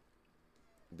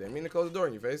 Didn't mean to close the door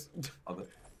in your face. Okay.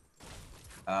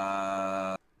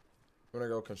 Wanna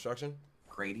go construction?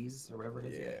 Grady's or whatever it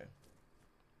is. Yeah.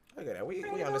 Look at that. We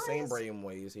on the same brain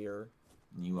ways here.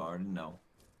 You already know.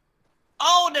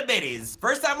 Oh, the biddies.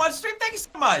 First time on stream. Thank you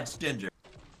so much, Ginger.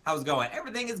 How's it going?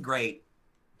 Everything is great.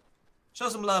 Show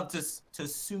some love to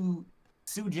Sue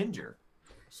Ginger.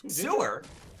 Sewer.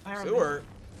 Sewer.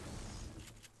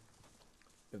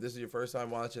 If this is your first time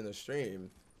watching the stream,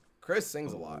 Chris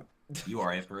sings a lot. You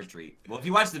are in for a treat. Well, if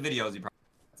you watch the videos, you probably.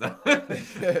 So.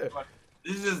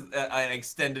 This is just an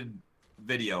extended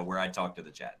video where I talk to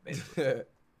the chat, basically.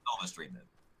 All the stream then.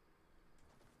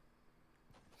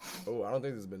 Oh, I don't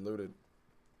think this has been looted.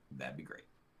 That'd be great.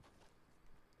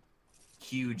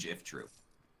 Huge if true.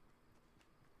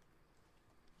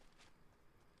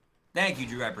 Thank you,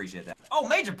 Drew. I appreciate that. Oh,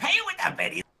 Major, pay with that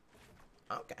biddy.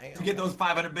 Okay. To get those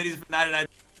 500 biddies for 99,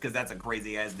 because that's a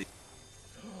crazy ass deal.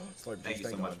 Like, Thank you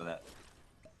so much for that.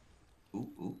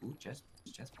 Ooh, chest.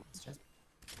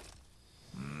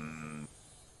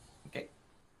 Okay.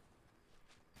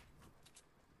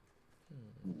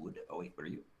 Wood. Oh wait, what are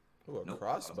you? Ooh, a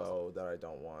crossbow that I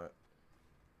don't want.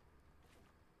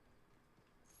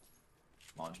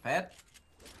 Launch pad.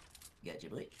 Get you,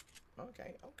 boy.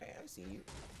 Okay, I see you.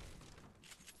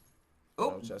 Oh,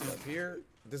 No chest up here.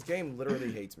 This game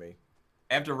literally hates me.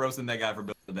 After roasting that guy for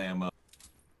building the damn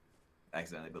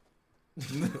accidentally built.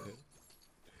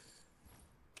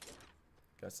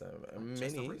 Got some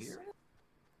Chest over minis. here?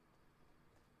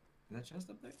 Is that chest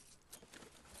up there?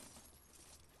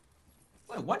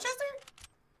 Wait, what chest there?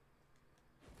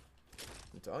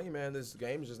 I'm telling you, man, this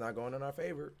game is just not going in our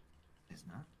favor. It's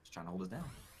not. It's trying to hold us down.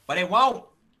 But it won't!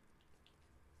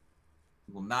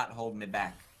 It will not hold me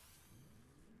back.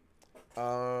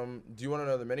 Do you want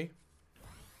another mini?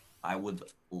 I would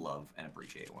love and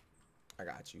appreciate one. I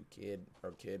got you, kid.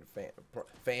 Or kid,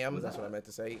 fam. That's what I meant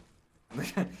to say.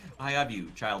 I have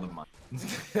you, child of mine.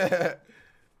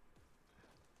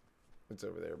 It's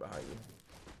over there behind you.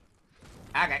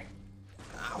 Okay.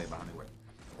 Okay, behind me where?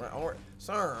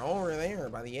 Sir, over there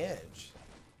by the edge.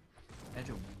 Edge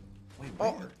of... Wait,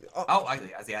 Oh, where? oh. Oh, I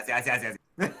see.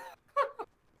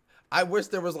 I wish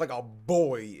there was like a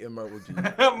boy emoji.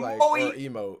 Like, Boy. or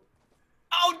emote.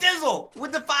 Oh, Dizzle!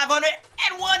 With the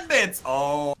 501 bits!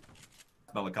 Oh.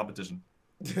 I smell a competition.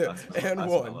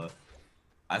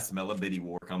 I smell a biddy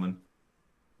war coming.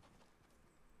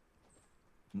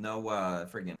 No,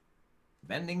 friggin'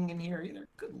 vending in here either.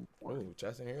 Good lord. Ooh,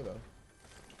 chest in here though.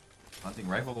 Hunting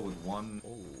rifle with one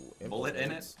Ooh, bullet in it.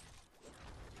 implements.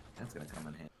 That's gonna come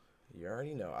in handy. You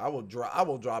already know. I will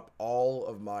drop all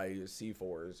of my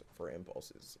C4s for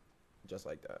impulses, just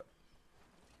like that.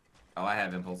 Oh, I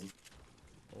have impulses.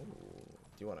 Ooh,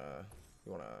 do you wanna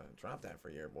drop that for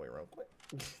your boy real quick?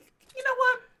 You know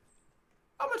what?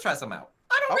 I'm gonna try some out.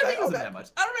 I don't really use them that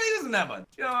much.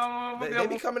 You know, They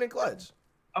be coming in clutch.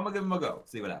 I'm gonna give them a go.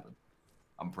 See what happens.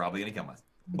 I'm probably gonna kill myself,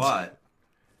 but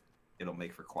it'll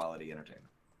make for quality entertainment.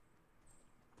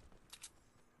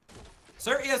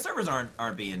 Servers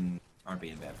aren't being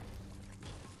bad.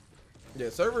 Yeah,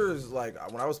 servers, like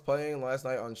when I was playing last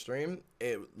night on stream,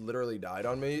 it literally died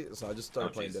on me, so I just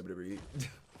started playing WWE.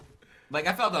 Like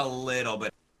I felt a little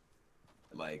bit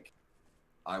like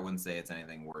I wouldn't say it's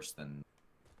anything worse than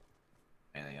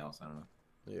anything else. I don't know.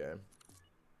 Yeah.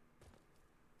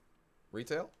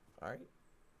 Retail? All right.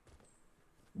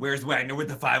 Where's Wagner with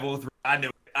the 503? I knew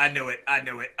it. I knew it. I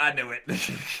knew it. I knew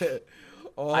it.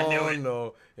 Oh I knew it.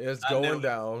 no, it's I knew going it.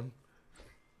 down.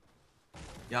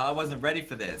 Y'all, I wasn't ready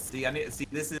for this. See,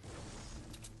 this is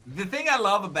the thing I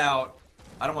love about.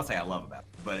 I don't want to say I love about,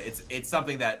 but it's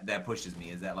something that pushes me.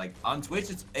 Is that like on Twitch,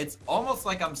 it's almost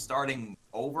like I'm starting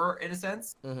over in a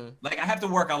sense. Like I have to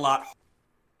work a lot.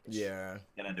 Yeah.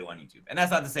 Than I do on YouTube, and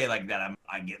that's not to say like that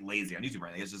I get lazy on YouTube or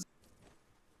anything. It's just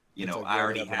It's like I you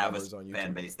already have a on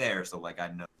fan YouTube. base there, so like I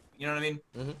know, you know what I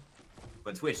mean.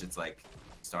 But Twitch, it's like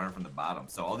starting from the bottom.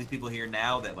 So all these people here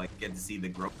now that like get to see the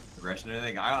growth, progression, and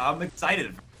everything, I'm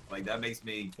excited. Like that makes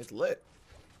me. It's lit.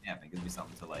 Yeah, it gives me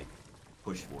something to like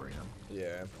push for, you know.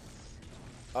 Yeah.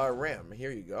 Ram,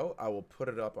 here you go. I will put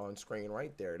it up on screen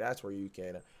right there. That's where you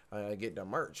can get the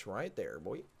merch right there,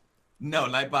 boy. No,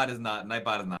 Nightbot is not.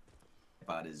 Nightbot is not.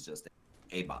 Nightbot is just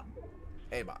a bot.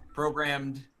 A bot.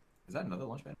 Programmed. Is that another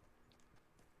launchpad?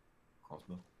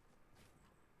 Crossbow.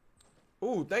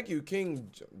 Ooh, thank you, King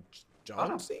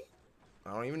John C.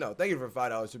 I don't even know. Thank you for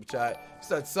 $5 super chat.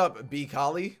 What's up, B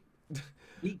Collie?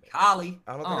 B Collie.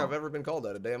 I don't think I've ever been called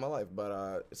that a day in my life,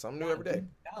 but it's something new every day.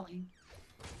 Collie.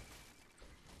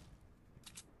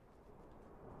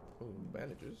 Ooh,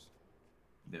 bandages.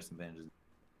 There's some bandages.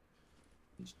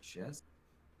 His chest.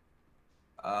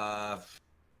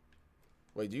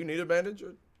 Wait, do you need a bandage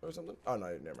or something? Oh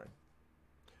no, never mind.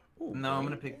 Ooh, No, I'm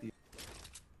gonna pick the.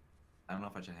 I don't know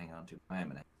if I should hang on to. I am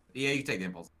gonna. Yeah, you can take the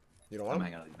impulse. You don't I'm want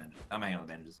hanging on to these bandages. I'm hanging on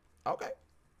the bandages. Okay.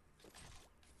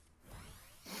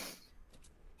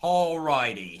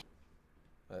 Alrighty.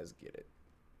 Let's get it.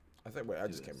 I think. Wait, I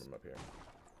just came from up here.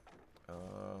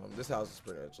 This house is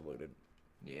pretty much looted.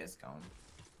 Yeah, it's going.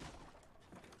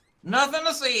 Nothing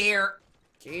to see here.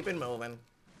 Keep it moving.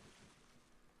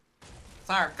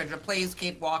 Sir, could you please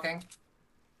keep walking?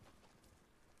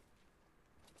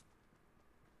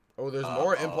 Oh, there's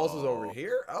more impulses over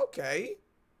here? Okay.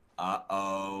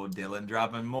 Uh-oh, Dylan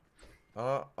dropping more.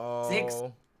 Uh-oh. 6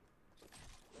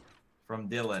 from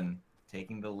Dylan,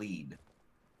 taking the lead.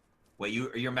 Wait,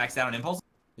 you're maxed out on impulse?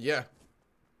 Yeah.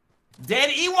 Dead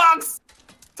Ewoks!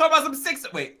 Talk about some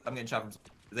 6. Wait, I'm getting shot from. Is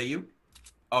that you?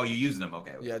 Oh, you using them?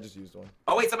 Okay. Yeah, I just used one.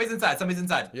 Oh wait, somebody's inside. Somebody's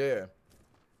inside. Yeah.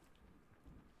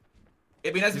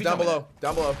 It'd be nice to be down below.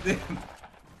 Down below.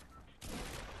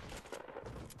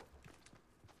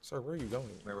 Sir, where are you going?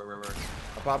 Where?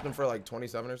 I popped him for like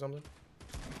 27 or something.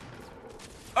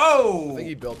 Oh! I think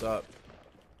he built up.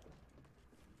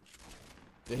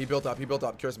 Yeah, he built up. He built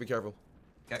up. Curious, be careful.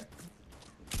 Okay.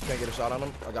 Can't get a shot on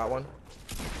him. I got one.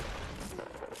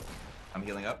 I'm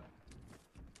healing up.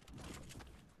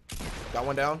 Got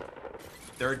one down.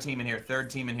 Third team in here. Third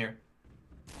team in here.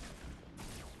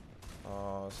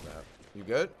 Oh, snap. You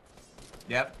good?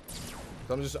 Yep.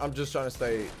 So I'm just trying to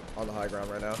stay on the high ground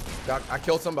right now. I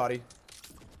killed somebody.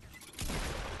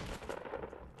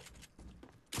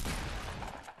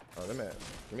 Oh, the man.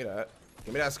 Give me that.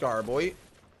 Give me that scar, boy.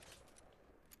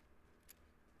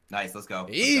 Nice. Let's go.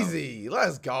 Easy.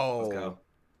 Let's go. Let's go.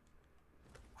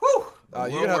 Whew.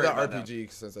 You can have that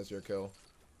RPG since that's your kill.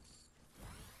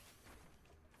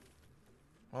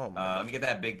 Oh my. Let me get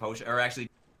that big potion. Or actually,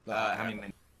 how many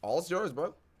minis? All's yours,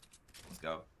 bro. Let's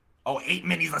go. Oh, 8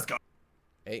 minis. Let's go.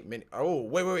 8 mini. Oh,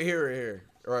 wait, here.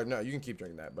 All right, no, you can keep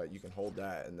drinking that, but you can hold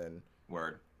that and then.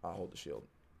 Word. I'll hold the shield.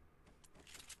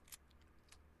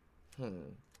 Yeah,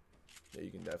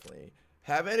 you can definitely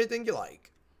have anything you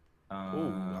like.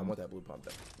 Ooh, I want that blue pump.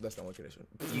 That's the only condition.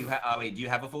 You wait, do you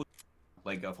have a full,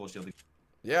 like a full shield?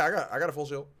 Yeah, I got a full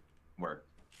shield. Word.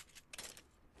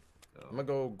 So. I'm gonna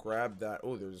go grab that.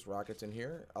 Oh, there's rockets in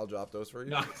here. I'll drop those for you.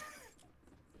 No.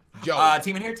 Yo.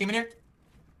 Team in here. Team in here.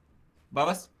 Above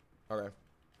us. Okay.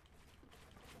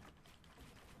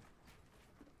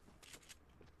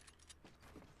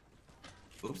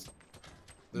 Oops.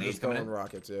 They're Nades just coming throwing in.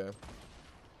 rockets, yeah.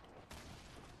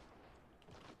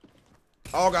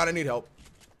 Oh god, I need help.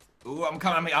 Ooh, I'm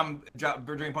coming. I'm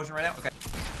drinking potion right now. Okay.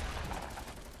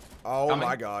 Oh Coming.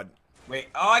 my god. Wait.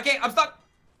 Oh, I can't. I'm stuck.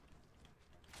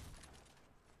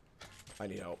 I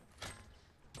need help.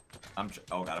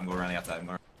 Oh god, I'm going around the outside. I'm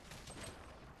going.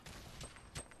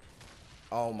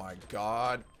 Oh my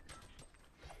god.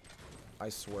 I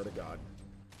swear to god.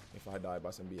 If I die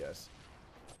by some BS.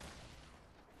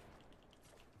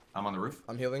 I'm on the roof.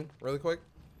 I'm healing really quick.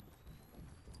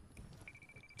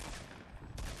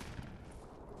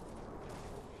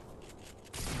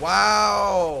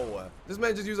 Wow. This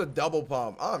man just used a double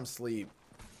pump. I'm asleep.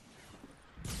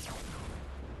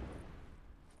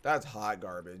 That's hot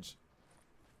garbage.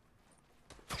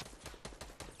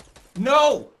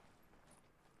 No.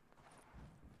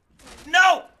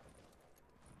 No.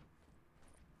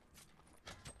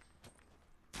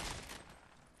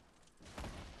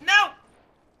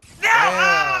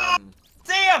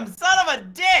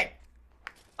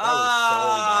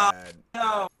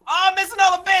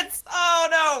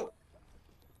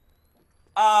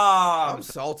 I'm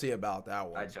salty about that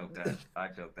one. I choked that. I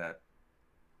choked that.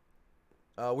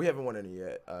 We haven't won any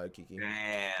yet, Kiki.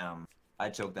 Damn. I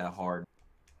choked that hard.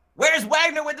 Where's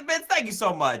Wagner with the bits? Thank you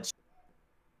so much.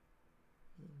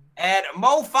 And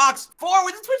Mo Fox 4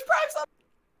 with the Twitch Prime sub.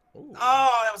 Ooh.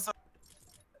 Oh, that was so.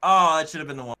 Oh, that should have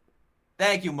been the one.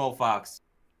 Thank you, Mo Fox.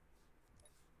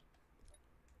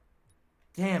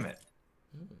 Damn it.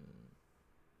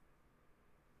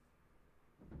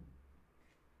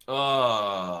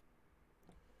 Oh.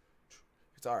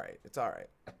 It's all right. It's all right.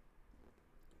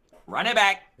 Run it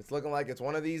back. It's looking like it's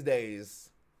one of these days.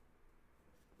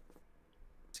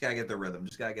 Just gotta get the rhythm.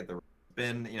 Just gotta get the.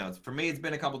 Been, you know, for me, it's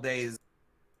been a couple days.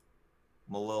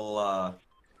 I'm a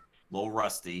little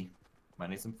rusty. Might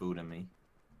need some food in me.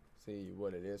 See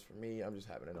what it is for me. I'm just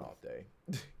having an off day.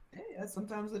 Yeah,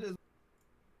 sometimes it is.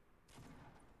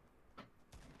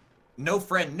 No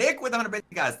friend Nick with 100 bits,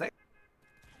 guys. Thank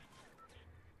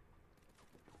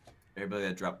everybody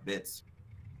that dropped bits.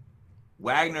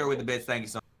 Wagner with the bits. Thank you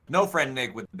so much. No friend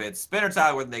Nick with the bits. Spinner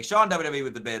Tyler with the Nick. Sean WWE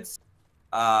with the bits.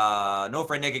 No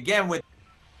friend Nick again with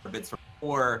the bits for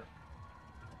 4.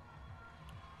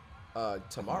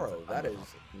 Tomorrow. That is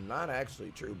not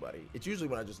actually true, buddy. It's usually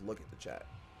when I just look at the chat.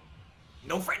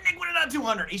 No friend Nick with it on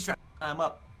 200. He's trying to climb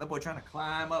up. That boy trying to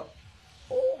climb up.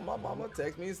 Oh, my mama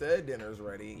texted me and said dinner's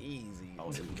ready. Easy.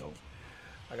 Oh, here we go.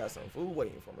 I got some food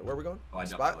waiting for me. Where we going? Oh, I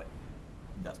jumped Spot? away.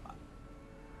 Dust spot.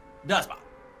 Dust spot.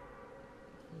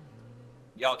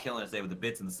 Y'all killing us today with the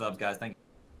bits and the subs, guys. Thank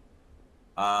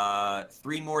you.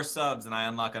 3 more subs and I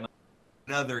unlock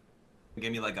another.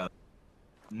 Give me like a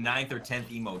 9th or 10th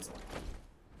emotes.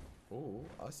 Ooh,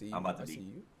 I see you. I'm about to I be see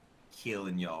you.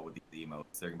 killing y'all with the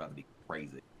emotes. They're about to be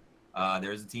crazy.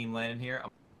 There's a team landing here. I'm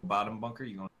bottom bunker.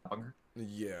 You going top bunker?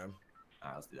 Yeah.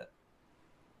 Alright, let's do that.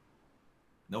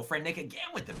 No friend Nick again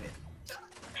with the bit.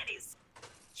 Minis.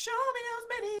 Show me those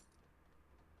minis.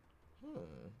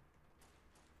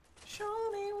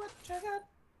 Show me what you got.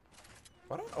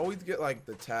 Why don't I always get like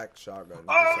the tac shotgun?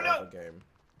 Oh, to start no! off a game?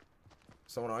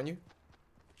 Someone on you?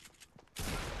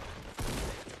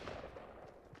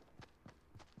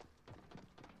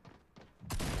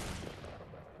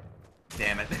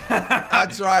 Damn it. I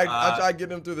tried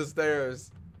getting him through the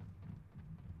stairs.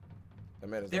 That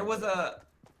man is There not was good. a.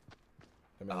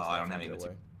 That man Oh, is I not don't have gonna any get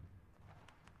material. away.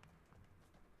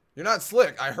 You're not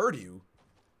slick. I heard you.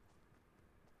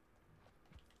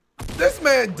 This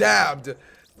man dabbed.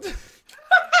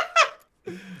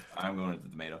 I'm going to the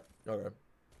tomato. Okay.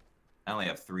 I only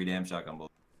have 3 damn shotgun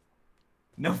bullets.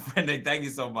 No friend Nick, thank you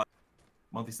so much.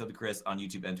 Monthly sub to Chris on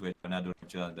YouTube and Twitch. I'm not doing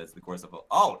it. That's the course of.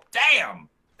 Oh, damn!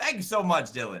 Thank you so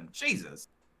much, Dylan. Jesus.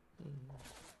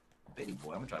 Baby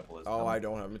boy, I'm gonna try to pull this. Oh, I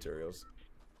don't have materials.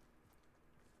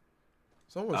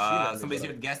 Someone was shooting at me, Somebody's but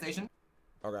here at the gas station.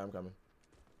 Okay, I'm coming.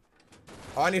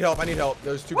 Oh, I need help. I need help.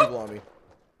 There's 2 people on me.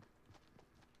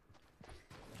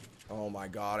 Oh my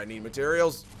god, I need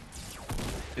materials.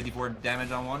 54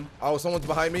 damage on one. Oh, someone's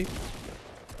behind me.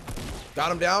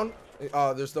 Got him down.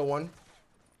 There's still one.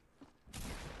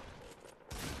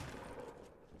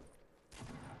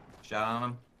 Shot on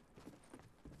him.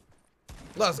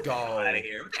 Let's go. Out of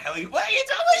here. What the hell are you? What are you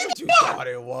What you doing? thought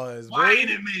it was, boy? Lying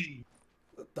to me.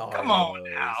 Thought Come it on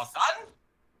was. now, son.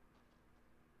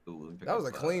 Ooh, let me pick That was a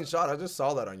up, clean shot. I just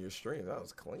saw that on your stream. That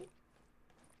was clean.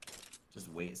 Just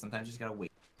wait. Sometimes you just gotta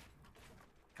wait.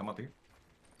 Come up here.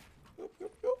 Yoop, yoop,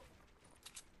 yoop.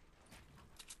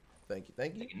 Thank you.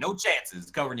 Thank you. Taking no chances.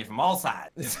 Covering you from all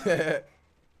sides.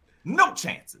 No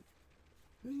chances.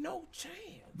 No chance.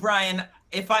 Brian,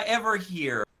 if I ever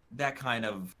hear that kind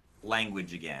of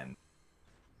language again,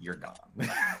 you're gone.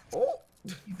 Oh.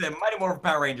 The Mighty Morphin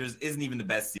Power Rangers isn't even the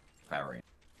best season of Power Rangers.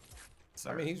 I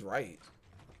Sorry. mean, he's right.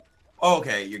 Oh,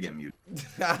 okay, you're getting muted.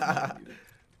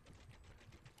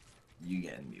 You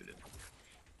getting muted.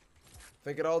 I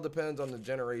think it all depends on the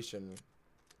generation.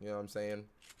 You know what I'm saying?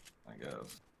 I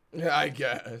guess. Yeah, I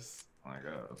guess. I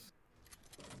guess.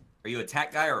 Are you a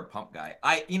tack guy or a pump guy?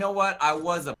 You know what? I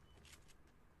was a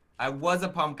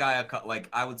pump guy. Like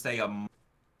I would say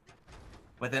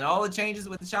but then all the changes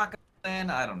with the shotgun,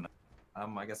 I don't know.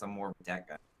 I guess I'm more of a tack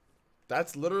guy.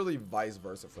 That's literally vice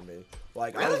versa for me.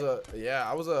 Like Really?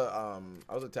 I was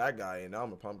a tag guy and now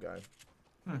I'm a pump guy.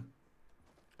 Hmm.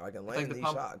 I can It's like land the these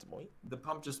pump- shots, boy. The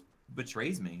pump just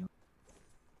betrays me.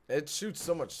 It shoots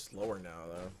so much slower now,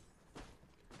 though.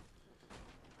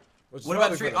 Which is What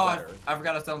about the probably tree? for Oh, the I better.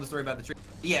 forgot I was telling the story about the tree.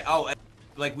 Yeah. Oh,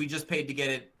 like we just paid to get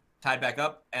it tied back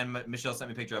up, and Michelle sent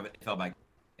me a picture of it. It fell back.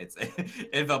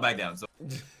 It fell back down. So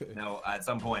now at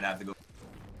some point I have to go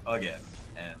again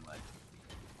and like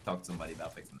talk to somebody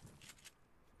about fixing it.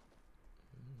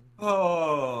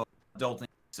 Oh, adulting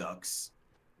sucks.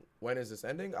 When is this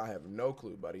ending? I have no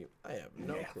clue, buddy. I have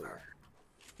no clue.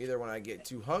 Either when I get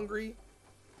too hungry,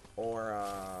 or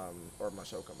my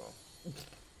show come on.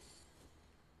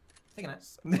 Taking it.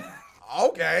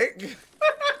 Okay.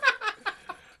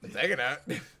 Taking that.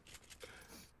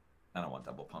 I don't want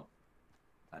double pump.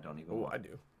 I don't even Oh, want. I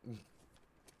do.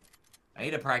 I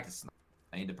need to practice.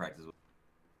 I need to practice.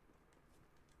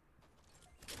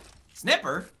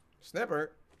 Snipper?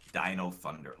 Snipper. Dino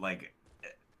Thunder. Like,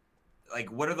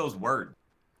 what are those words?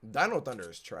 Dino Thunder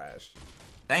is trash.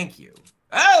 Thank you.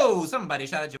 Oh, somebody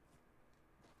shot at you.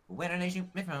 Where did they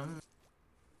shoot me from?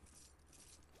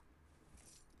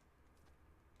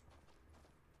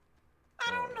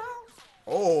 I don't know.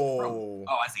 Oh.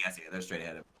 Oh, I see. They're straight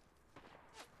ahead of me.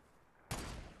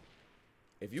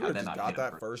 If you would have just got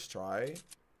that first try.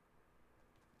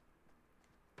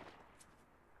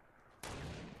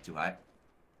 Too high.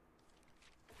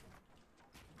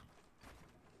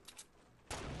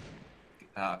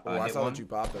 I saw that you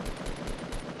popped it.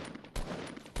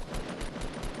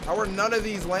 How are none of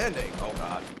these landing? Oh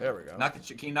god. There we go.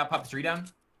 Can you not pop the tree down?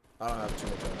 I don't have too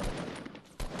much on that.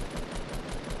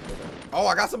 Oh,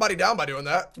 I got somebody down by doing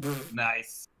that.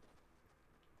 Nice.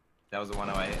 That was the one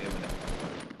I hit with it.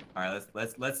 All right,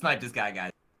 let's snipe this guy,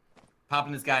 guys.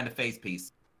 Popping this guy in the face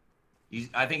piece.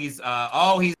 I think he's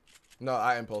he's. No,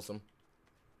 I impulse him.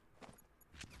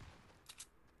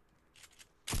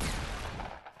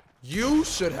 You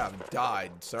should have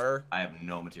died, sir. I have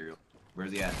no material.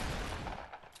 Where's he at?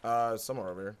 Somewhere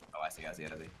over here. Oh, I see.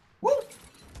 Woo!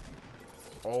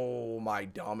 Oh, my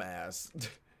dumb ass.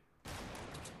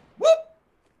 Whoop!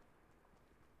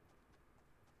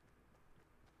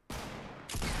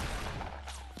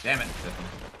 Damn it.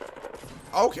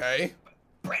 Okay.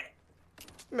 Brandon.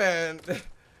 Man,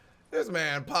 this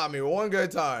man popped me one good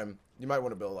time. You might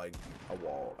want to build, like, a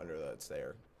wall under that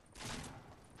stair.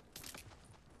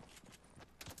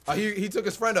 Oh, he took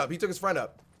his friend up.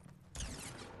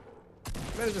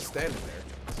 Man is just standing there.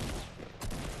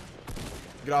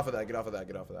 Get off of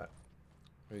that.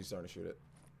 He's starting to shoot it.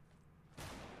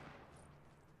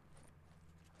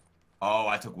 Oh,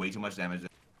 I took way too much damage.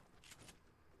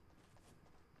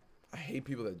 I hate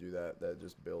people that do that, that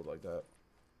just build like that.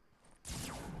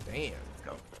 Damn.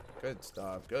 Let's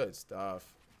go. Good stuff.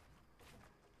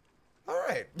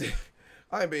 Alright.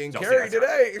 I'm being Y'all see carried that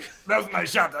today. That was a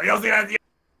nice shot, though. Y'all see that?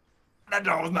 That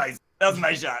dog was nice. That was a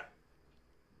nice shot.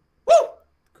 Woo!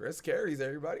 Chris carries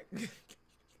everybody.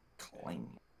 Clean.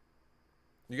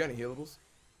 You got any healables?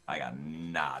 I got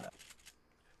nada.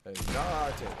 I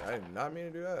did not mean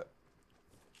to do that.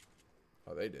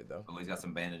 Oh, they did, though. Oh, he's got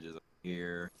some bandages up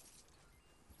here.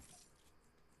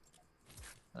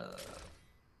 How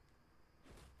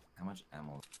much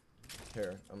ammo?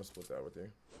 Here, I'm gonna split that with you.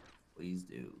 Please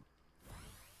do.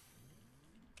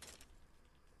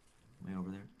 Way over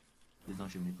there. Please don't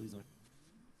shoot me. Please don't.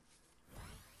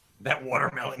 That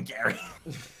watermelon, Gary.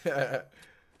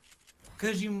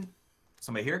 Cause you.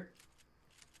 Somebody here?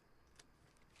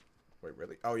 Wait,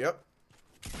 really? Oh, yep.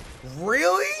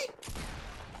 Really?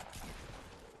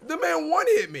 The man one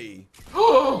hit me.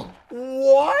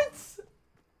 What?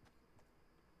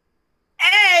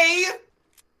 A,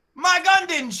 my gun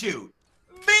didn't shoot.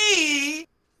 B,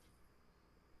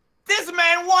 this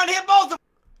man one hit both of them.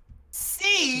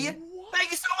 C,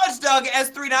 thank you so much, Doug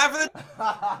S39 for the.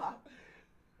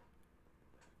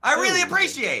 I really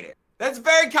appreciate it. That's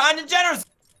very kind and generous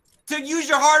to use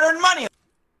your hard-earned money.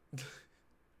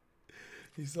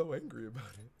 He's so angry about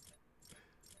it.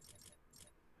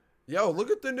 Yo, look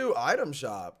at the new item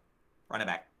shop. Run it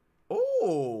back.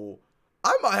 Oh,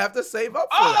 I might have to save up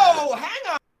for that. Oh,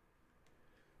 hang on.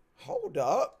 Hold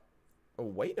up. Oh,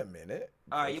 wait a minute.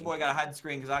 All right, your boy gotta hide the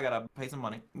screen because I gotta pay some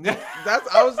money.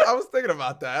 I was thinking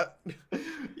about that.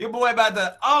 Your boy about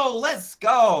to. Oh, let's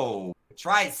go.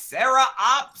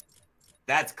 Triceratops.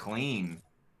 That's clean.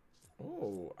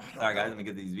 Oh, Sorry guys, let me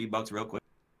get these V-Bucks real quick.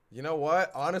 You know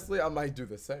what? Honestly, I might do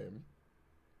the same.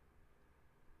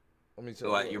 Let me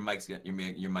So your mic's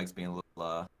being a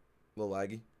little little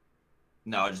laggy.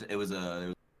 No, it was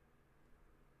I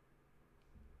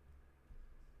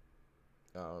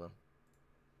don't know.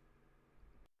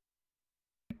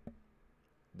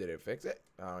 Did it fix it?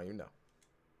 I don't even know.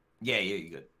 Yeah, you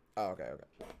good. Oh, okay.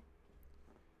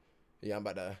 Yeah, I'm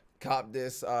about to cop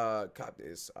this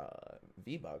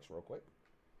V-Bucks real quick.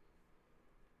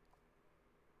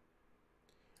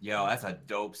 Yo, that's a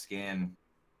dope skin.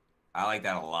 I like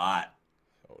that a lot.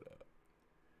 Hold up.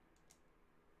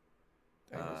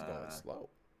 Dang, it's going slow.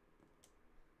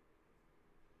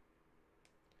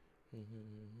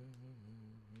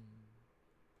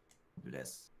 Do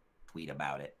this. Tweet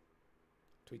about it.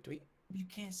 Tweet. You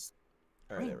can't.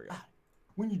 All right, there we go.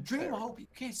 When you dream, I hope you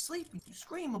can't sleep and you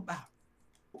scream about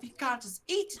it. Hope you can't just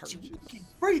eat it. You can't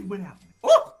breathe without it.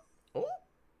 Oh! Oh,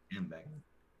 I'm back.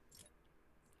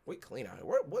 wait, clean out.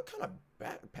 What kind of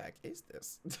backpack is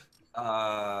this?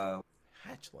 Hatchling.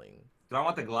 Do I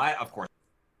want the glide? Of course.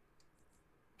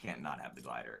 Can't not have the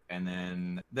glider. And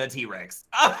then the T-Rex.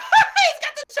 Oh, he's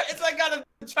got the. It's like got a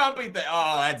chompy thing.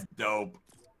 Oh, that's dope.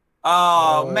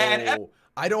 Oh, man.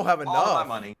 I don't have enough. All my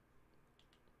money.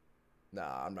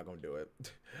 Nah, I'm not gonna do it.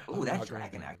 Ooh, that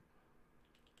dragon act.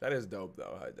 That is dope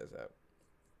though. How does that?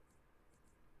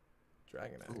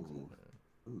 Dragon act. Ooh.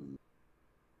 Ooh.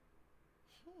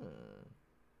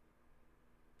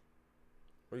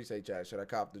 What do you say, Chad? Should I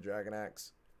cop the dragon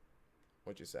axe?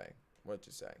 What you say? What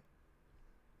you say?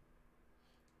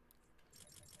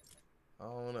 I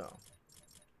don't know.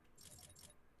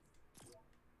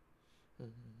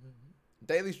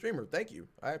 Daily streamer, thank you.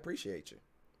 I appreciate you.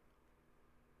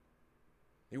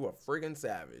 You a friggin'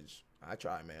 savage. I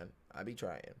try, man. I be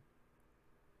trying.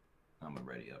 I'm gonna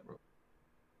ready up, bro.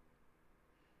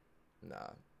 Nah.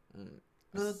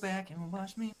 Look back and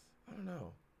watch me. I don't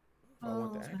know if I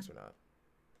want the axe or not.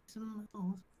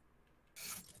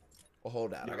 Well,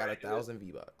 hold out. I got 1,000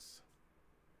 V-Bucks.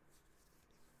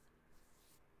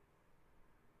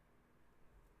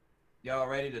 Y'all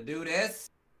ready to do this?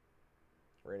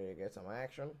 Ready to get some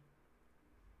action?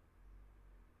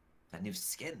 That new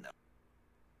skin, though.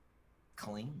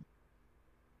 Clean.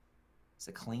 It's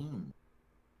a clean.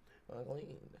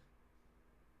 Clean.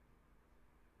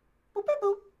 Boop, boop,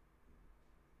 boop.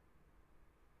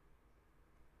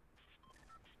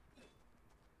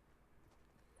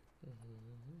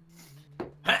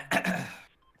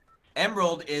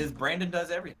 Emerald is Brandon does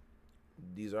everything.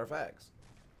 These are facts.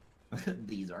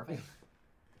 These are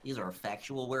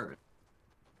factual words.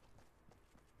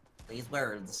 These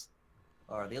words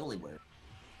are the only word.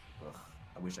 Ugh,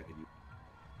 I wish I could use.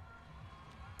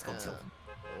 Let's go tilt it.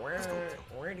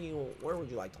 Where would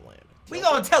you like to land? We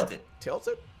gonna tilt it. Tilt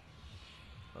it?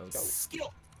 Let's go.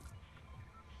 Skill.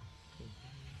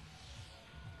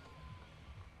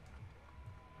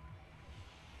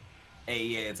 Hey,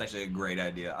 yeah, it's actually a great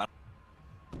idea.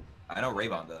 I know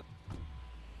Rayvon does.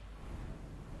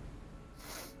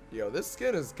 Yo, this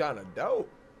skin is kind of dope.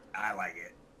 I like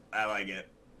it. I like it.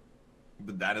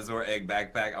 The dinosaur egg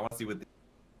backpack. I want to see what.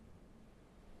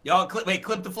 Y'all clip. Wait,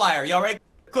 clip the flyer. Y'all ready?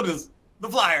 Clip this. The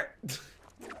flyer.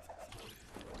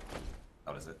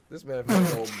 What is it? This man feels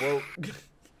so broke.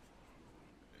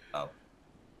 Oh.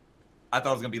 I thought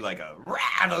it was gonna be like a.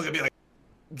 I thought it was gonna be like.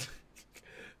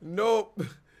 Nope.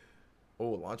 Oh,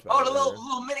 launch pad. Oh, the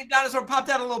little mini dinosaur popped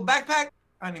out of a little backpack.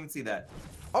 I didn't even see that.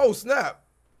 Oh, snap.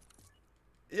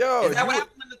 Yo, is that what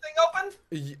happened when the thing opened?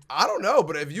 I don't know,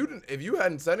 but if you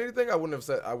hadn't said anything, I wouldn't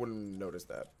have noticed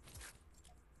that.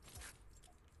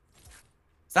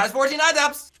 Size 14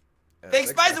 items. Big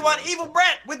spicy one, evil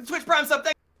Brent with Twitch Prime sub.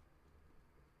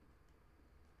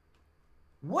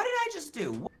 What did I just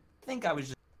do? What I think I was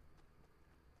just.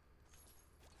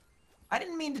 I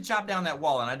didn't mean to chop down that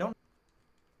wall, and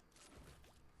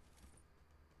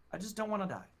I just don't want to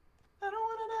die. I don't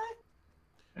want to die.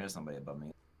 There's somebody above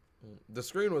me. The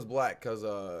screen was black because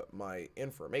my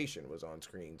information was on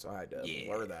screen, so I had to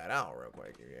blur that out real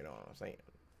quick. You know what I'm saying?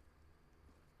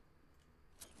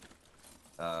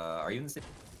 Are you in the city?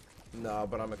 No,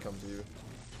 but I'm gonna come to you.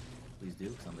 Please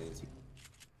do. Somebody is here.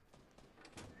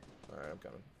 All right, I'm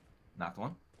coming. Knocked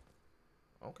one.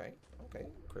 Okay.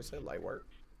 Chris said light work.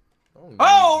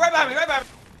 Oh, right behind me! Right behind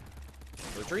me!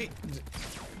 Retreat.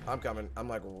 I'm coming. I'm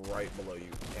like right below you.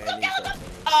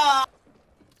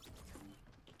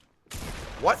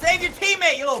 What? Save your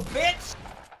teammate, you little bitch!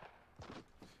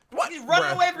 What? He's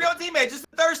running away from your teammate just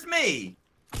to thirst me.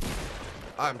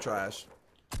 I'm trash.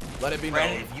 Let it be known.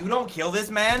 Brandon, if you don't kill this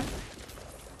man.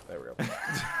 There we go.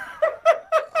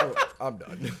 I'm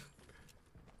done.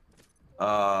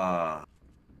 Oh.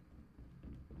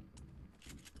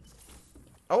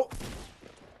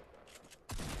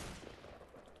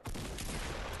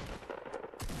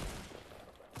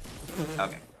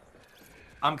 Okay.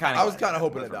 I was kind of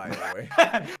hoping to die anyway.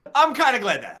 I'm kind of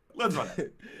glad that. Let's run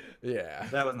it. Yeah.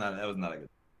 That was not a good.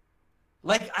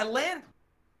 Like I land.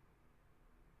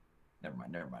 Never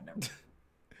mind.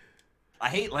 I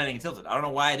hate landing tilted. I don't know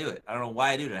why I do it. I don't know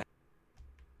why I do that.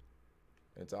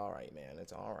 It's all right, man.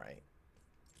 It's all right.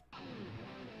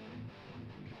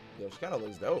 Yo, she kind of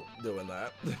looks dope doing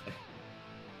that.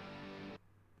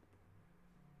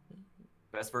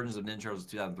 Best versions of Ninja Turtles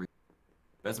 2003.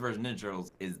 Best version of Ninja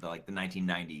Turtles is the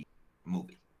 1990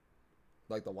 movie.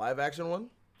 Like the live action one?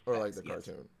 Or Yes, like the yes.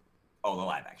 cartoon? Oh, the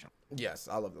live action. Yes,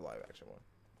 I love the live action one.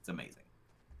 It's amazing.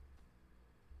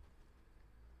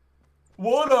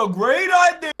 What a great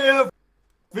idea,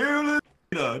 fearless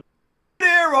leader.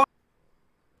 There,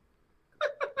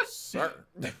 Sir.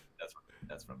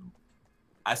 that's from.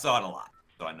 I saw it a lot,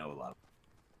 so I know a lot.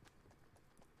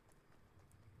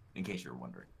 In case you're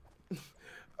wondering.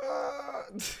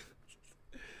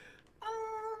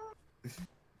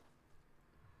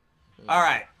 All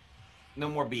right, no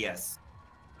more BS.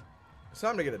 It's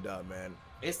time to get a dub, man.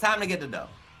 It's time to get the dub.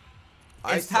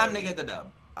 It's time to get the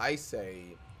dub. I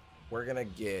say we're gonna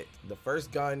get the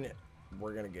first gun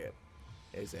we're gonna get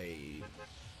is a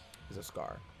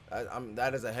Scar.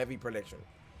 That is a heavy prediction.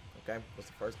 Okay, what's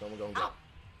the first gun we're gonna get? Oh.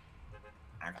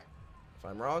 Okay. If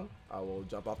I'm wrong, I will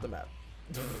jump off the map.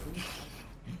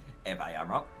 If I am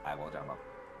wrong, I will jump up.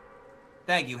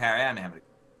 Thank you, Harry. I'm having.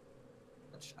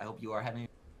 I hope you are having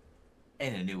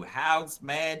in a new house,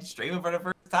 man. Streaming for the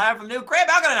first time from new crib.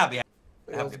 How can I not be having?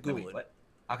 That's good. What?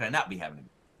 How can I not be having?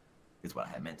 Is what I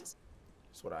had meant to say.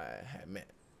 That's what I had meant.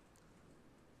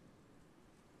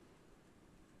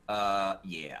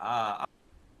 Yeah.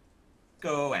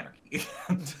 Go anarchy.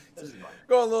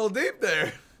 Going a little deep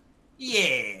there.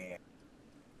 Yeah.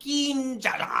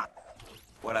 Kinjala.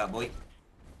 What up, boy?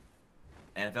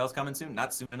 NFL's coming soon.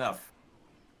 Not soon enough.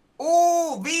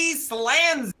 Oh, V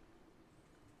Slans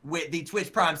with the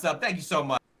Twitch Prime sub. Thank you so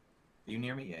much. Are you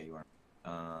near me? Yeah, you are.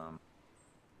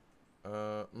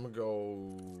 I'm gonna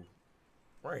go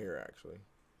right here, actually.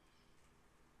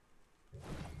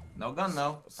 No gun,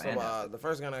 though. So, the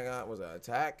first gun I got was an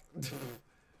attack.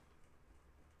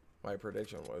 My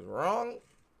prediction was wrong.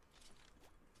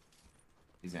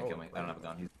 He's gonna kill me. I don't have a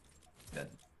gun. He's dead.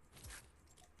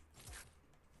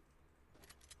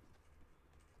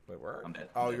 Wait, where? I'm dead.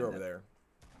 Oh, I'm you're over there.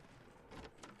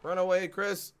 Run away,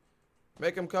 Chris.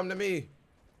 Make him come to me.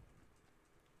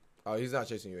 Oh, he's not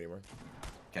chasing you anymore.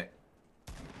 Okay.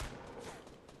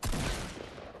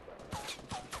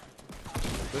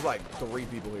 There's like 3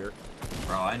 people here.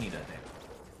 Bro, I need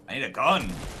a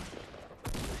gun.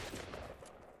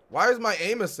 Why is my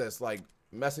aim assist like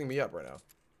messing me up right now?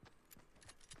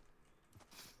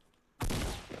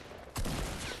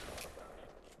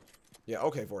 Yeah,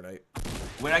 okay, Fortnite.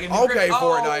 When I get okay,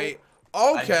 Fortnite.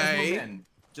 Okay.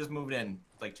 Just moved in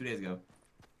like 2 days ago.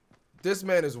 This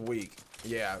man is weak.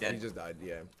 Yeah, Dead. he just died.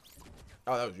 Yeah.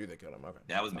 Oh, that was you that killed him. Okay.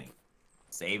 That was me.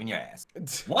 Saving your ass.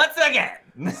 Once again.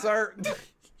 Sir.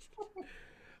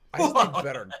 I just need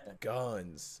better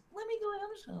guns. Let me go out of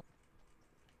show.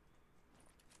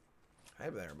 Hey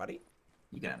there, buddy.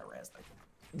 You got a rest.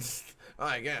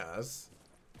 I guess.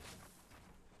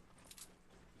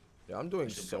 Yeah, I'm doing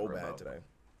so bad today.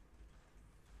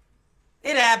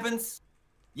 It happens.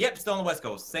 Yep, still on the West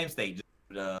Coast. Same state.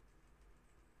 Just,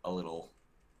 a little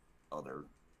other.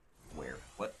 Where?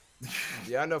 What?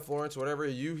 Yeah, I know, Florence. Whatever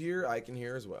you hear, I can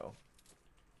hear as well.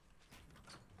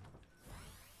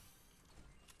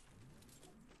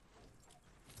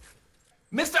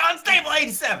 Mr. Unstable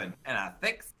 87 and a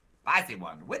thick spicy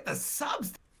one with the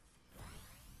subs.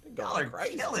 Y'all are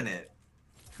killing it.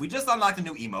 We just unlocked a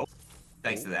new emote.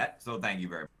 Thanks to that. So thank you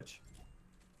very much.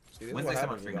 See, When's next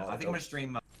time I'm streaming? I think I'm gonna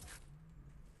stream.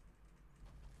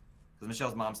 Because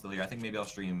Michelle's mom's still here. I think maybe I'll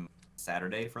stream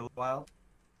Saturday for a little while,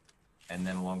 and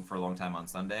then for a long time on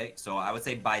Sunday. So I would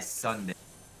say by Sunday,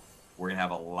 we're gonna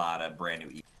have a lot of brand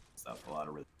new stuff. A lot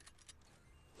of really.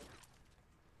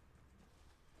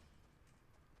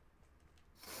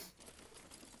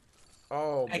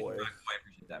 Oh Thank boy. you, I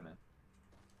appreciate that, man.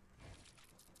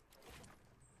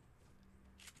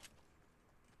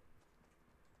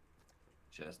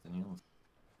 Justin, you.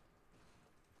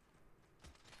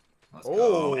 Let's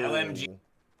go, LMG.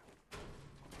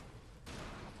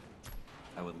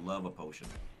 I would love a potion.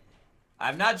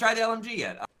 I've not tried the LMG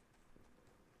yet.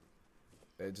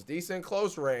 It's decent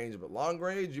close range, but long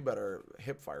range, you better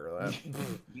hip fire that.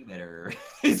 You better.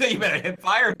 He said you better hip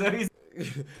fire.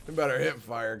 You better hip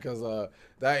fire, cause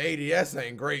that ADS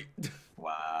ain't great.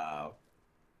 Wow.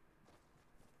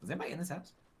 Was anybody in this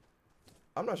house?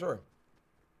 I'm not sure.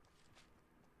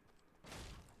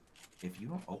 If you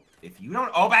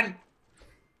don't open.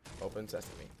 Open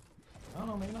sesame. Oh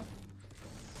no, maybe not.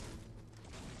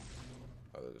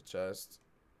 Oh, there's a chest.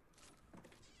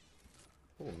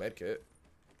 Ooh, medkit.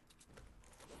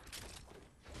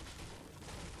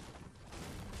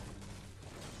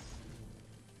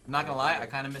 I'm not gonna lie, I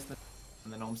kind of missed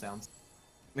the gnome sounds.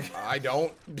 I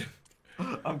don't.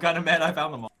 I'm kind of mad I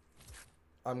found them all.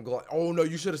 I'm glad. Oh no,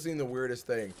 you should have seen the weirdest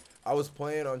thing. I was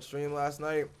playing on stream last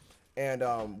night, and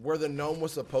where the gnome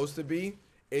was supposed to be,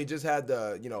 it just had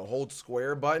the hold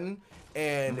square button,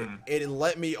 and it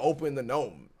let me open the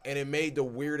gnome, and it made the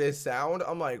weirdest sound.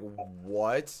 I'm like,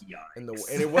 what? Yikes.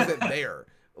 And it wasn't there.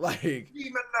 Like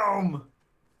Demon gnome.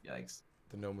 Yikes.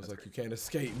 the gnome was like, you can't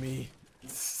escape me.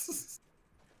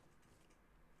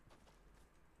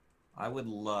 I would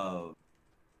love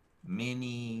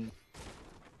mini,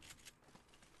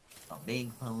 a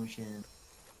big potion,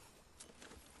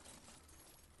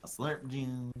 a slurp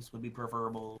juice would be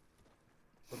preferable.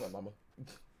 What's up, mama?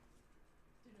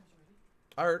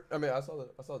 I heard. I mean, I saw the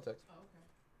text. Oh, okay.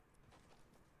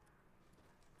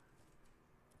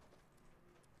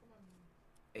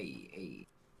 Hey.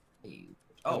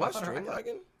 Oh, Oh, my I thought stream I-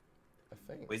 lagging? I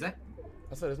think. What is that?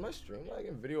 I said, is my stream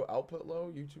lagging? Video output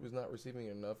low? YouTube is not receiving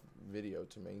enough video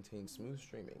to maintain smooth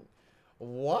streaming.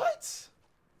 What?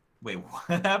 Wait,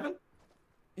 what happened?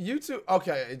 YouTube.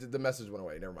 Okay, the message went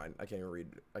away. Never mind. I can't even read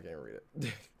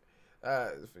it.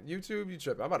 YouTube, you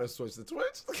tripping? I'm about to switch to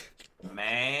Twitch.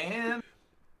 Man.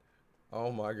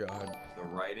 Oh my god. The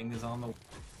writing is on the...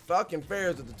 Fucking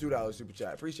Fairs with the $2 super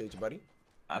chat. Appreciate you, buddy.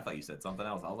 I thought you said something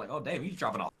else. I was like, oh, damn, you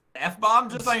dropping all F-bomb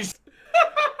just like...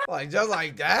 Like, just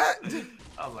like that?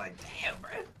 I was like, damn,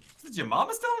 bro. Is your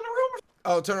mama still in the room?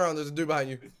 Oh, turn around. There's a dude behind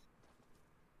you.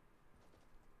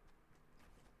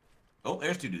 Oh,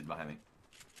 there's two dudes behind me.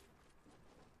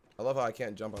 I love how I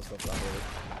can't jump on stuff that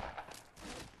way.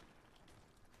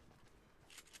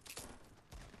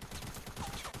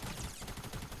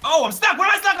 Oh, I'm stuck. What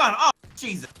am I stuck on? Oh,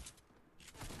 Jesus.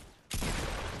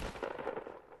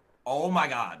 Oh, my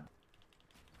God.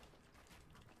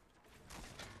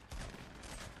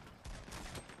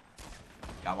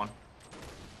 Got one.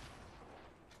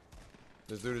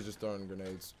 This dude is just throwing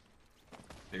grenades.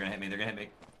 They're gonna hit me. They're gonna hit me.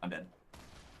 I'm dead.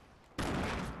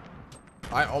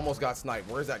 I almost got sniped.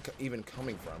 Where is that even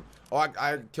coming from? Oh,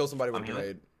 I killed somebody with a I'm healing.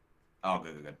 grenade. Oh,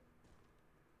 good.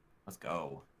 Let's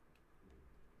go.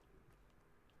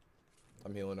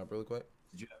 I'm healing up really quick.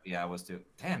 Did you? Yeah, I was too.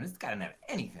 Damn, this guy didn't have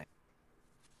anything.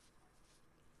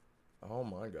 Oh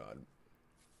my god.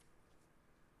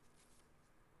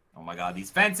 Oh my God, these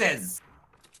fences!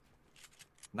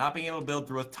 Not being able to build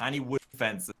through a tiny wood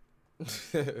fence.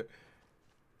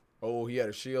 Oh, he had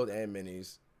a shield and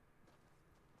minis.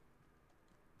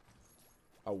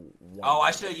 Oh, wow. Oh,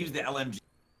 I should have used the LMG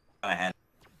I had.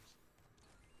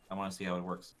 I want to see how it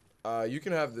works. You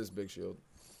can have this big shield.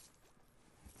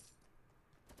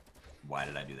 Why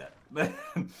did I do that?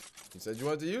 You said you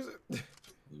wanted to use it.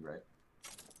 You're right.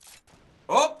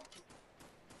 Oh!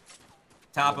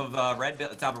 Top of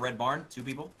red barn, two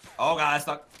people. Oh God, I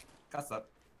stuck. Got stuck.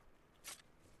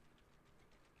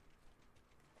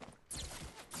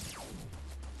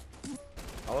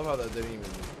 I love how that didn't even.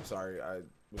 Sorry, I was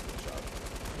getting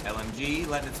shot. LMG,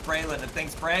 letting it spray, letting the thing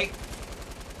spray.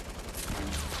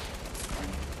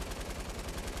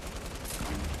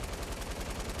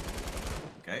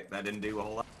 Okay, that didn't do a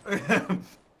whole lot.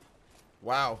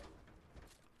 Wow.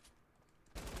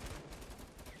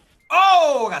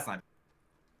 Oh, got sniped.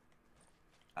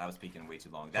 I was peeking way too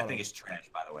long. That Hold thing on. is trash,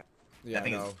 by the way. Yeah, That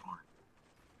thing no. is torn.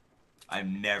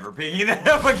 I'm never picking that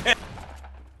up again.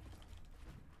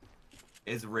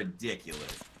 It's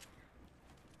ridiculous.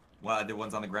 Well, the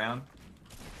ones on the ground.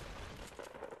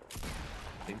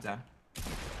 Take your time.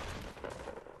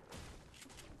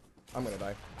 I'm gonna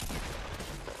die.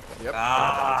 Yep.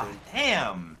 Ah, I'm gonna die too.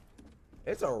 damn.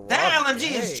 It's a rough That LMG day.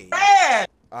 is trash.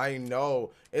 I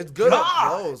know. It's good up God.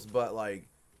 close, but like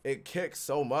it kicks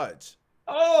so much.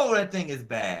 Oh, that thing is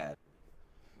bad.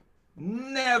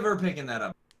 Never picking that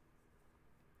up.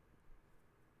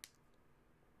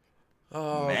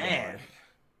 Oh Man. God.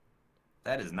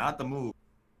 That is not the move.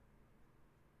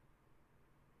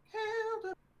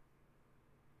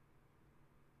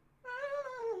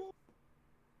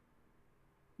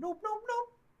 Nope.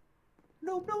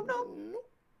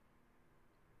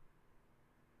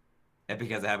 And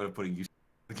because I have it putting you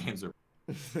the games are.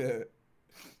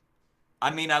 I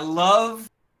mean, I love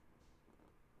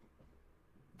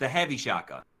the heavy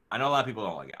shotgun. I know a lot of people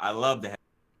don't like it. I love the heavy.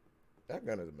 That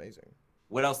gun is amazing.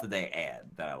 What else did they add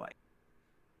that I like?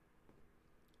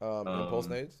 Impulse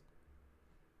nades.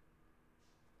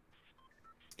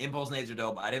 Impulse nades are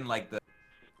dope. I didn't like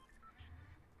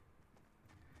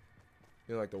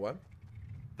You like the what?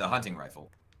 the hunting rifle.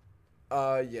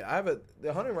 Yeah, I have a.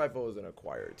 The hunting rifle is an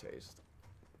acquired taste.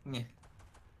 Yeah.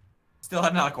 Still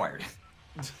have not acquired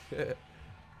it.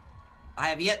 I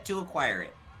have yet to acquire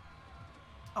it.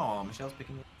 Oh, Michelle's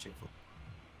picking up Chick-fil-A.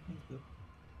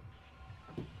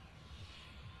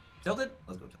 Tilted?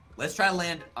 Let's go. Let's try to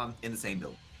land in the same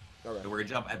building. Okay. So we're gonna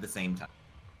jump at the same time.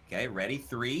 Okay, ready?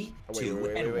 3, Oh, 2,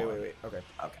 and 1. wait. Okay.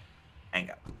 Okay. And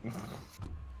go.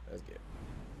 That's good.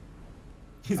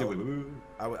 He's like,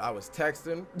 wait. I was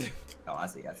texting. Oh, I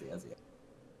see.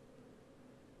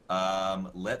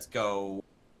 Let's go.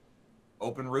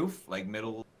 open roof, like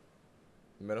middle.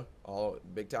 Middle? All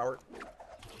big tower?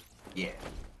 Yeah.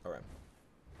 Okay.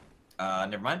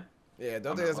 Never mind. Yeah,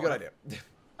 don't think that's a good idea.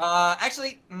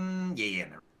 Actually, yeah.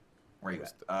 Never. Where you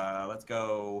at? Let's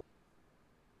go.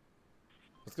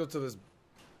 Let's go to this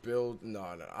build.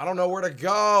 No. I don't know where to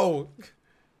go.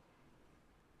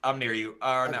 I'm near you.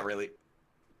 Not really.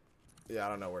 Yeah, I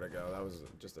don't know where to go. That was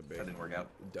just a big. That didn't work out.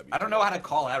 W. I don't know how to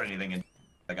call out anything. And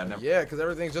like I've never. Yeah, because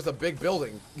everything's just a big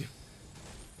building.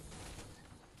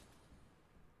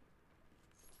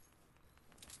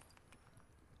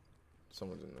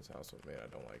 Someone's in this house with me. I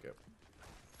don't like it.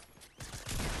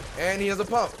 And he has a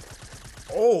pump.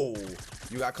 Oh,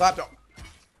 you got clapped up.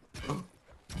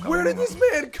 Where did this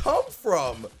man come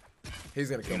from? He's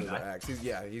gonna kill me with an axe. He's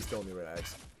killing me with an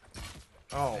axe.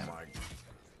 Oh my.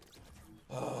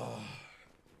 Oh.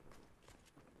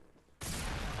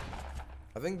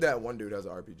 I think that one dude has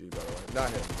an RPG, by the way. Not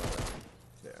him, but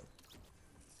yeah.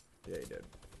 Yeah, he did.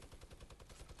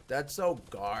 That's so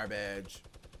garbage.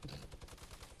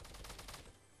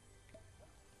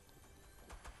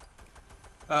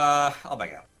 I'll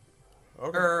back out.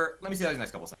 Okay. Let me see those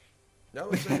next couple seconds. No,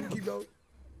 let's keep going.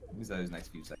 Let me see those next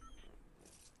few seconds.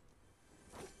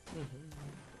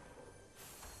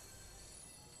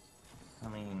 I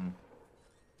mean.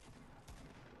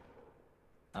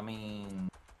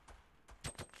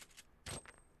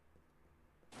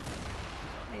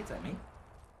 Hey, is that me?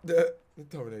 The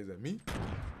Terminator's at me.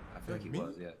 I feel like he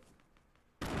was, yeah.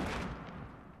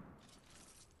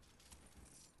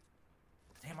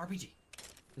 Damn RPG.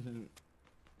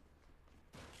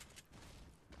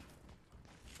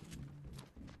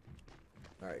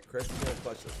 Alright, Chris is gonna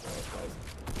clutch this for us, guys.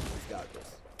 He's got this.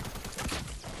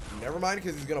 Never mind,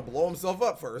 because he's gonna blow himself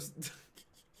up first.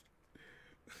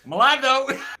 I'm alive though.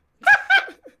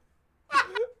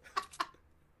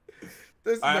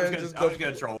 This man I'm just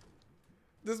gonna troll.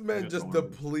 This man just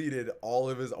depleted all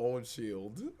of his own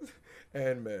shield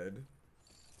and med.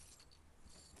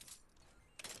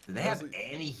 Did they have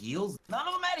any heals? None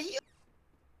of them had heals.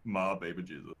 My baby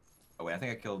Jesus. Oh wait, I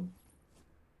think I killed.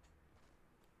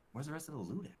 Where's the rest of the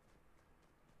loot at?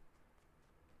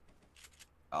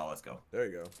 Oh, let's go. There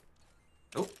you go.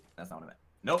 Nope, that's not what I meant.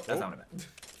 Nope, that's not what I meant.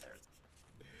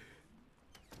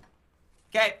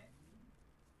 Okay.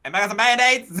 And I got some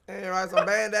band-aids. Hey, I got some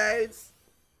band-aids.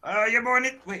 Oh, you're born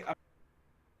it. Wait.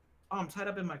 I'm tied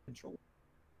up in my controller.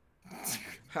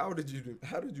 How did you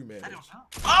manage? I don't know.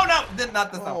 Oh no, did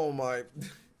not this time. Oh my.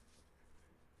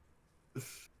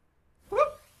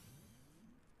 Whoop.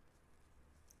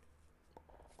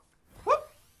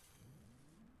 Whoop.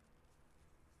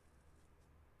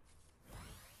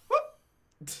 Whoop.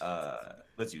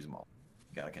 Let's use them all.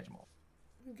 Gotta catch them all.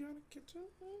 You gotta catch them.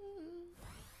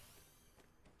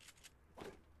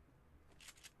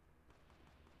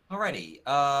 Alrighty.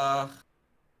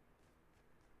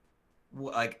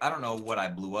 Like I don't know what I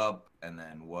blew up and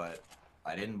then what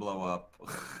I didn't blow up.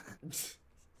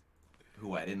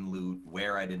 Who I didn't loot,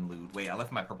 where I didn't loot. Wait, I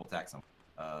left my purple tack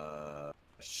somewhere.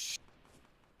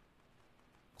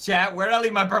 Chat, where did I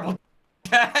leave my purple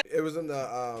tack? It was in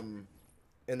the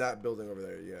in that building over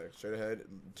there. Yeah, straight ahead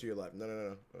to your left.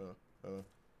 No.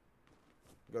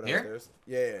 Go downstairs.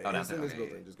 Here? Yeah. Oh, It's in this okay,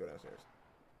 building. yeah. Just go downstairs.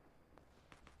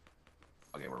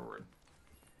 Okay, we're.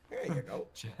 There you go.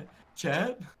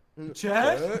 Chat?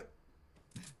 Chat?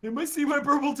 Anybody see my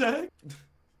purple tag?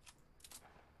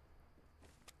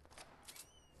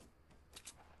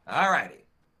 Alrighty.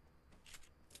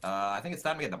 I think it's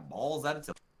time to get the balls out of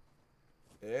it.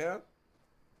 Yeah.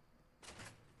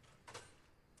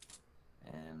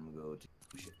 And we'll go to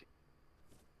shifting.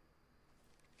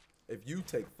 If you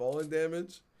take falling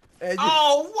damage, and you,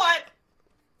 Oh, what?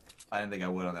 I didn't think I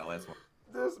would on that last one.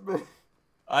 this man,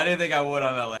 I didn't think I would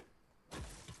on that last.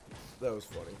 that was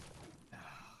funny.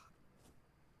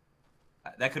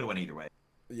 That could have went either way.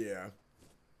 Yeah.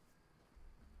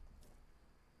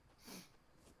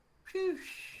 Whew.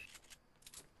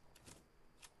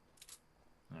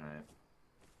 All right.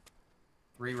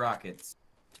 3 rockets.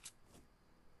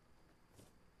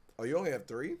 Oh, you only have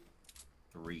 3?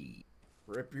 3.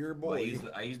 Rip your boy.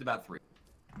 Well, I used about 3.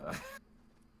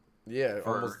 Yeah,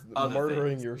 for almost other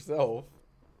murdering things. yourself.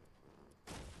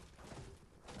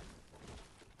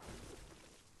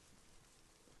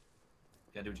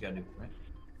 Gotta do what you gotta do, right?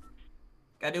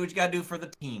 Gotta do what you gotta do for the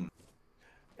team.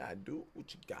 Gotta do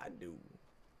what you gotta do.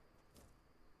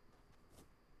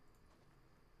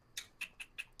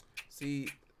 See,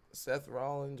 Seth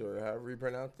Rollins, or however you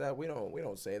pronounce that, we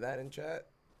don't say that in chat.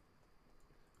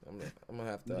 I'm gonna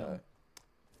have to. No.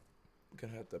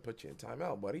 Gonna have to put you in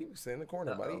timeout, buddy. Sit in the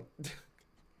corner, buddy.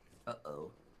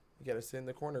 Uh-oh. You gotta sit in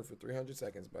the corner for 300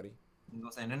 seconds, buddy. I'm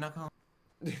gonna say no, no, no.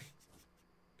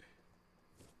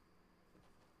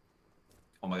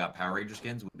 Oh my god, Power Ranger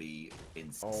skins would be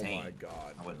insane. Oh my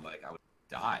god. I would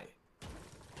die.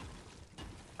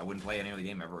 I wouldn't play any other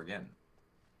game ever again.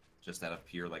 Just out of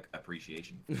pure like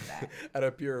appreciation for that. Out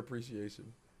of pure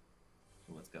appreciation.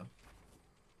 So let's go.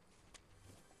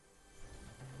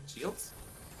 Shields?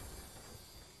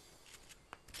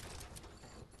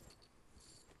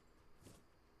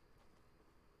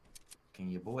 Can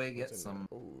your boy get some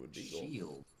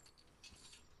shield?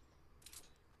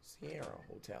 Sierra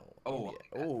Hotel. Oh.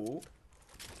 Oh.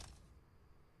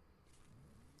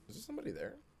 Is there somebody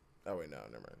there? Oh wait, no,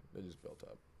 never mind. They just built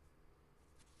up.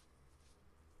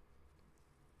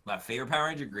 My favorite Power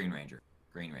Ranger, Green Ranger.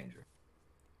 Green Ranger.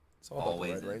 It's all about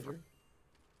Always the Red Ranger.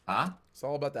 Huh? It's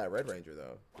all about that Red Ranger,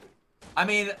 though. I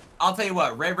mean, I'll tell you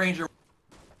what, Red Ranger.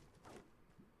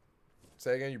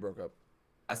 Say again, you broke up.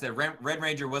 I said Red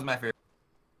Ranger was my favorite.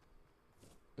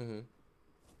 Mm-hmm.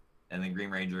 And then Green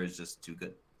Ranger is just too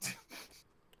good.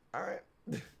 All right.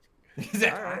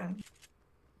 All right.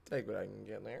 Take what I can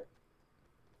get there.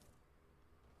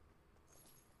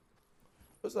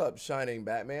 What's up, Shining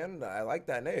Batman? I like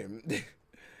that name. That's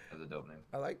a dope name.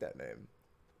 I like that name.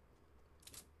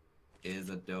 Is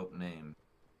a dope name.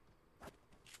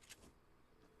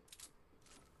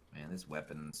 Man, this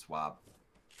weapon swap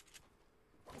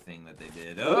thing that they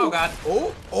did. Oh, god.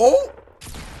 Oh, oh.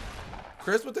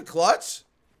 Chris with the clutch.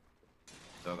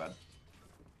 Oh god.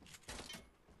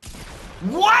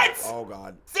 What? Oh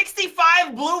god.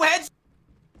 65 blue heads.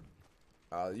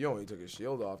 You only took his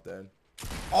shield off then.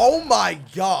 Oh my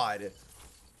god.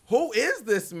 Who is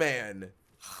this man?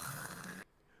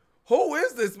 Who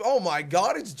is this? Oh my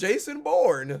god, it's Jason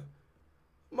Bourne.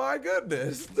 My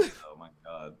goodness. Oh my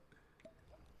god.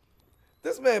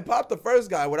 This man popped the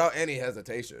first guy without any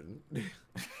hesitation.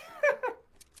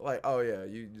 Like, oh yeah,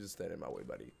 you just stand in my way,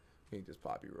 buddy. He can just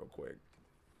pop you real quick.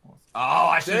 Oh,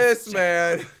 I should. This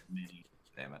man.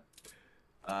 Damn it.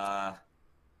 How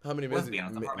many Let's be minis?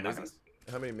 honest, I'm probably not gonna.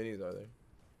 How many minis are there?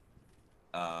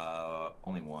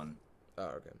 Only one. Oh,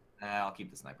 okay. I'll keep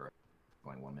the sniper.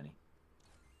 Going one mini.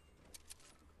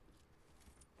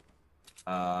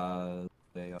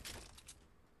 They are.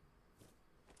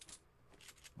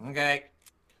 Okay.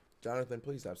 Jonathan,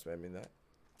 please stop spamming that.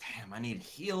 Damn, I need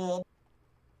heal.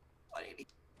 I need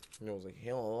It was like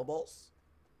healables.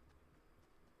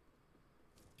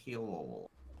 heal.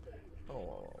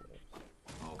 Oh.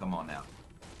 Oh, come on now.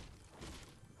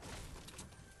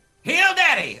 Heal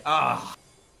daddy! Ah,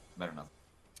 better nothing.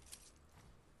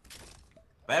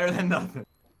 Better than nothing.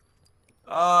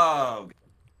 Oh.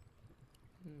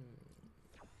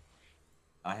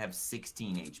 I have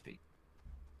 16 HP.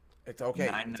 It's okay.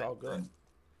 99. It's all good.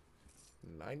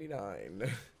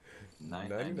 99.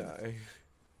 99.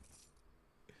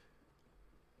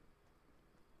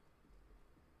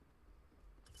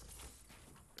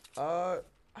 I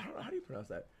don't know, how do you pronounce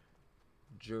that?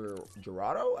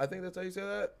 Gerardo? I think that's how you say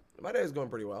that. My day is going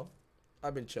pretty well.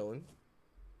 I've been chilling.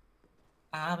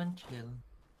 I've been chilling.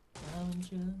 I've been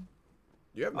chilling.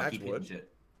 You have I'll match keep hitting wood? shit.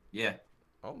 Yeah.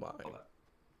 Oh my. Hold up.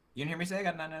 You didn't hear me say I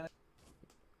got 99?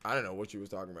 I don't know what you was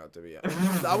talking about, to be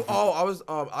honest.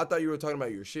 I thought you were talking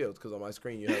about your shields, because on my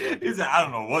screen you have like, He said, I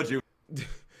don't know what you.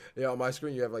 yeah, on my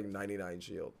screen you have like 99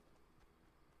 shield.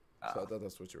 So I thought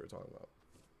that's what you were talking about.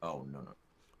 Oh, no, no.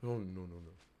 Oh, no, no,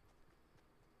 no.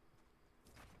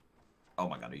 Oh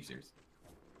my god, are you serious?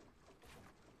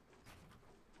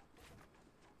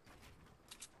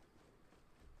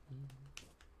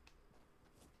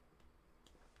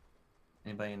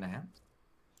 Anybody in the house?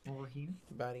 Over here?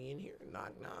 Anybody in here?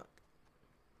 Knock, knock.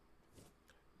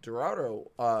 Gerardo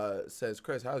says,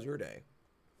 Chris, how's your day?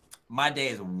 My day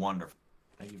is wonderful.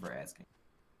 Thank you for asking.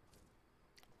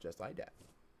 Just like that.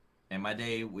 And my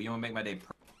day, you want to make my day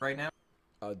perfect right now?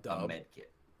 A Dub. med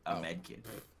kit. A med kit.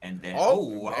 And then,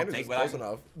 Oh, I'll take what close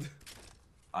enough.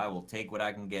 I will take what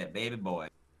I can get, baby boy.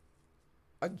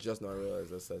 I just now realized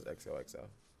this says XOXO.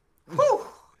 Whew.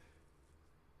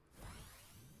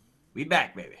 We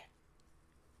back, baby.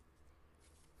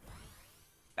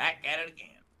 Back at it again.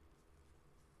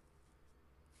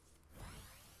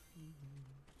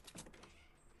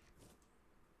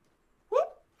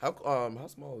 How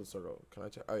small is the circle? Can I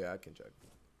check? Oh yeah, I can check.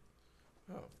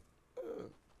 Oh,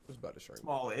 it's about to shrink.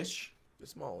 Smallish.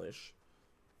 It's smallish.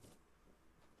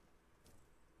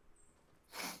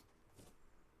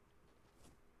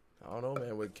 I don't know,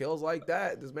 man. With kills like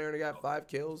that, this man already got 5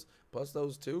 kills plus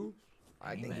those 2.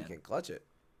 I think he can clutch it.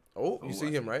 Oh, you see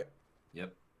him, right?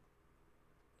 Yep.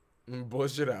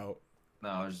 Bush it out. No,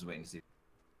 I was just waiting to see.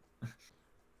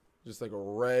 Just like a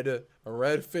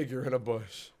red figure in a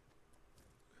bush.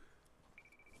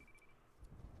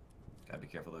 Gotta be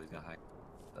careful though. He's got high.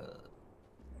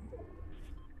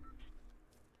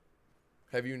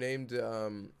 Have you named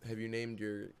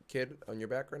your kid on your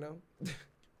back right now?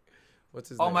 What's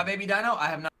his Oh, name? my baby dino? I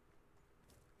have not.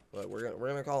 Look, we're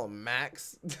gonna call him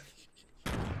Max.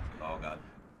 Oh god.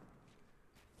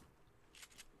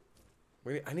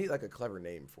 I need like a clever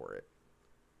name for it.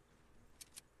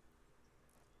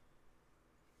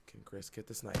 Can Chris get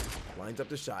the sniper? Lines up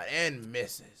the shot and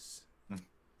misses.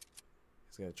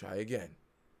 He's gonna try again.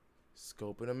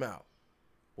 Scoping him out.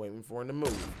 Waiting for him to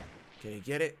move. Can he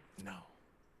get it? No.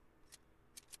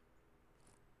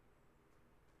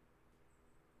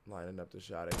 Lining up the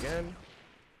shot again.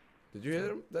 Did you hit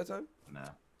him that time? Nah.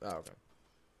 Oh, okay.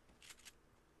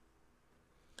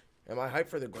 Am I hyped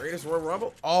for the greatest Royal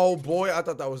Rumble? Oh boy, I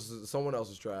thought that was someone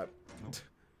else's trap.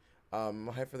 Am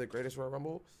I hyped for the greatest Royal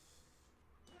Rumble?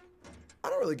 I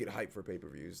don't really get hyped for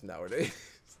pay-per-views nowadays.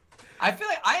 I feel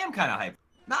like I am kind of hyped.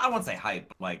 No, I won't say hype,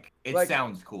 but like it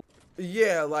sounds cool.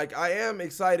 Yeah, like I am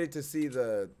excited to see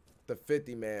the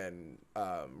 50-man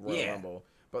Royal Rumble,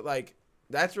 but like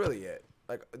that's really it.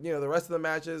 Like, you know, the rest of the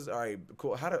matches, all right,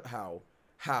 cool. How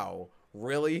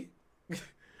really?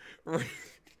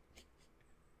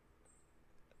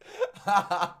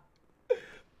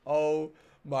 Oh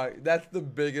my, that's the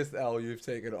biggest L you've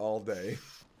taken all day.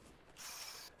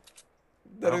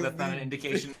 I hope that's not an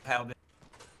indication of how they...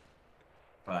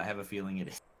 But I have a feeling it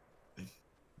is.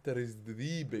 That is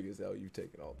the biggest L you've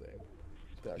taken all day.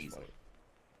 That's Easy. funny.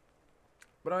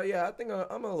 But yeah, I think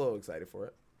I'm a little excited for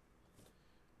it.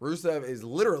 Rusev is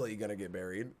literally gonna get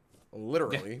buried.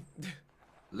 Literally.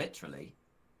 Literally.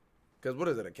 Because what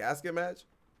is it, a casket match?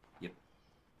 Yep.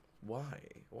 Why?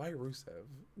 Why Rusev?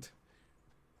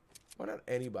 Why not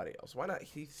anybody else? Why not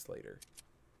Heath Slater?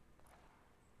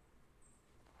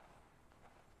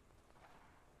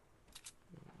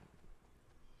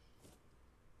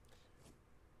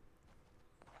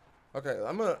 Okay,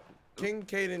 I'm gonna King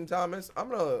Caden Thomas. I'm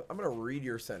gonna read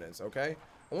your sentence. Okay,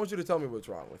 I want you to tell me what's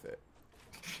wrong with it.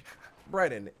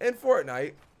 Brandon, in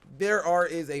Fortnite, there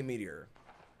is a meteor.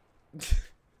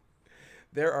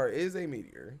 Is a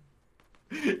meteor.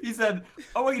 He said,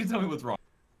 I want you to tell me what's wrong.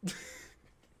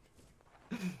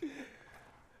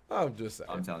 I'm just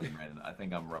saying. I'm telling you, Brandon, I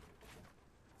think I'm wrong.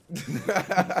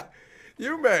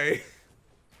 You may.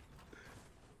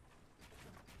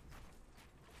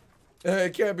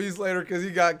 It can't be Slater because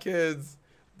he got kids.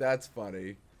 That's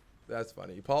funny. That's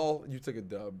funny. Paul, you took a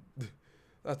dub.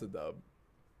 That's a dub.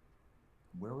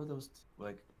 Where were those,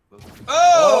 like... Those...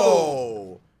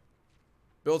 Oh!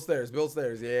 Build stairs. Build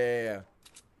stairs. Yeah.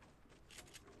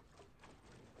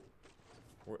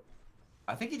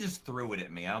 I think he just threw it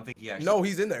at me. I don't think he actually... No,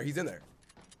 he's in there. He's in there.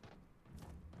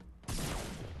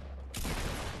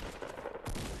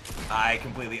 I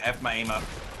completely effed my aim up.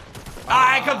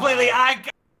 I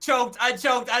choked. I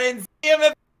didn't see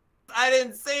him. I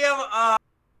didn't see him.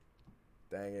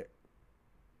 Dang it.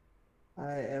 I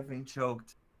effing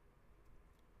choked.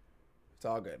 It's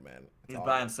all good, man. He's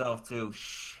by himself, too.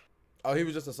 Oh, he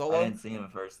was just a solo? I didn't see him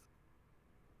at first.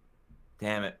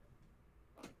 Damn it.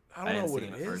 I don't know what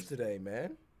it is today,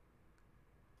 man.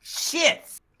 Shit!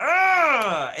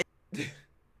 Damn!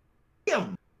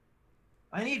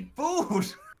 I need food!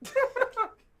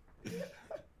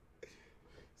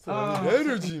 I need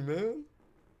energy, man.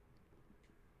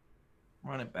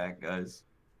 Run it back, guys.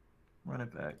 Run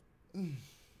it back.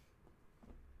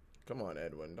 Come on,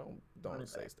 Edwin. Don't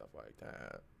say stuff like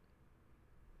that.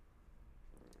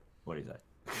 What do you say?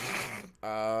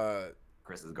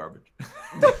 Chris is garbage.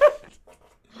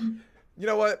 You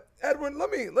know what, Edwin?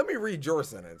 Let me read your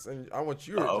sentence, and I want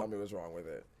you to tell me what's wrong with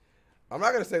it. I'm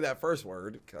not gonna say that first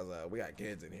word because we got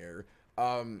kids in here.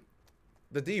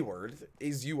 The D word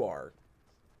is you are,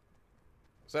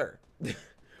 sir.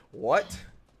 What?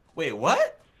 Wait,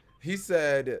 what? He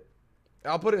said.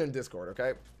 I'll put it in Discord,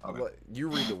 okay? Okay. You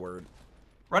read the word.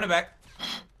 Run it back.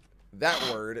 That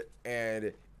word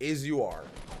and is you are.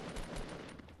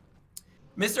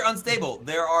 Mr. Unstable,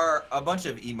 there are a bunch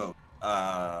of emotes.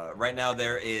 Right now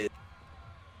there's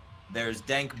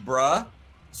dank bruh.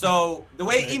 So the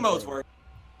way emotes work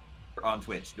on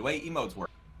Twitch,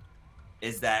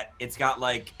 is that it's got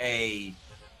like a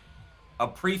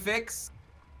prefix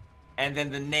and then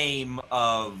the name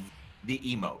of the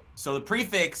emote. So the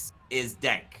prefix is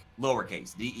dank,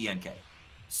 lowercase, D-E-N-K.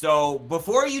 So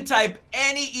before you type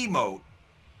any emote,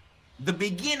 the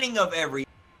beginning of every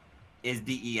is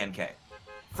D-E-N-K.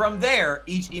 From there,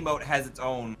 each emote has its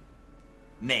own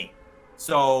name.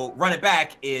 So run it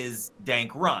back is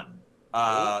dank run.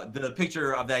 The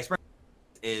picture of that expression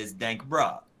is dank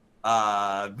bruh.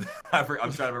 I'm trying to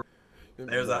remember.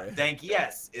 There's a dank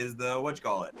yes is the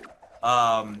whatchamacallit.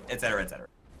 et cetera, et cetera.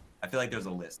 I feel like there's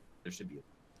a list. There should be.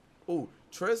 Ooh,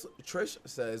 Trish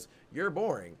says you're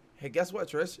boring. Hey, guess what,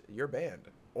 Trish? You're banned.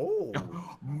 Oh,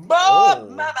 Bob,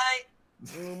 my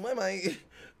mate. my.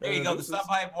 There you go. The sub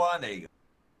hype one. There you go.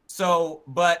 So,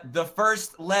 but the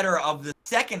first letter of the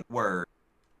second word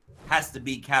has to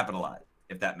be capitalized,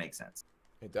 if that makes sense.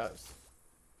 It does.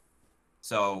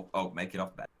 So, oh, make it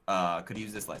off the bat. Could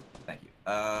use this later. Thank you.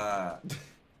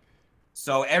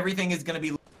 So everything is gonna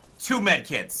be 2 med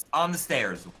kits on the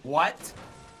stairs. What?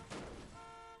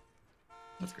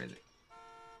 That's crazy.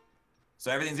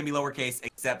 So everything's gonna be lowercase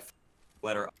except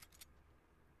letter O.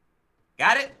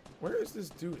 Got it? Where is this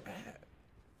dude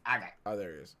at? Okay. Oh,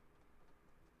 there he is.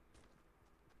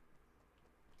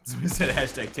 Somebody said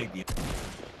hashtag take the.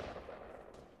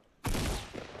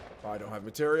 Oh, I don't have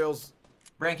materials.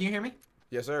 Brand, can you hear me?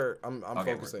 Yes, sir. I'm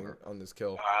Okay, focusing we're- on this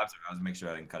kill. I was making sure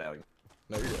I didn't cut out.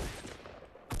 No, you're good.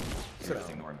 Sit You're just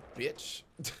down, ignoring me. bitch.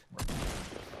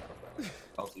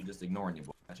 Also, you're just ignoring you,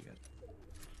 boy. Got you guys.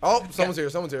 Oh, someone's here.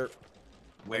 Someone's here.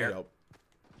 I need Where? help.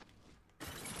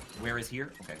 Where is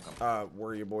here? Okay. Come.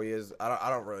 Where your boy is? I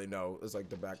don't really know. It's like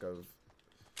the back of.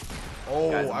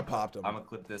 Oh, Guys, I popped him. I'm gonna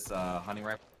clip this hunting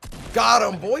rifle. Got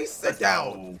him, boy. Sit Let's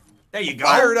down. go. There you go.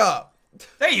 Fired up.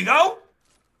 There you go.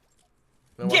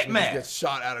 Then watch Get me just mad. Get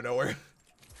shot out of nowhere.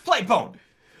 Play pwn.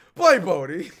 Play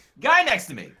Bodie. Guy next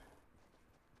to me.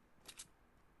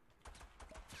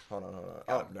 Hold on.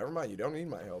 Oh, never mind. You don't need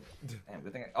my help. Damn,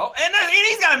 good thing. Oh, and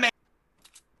he's got a man.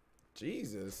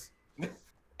 Jesus.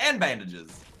 And bandages.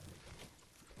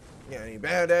 You got any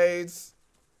band-aids?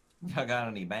 I got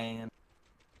any band.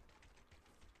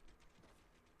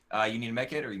 You need a med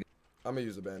kit or you? I'm gonna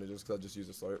use the bandages because I just use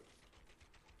a slurp.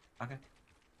 Okay.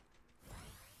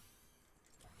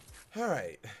 All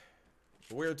right.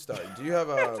 Weird start. Do you have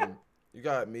you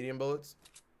got medium bullets?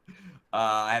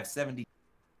 I have 70.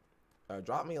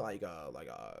 Drop me like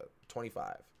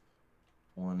 25.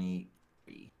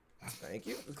 23. Thank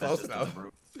you. That's Close just the enough.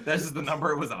 number- That's just the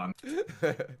number it was on.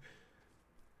 We're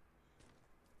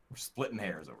splitting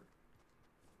hairs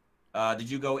over. Did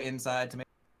you go inside to make?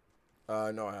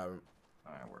 No, I haven't.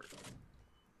 All right, word.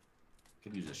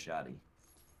 Could use a shotty.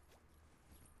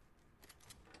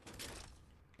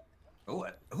 Oh,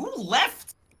 who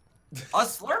left a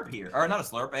slurp here? Or not a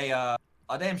slurp,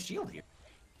 a damn shield here.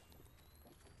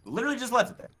 Literally just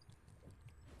left it there.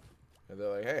 And they're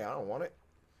like, hey, I don't want it.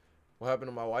 What happened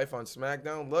to my wife on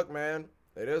SmackDown? Look, man,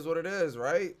 it is what it is,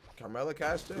 right? Carmella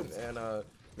cashed in, and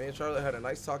me and Charlotte had a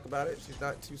nice talk about it. She's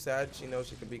not too sad. She knows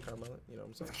she can beat Carmella. You know what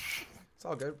I'm saying? It's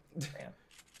all good. Damn.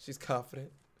 She's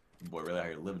confident. Boy, really out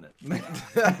here living it.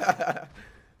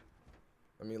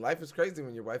 I mean, life is crazy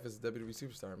when your wife is a WWE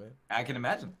superstar, man. I can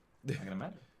imagine. I can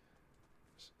imagine.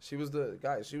 She was the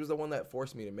guy. She was the one that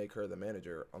forced me to make her the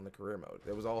manager on the career mode.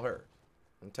 It was all her.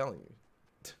 I'm telling you.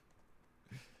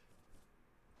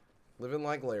 Living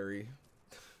like Larry.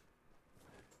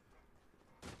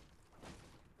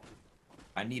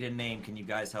 I need a name. Can you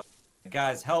guys help?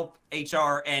 Guys, help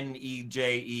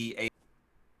HRNEJEA.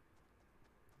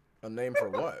 A name for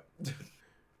what?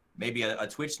 Maybe a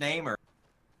Twitch name or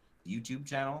YouTube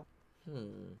channel. I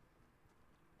don't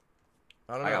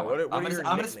I know. got What one. are your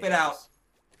I'm gonna spit nicknames? out.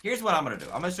 Here's what I'm gonna do.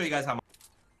 I'm gonna show you guys how.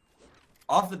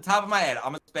 Off the top of my head, I'm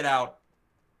gonna spit out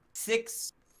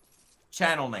 6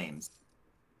 channel names.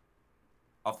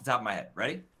 Off the top of my head.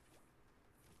 Ready?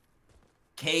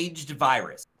 Caged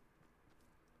Virus.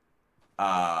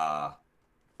 I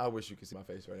wish you could see my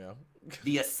face right now.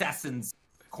 The Assassin's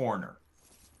Corner.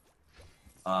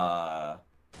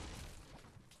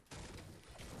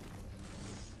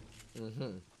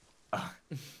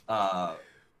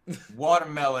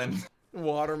 Watermelon.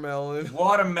 Watermelon.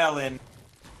 Watermelon.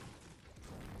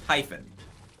 Hyphen.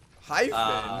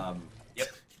 Hyphen. Yep.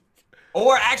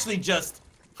 Or actually just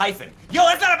hyphen. Yo,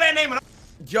 that's not a bad name.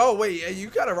 Yo, wait. You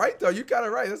got it right though. You got it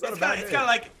right. That's not It's a bad kind name. of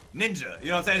like ninja. You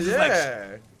know what I'm saying? It's just like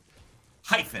Yeah.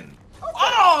 hyphen.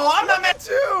 Oh, I'm not meant to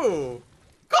Too.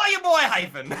 call your boy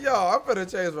hyphen. Yo, I'm gonna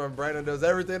change from Brandon does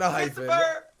everything to hyphen.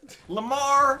 Christopher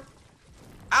Lamar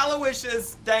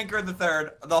Aloysius Danker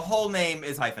III. The whole name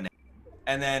is hyphenated.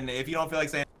 And then if you don't feel like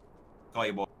saying, call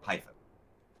your boy hyphen.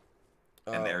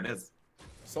 And there it is.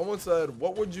 Someone said,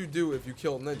 "What would you do if you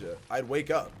killed Ninja?" I'd wake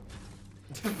up.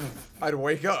 I'd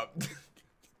wake up.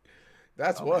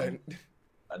 That's what. Man.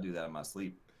 I'd do that in my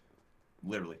sleep.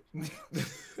 Literally.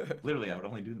 Literally, I would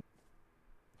only do that.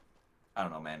 I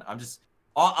don't know, man. I'm just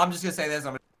gonna say this.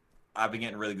 I've been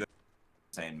getting really good at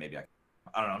saying maybe I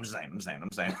don't know. I'm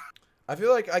just saying. I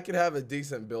feel like I could have a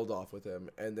decent build off with him,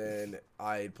 and then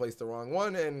I'd place the wrong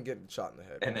one and get shot in the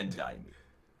head. And then die.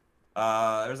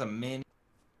 There's a mini.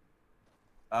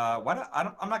 Why not?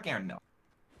 I'm not guaranteed. No.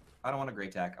 I don't want a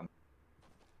great tack. And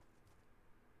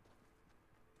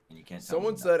you can't tell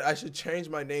Someone me no. said I should change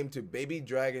my name to Baby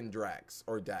Dragon Drax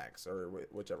or Dax or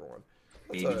whichever one.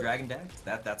 Baby Dragon Dax.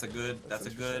 That's a good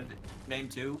name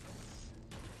too.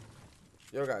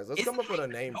 Yo guys, let's come up with a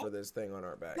name for this thing on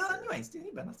our back. No, here. you ain't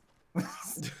stealing.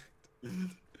 That's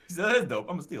dope.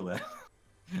 I'm gonna steal that.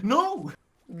 No.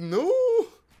 No.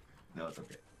 No, it's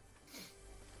okay.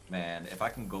 Man, if I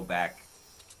can go back,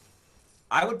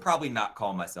 I would probably not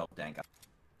call myself Dank.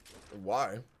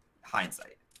 Why?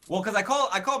 Hindsight. Well, because I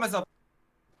call myself.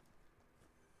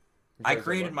 I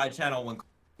created my channel when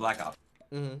Black Ops.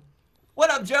 Mm-hmm. What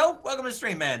up, Joe? Welcome to the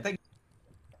stream, man. Thank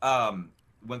you.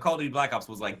 When Call of Duty Black Ops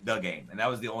was like the game, and that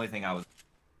was the only thing I was.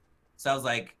 So I was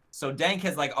like, so Dank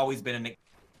has like always been a nick.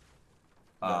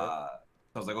 So I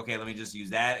was like, okay, let me just use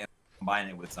that and combine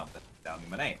it with something. That'll be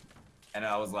my name. And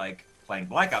I was like playing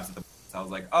Black Ops at the. So I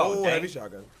was like, oh, Dank. Heavy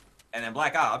shotgun. And then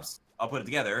Black Ops, I'll put it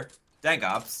together. Dank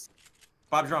Ops,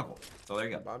 Bob's your uncle. So there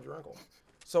you go. Bob's your uncle.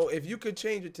 So if you could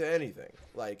change it to anything,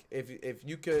 like if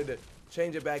you could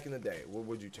change it back in the day, what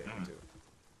would you change it to?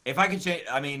 If I could change,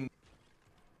 I mean,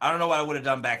 I don't know what I would have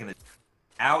done back in the.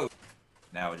 Now it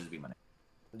would just be my name.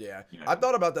 Yeah, you know I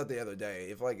thought about that the other day.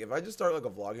 If I just start like a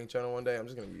vlogging channel one day, I'm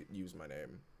just gonna use my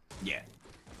name. Yeah.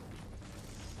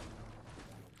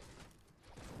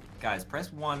 Guys,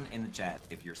 press 1 in the chat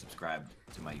if you're subscribed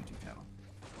to my YouTube channel.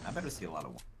 I better see a lot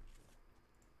of 1.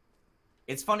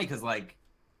 It's funny because like,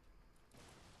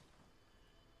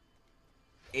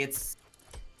 it's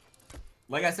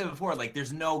like I said before, like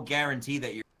there's no guarantee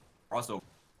that you're also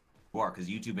because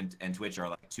YouTube and Twitch are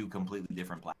like 2 completely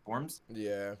different platforms.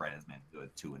 Yeah. Brandon's man, do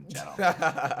it 2 in the chat.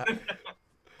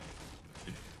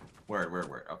 Word.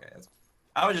 Okay, that's.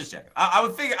 I was just checking. I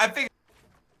figured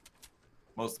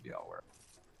most of y'all were.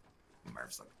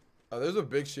 Oh, there's a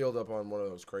big shield up on one of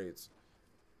those crates.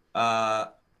 Oh,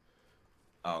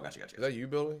 gotcha. Is that you,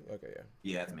 Billy? Okay, yeah.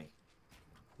 Yeah, that's me.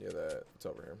 Yeah, it's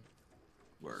over here.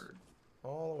 Word.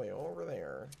 All the way over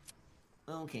there.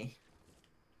 Okay.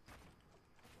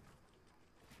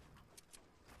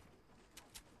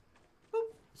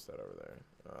 What's that over there?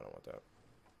 Oh, I don't want that.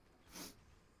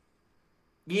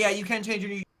 Yeah, you can change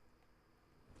your.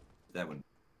 That one.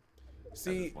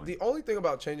 See, the only thing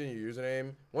about changing your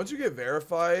username, once you get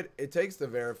verified, it takes the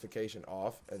verification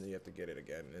off, and then you have to get it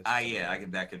again. Yeah,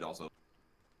 that could also.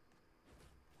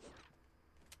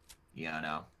 Yeah, I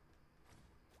know.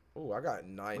 Ooh, I got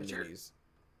 9 minis.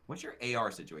 What's your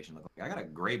AR situation look like? I got a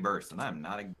gray burst, and I'm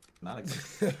not a.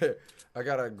 I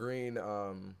got a green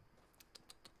assault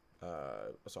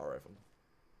rifle.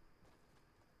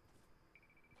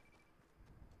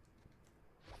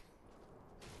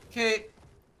 Okay.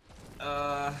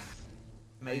 How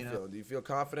you feel? Do you feel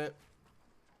confident?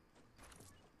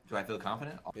 Do I feel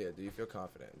confident? Yeah, do you feel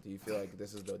confident? Do you feel like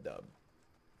this is the dub?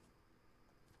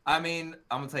 I mean,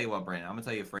 I'm gonna tell you what, Brandon. I'm gonna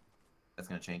tell you a phrase that's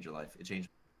gonna change your life. It changed.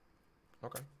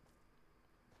 Okay.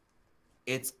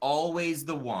 It's always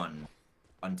the one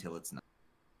until it's not.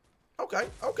 Okay.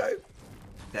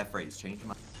 That phrase changed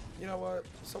my. You know what?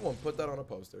 Someone put that on a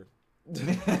poster.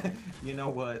 You know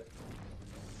what?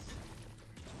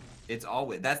 It's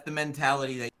always, that's the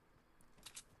mentality that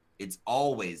it's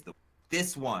always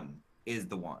this one is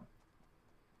the one.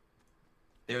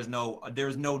 There's no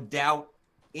doubt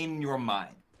in your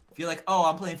mind. If you're like, oh,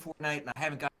 I'm playing Fortnite and I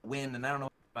haven't got a win and I don't know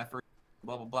my first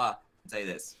blah blah blah, say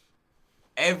this.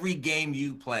 Every game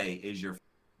you play is your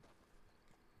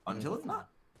until it's not.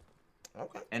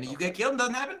 Okay. And if you get killed and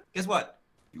doesn't happen, guess what?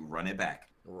 You run it back.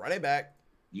 Run it back.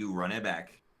 You run it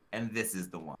back. And this is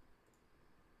the one.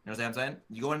 You know what I'm saying?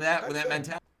 You go into that with that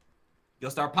mentality,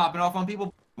 you'll start popping off on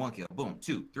people. 1 kill, boom,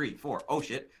 2, 3, 4, oh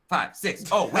shit, 5,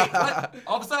 6. Oh wait, what?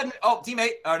 All of a sudden, oh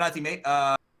teammate, or not teammate,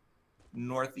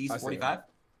 northeast 45.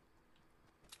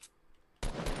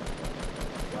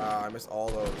 Wow, I missed all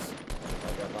those.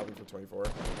 Okay, I popped him for 24.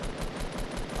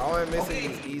 All I'm missing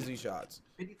is easy shots.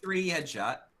 53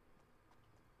 headshot.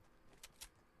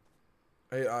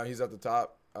 Hey, he's at the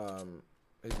top.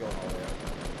 He's going all the way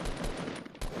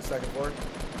up. Second floor.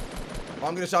 Oh,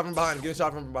 I'm getting shot from behind.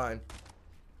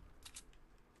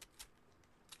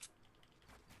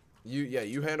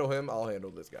 You handle him. I'll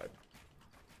handle this guy.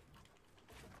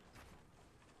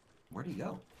 Where'd he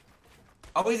go?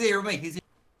 Oh, he's here with me. He's here.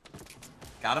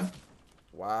 Got him.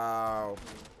 Wow.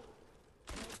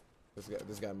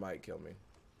 This guy might kill me.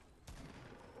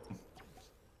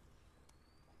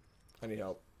 I need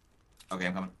help. Okay,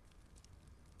 I'm coming.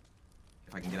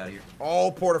 If I can get out of here.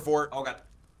 Oh, Porter Fort. Oh god.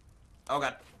 Oh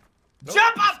god. Nope.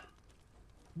 Jump up!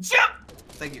 Jump!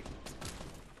 Thank you.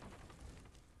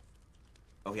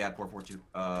 Oh yeah, Porter Fort too.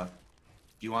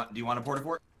 Do you want a porta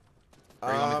fort?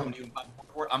 Or you want me to come to you and pop a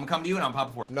porta fort? I'm gonna come to you and I'm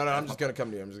pop a fort. No, I'm just gonna come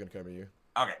to you. I'm just gonna come to you.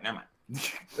 Okay, never mind.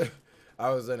 I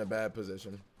was in a bad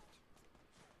position.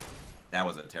 That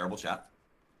was a terrible shot.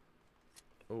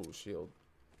 Oh, shield.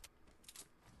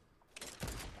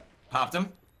 Popped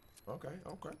him. Okay.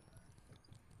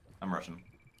 I'm rushing.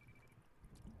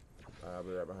 I'll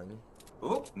be right behind you.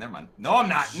 Oh, never mind. No, I'm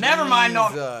not. Never mind. No,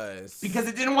 because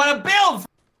it didn't want to build.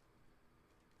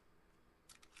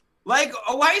 Like,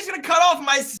 why are you just gonna cut off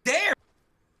my stairs?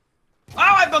 Oh,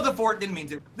 I built a fort. Didn't mean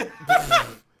to.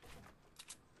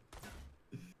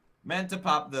 Meant to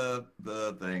pop the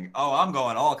thing. Oh, I'm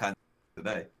going all kinds of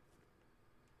today.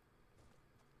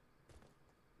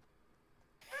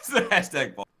 It's the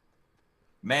hashtag ball.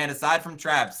 Man, aside from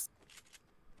traps,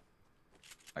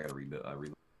 I gotta read.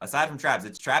 Aside from traps,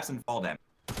 it's traps and fall damage.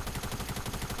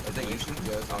 Is that you shooting?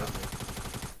 Yeah, it's honestly.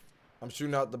 I'm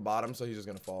shooting out the bottom, so he's just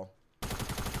gonna fall.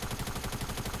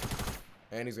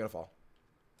 And he's gonna fall.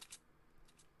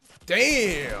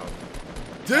 Damn!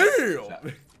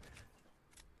 Damn!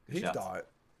 He thought.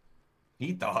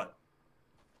 He thought.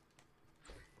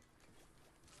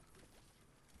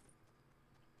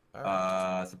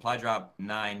 Supply drop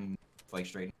 9, like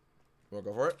straight. You wanna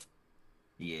go for it?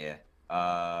 Yeah.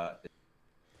 Alright,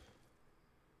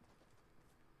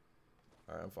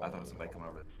 I'm I following. thought it was somebody coming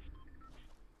over.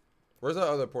 Where's that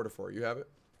other porta fort? You have it?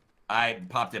 I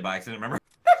popped it by accident, remember?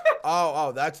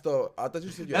 Oh, that's the. I thought you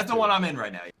said you That's had the two. one I'm in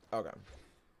right now. Okay.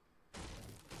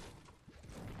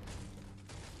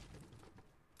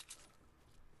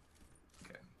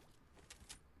 Okay.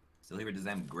 Still here with the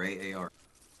damn gray AR.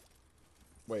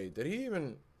 Wait, did he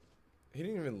even? He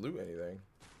didn't even loot anything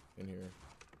in here.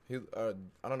 He. I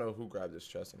don't know who grabbed this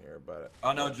chest in here, but.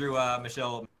 Oh no, Drew.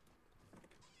 Michelle.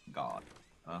 God.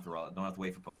 Don't have to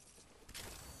wait for.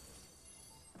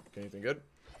 Anything good?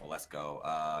 Well, let's go.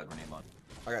 Grenade launch.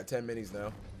 I got 10 minis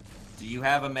now. Do you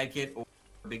have a medkit or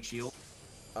a big shield?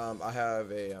 I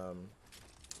have a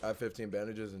I have 15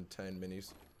 bandages and 10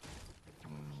 minis.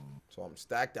 So I'm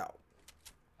stacked out.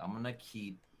 I'm gonna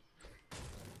keep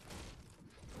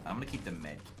the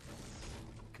med.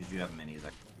 Cause you have minis. I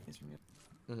can from you.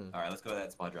 All right, let's go to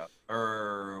that supply drop.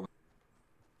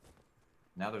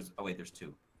 Now there's. Oh wait, there's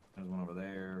 2. There's one over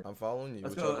there. I'm following you.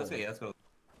 Let's go. Let's go. Yeah, let's go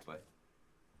this way.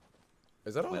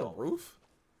 Is that on the roof?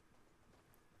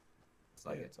 It's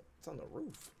like it's on the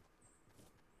roof.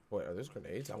 Wait, are those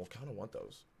grenades? I kind of want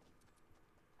those.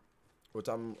 What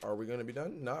time are we gonna be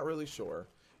done? Not really sure.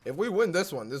 If we win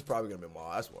this one, this is probably gonna be my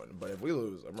last one. But if we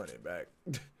lose, I'm running it back.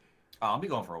 Oh, I'll be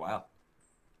going for a while.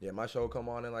 Yeah, my show will come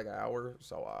on in like an hour,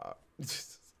 so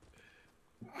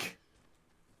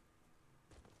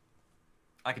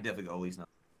I could definitely go at least now.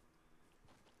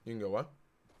 You can go what?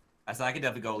 I said I could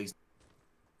definitely go at least.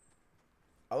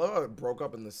 I love how it broke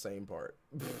up in the same part.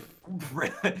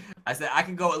 I said I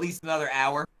could go at least another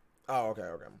hour. Oh, okay.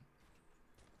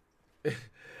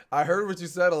 I heard what you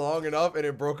said long enough, and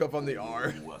it broke up on the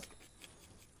R.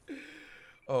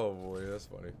 Oh boy, that's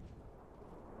funny.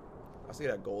 I see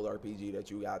that gold RPG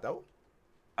that you got though.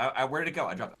 Where did it go?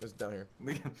 I dropped it. It's down here.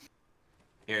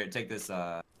 Here, take this.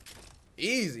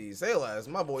 Easy, say less.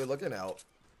 My boy looking out.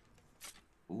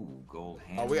 Ooh, gold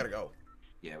hand. Oh, we gotta go.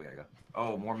 Yeah, we gotta go.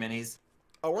 Oh, more minis.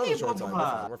 Oh, we're on the short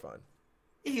time. We're fine.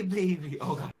 Hey, baby.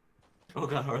 Oh god. Oh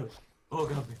god, Harley. Oh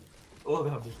god. Oh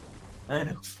god. I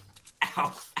know.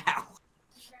 Ow. Ow.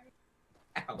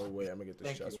 Ow. Oh wait, I'm gonna get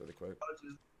this chest really quick. Punch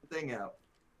this thing out.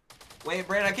 Wait,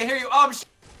 Brandon, I can't hear you. Oh,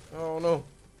 oh no.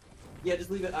 Yeah, just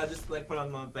leave it. Just like put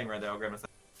on the thing right there. I'll grab my stuff.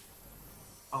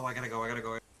 Oh, I gotta go.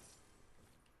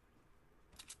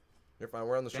 You're fine.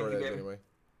 We're on the short edge anyway.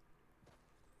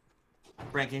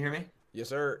 Brand, can you hear me? Yes,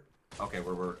 sir. Okay,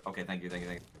 we're okay. Thank you.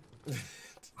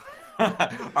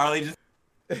 Harley just.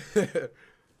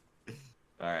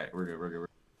 All right, we're good.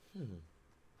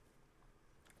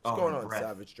 What's going on,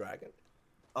 Savage Dragon?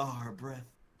 Oh, her breath.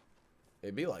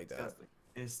 It'd be like that. Disgusting.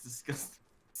 It's disgusting.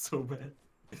 So bad.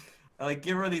 I like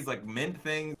give her these like mint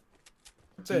things.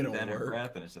 They don't and her work.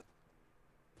 breath, and it's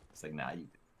like nah. You.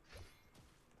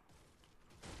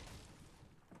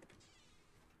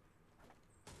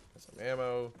 Some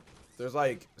ammo. There's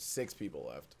like 6 people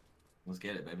left. Let's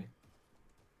get it, baby.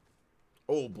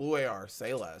 Oh, blue AR.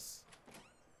 Say less.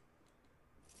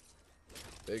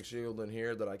 Big shield in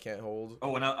here that I can't hold.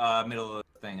 Oh, middle of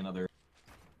the thing, another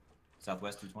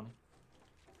Southwest 220.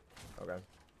 Okay.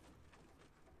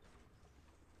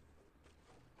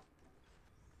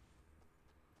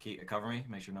 Cover me.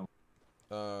 Make sure no.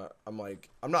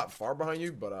 I'm not far behind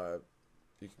you, but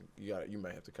you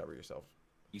might have to cover yourself.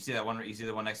 You see that one? You see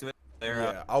the one next to it? There.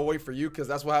 Yeah, I'll wait for you because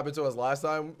that's what happened to us last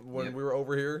time when we were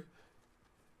over here.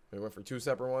 We went for 2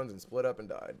 separate ones and split up and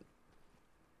died.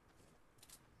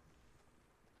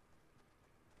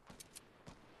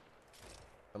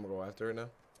 I'm gonna go after it now.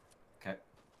 Okay.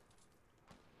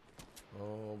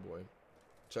 Oh boy.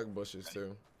 Check bushes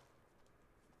too.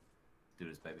 Do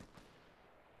this, baby.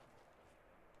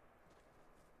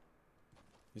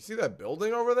 You see that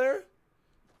building over there?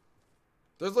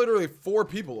 There's literally 4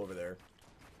 people over there.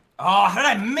 Oh, how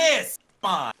did I miss?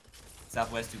 Come on.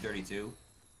 Southwest 232.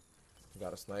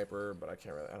 Got a sniper, but I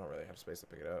don't really have space to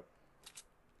pick it up.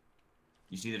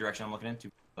 You see the direction I'm looking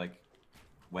into? Like,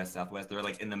 west, southwest. They're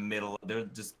like in the middle. They're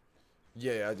just...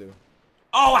 Yeah, I do.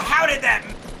 Oh, how did that...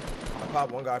 I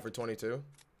popped one guy for 22.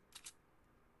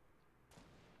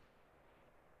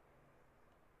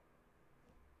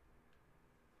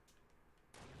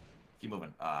 Keep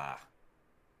moving. We're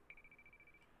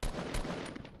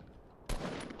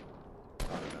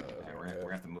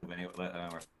gonna have to move anyway.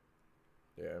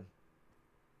 Yeah.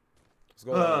 Let's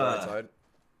go on the right side.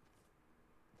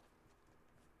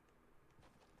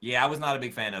 Yeah, I was not a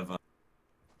big fan of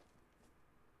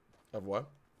Of what?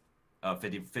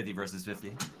 50 versus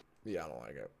 50. Yeah, I don't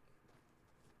like it.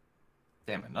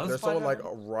 Damn it. Another There's spot someone like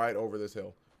happened? right over this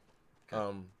hill.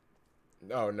 Okay.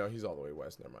 No, he's all the way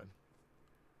west. Never mind.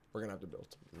 We're gonna have to build.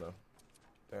 No.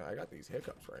 Damn, I got these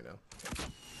hiccups right now.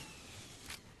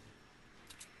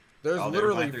 There's Oh, they're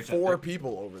literally going after each 4 other.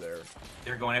 people over there.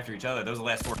 They're going after each other. Those are the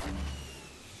last 4.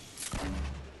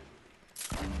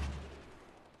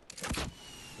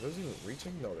 Are those even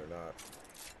reaching? No, they're not.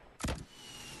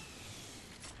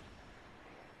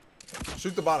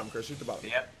 Shoot the bottom, Chris. Shoot the bottom.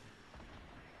 Yep.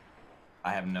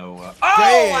 I have no.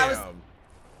 Damn!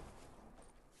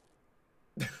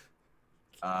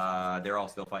 They're all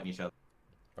still fighting each other.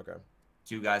 Okay.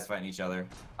 2 guys fighting each other.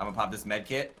 I'm gonna pop this med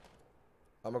kit.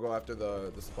 I'm gonna go after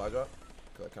the supply drop.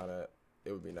 Cause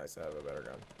it would be nice to have a better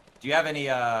gun. Do you have any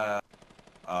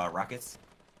rockets?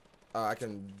 I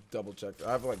can double check.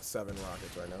 I have like 7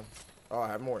 rockets right now. Oh, I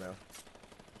have more now.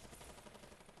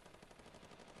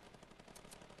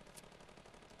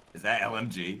 Is that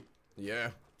LMG? Yeah.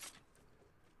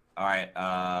 All right.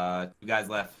 2 guys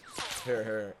left.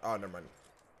 Here. Oh, never mind.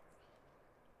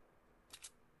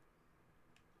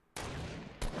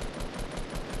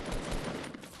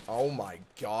 Oh my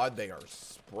God, they are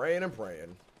spraying and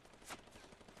praying.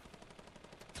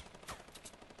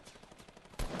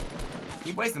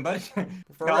 Keep wasting, buddy.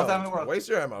 For All the time in the real, world. waste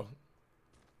your ammo.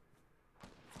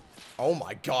 Oh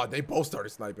my God, they both started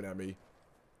sniping at me.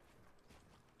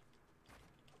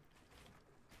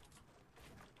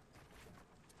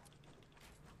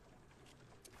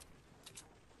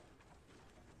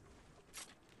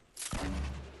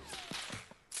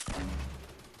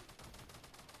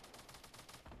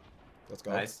 Let's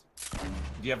go. Nice. Do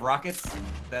you have rockets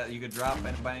that you could drop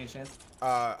by any chance?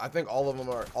 I think all of them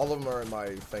are in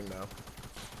my thing now.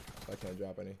 I can't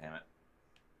drop any. Damn it.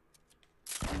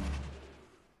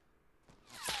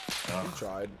 You Ugh.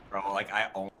 tried. Bro, like I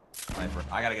own sniper.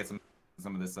 I gotta get some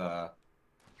of this.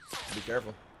 Be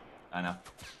careful. I know.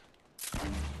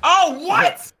 Oh,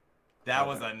 what? That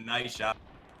was a nice shot.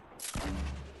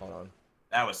 Hold on.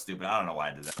 That was stupid. I don't know why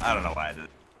I did that. I don't know why I did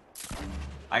it.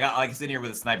 I got like sitting here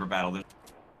with a sniper battle.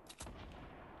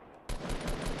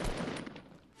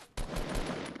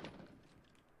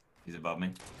 He's above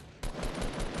me.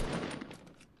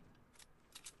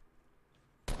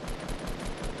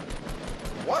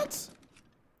 What? He's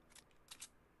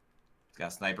got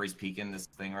a sniper. He's peeking this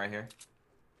thing right here.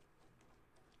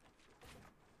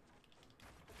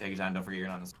 Take your time. Don't forget you're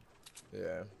on this.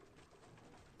 Yeah.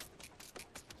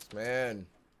 Man.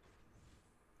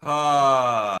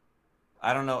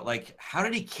 I don't know. Like, how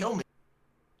did he kill me?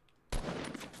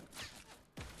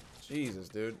 Jesus,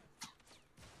 dude.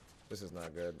 This is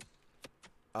not good.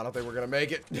 I don't think we're gonna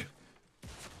make it.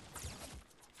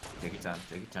 Take your time.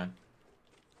 Take your time.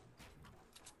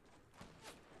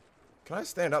 Can I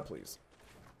stand up, please?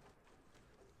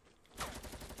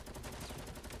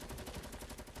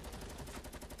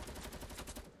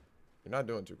 You're not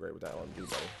doing too great with that LMG,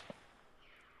 buddy.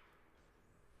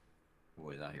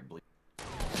 Boys out here bleeding.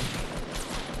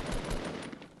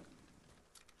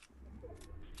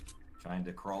 Trying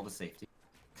to crawl to safety.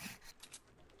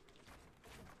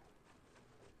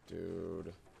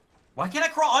 Dude. Why can't I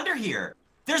crawl under here?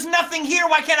 There's nothing here.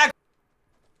 Why can't I?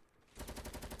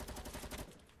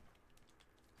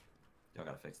 Y'all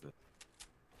gotta fix this.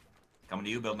 Coming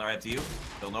to you, building right up to you,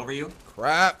 building over you.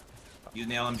 Crap. Using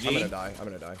the LMG. I'm gonna die. I'm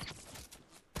gonna die.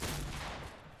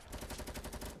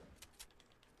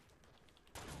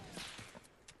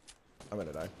 I'm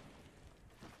gonna die.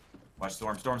 Watch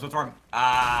storm, storm.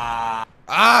 Ah.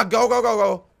 Ah, go, go, go,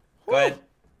 go. Go ahead.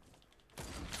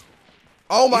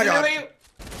 Oh my He's god. another you.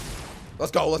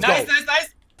 Let's go. Let's Nice, go. nice, nice.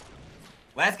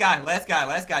 Last guy, last guy,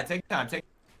 last guy. Take time. Take.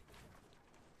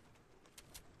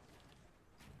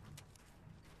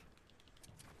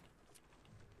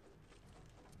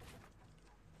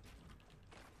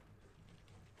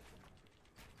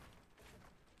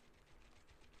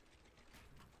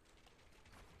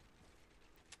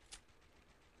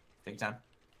 Take your time.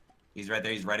 He's right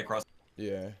there. He's right across.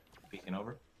 Yeah. Peeking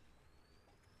over.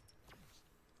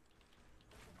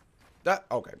 That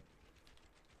okay.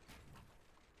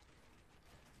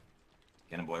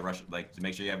 Get him, boy. Rush. Like, to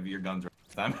make sure you have your guns right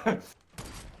this time.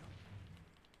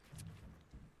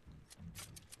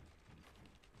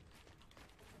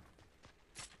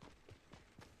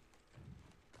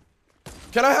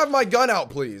 Can I have my gun out,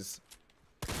 please?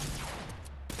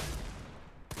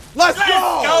 Let's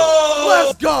go! go!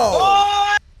 Let's go!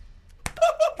 Oh!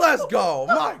 Let's go!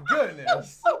 My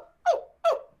goodness.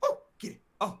 Get it.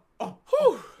 Oh.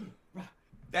 Whew.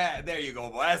 There you go,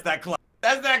 boy. That's that clutch.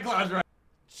 That's that clutch right.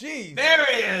 Jeez. There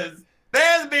he is.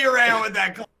 There's me around with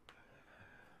that clutch.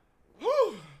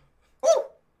 Whew.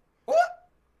 What?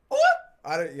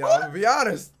 I didn't, I'm gonna be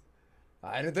honest.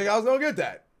 I didn't think I was gonna get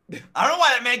that. I don't know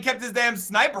why that man kept his damn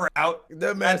sniper out.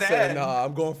 That man at the said, end. "Nah,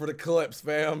 I'm going for the clips,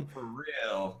 fam." For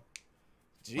real.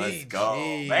 GG. Let's go,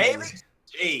 baby.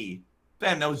 G.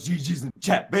 Damn those GGs in the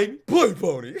chat, baby. Play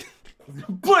pony.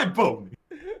 Play pony.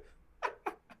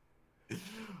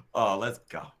 Oh, let's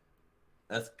go.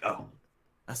 Let's go.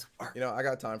 Let's work. You know, I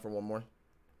got time for one more.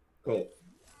 Cool.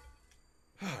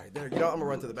 All right, there you go. I'm gonna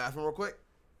run to the bathroom real quick.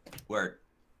 Word.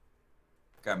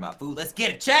 Grab my food. Let's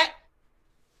get it, chat.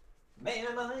 Man,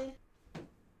 am I?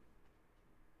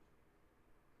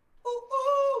 Ooh,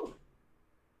 ooh.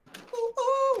 Ooh,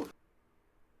 ooh.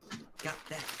 Got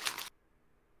that.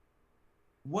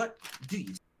 What do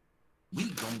you see? We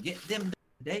gonna get them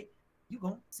today. You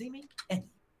gonna see me any.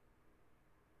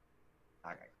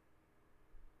 Okay.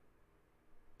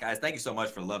 Guys, thank you so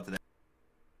much for the love today.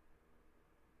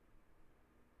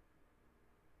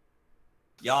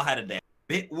 Y'all had a damn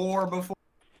bit war before.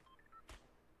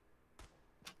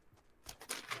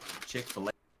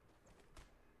 Chick-fil-A.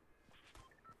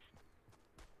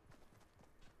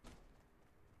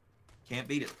 Can't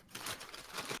beat it.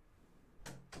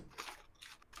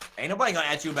 Ain't nobody gonna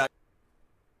ask you about.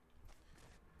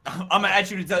 I'm gonna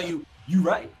ask you to tell you, you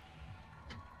right.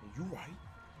 You right.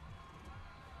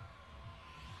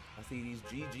 I see these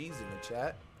GGs in the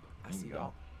chat. I see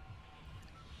y'all.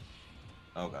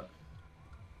 Oh god.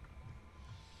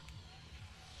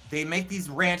 They make these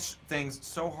ranch things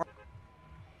so hard.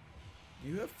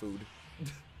 You have food.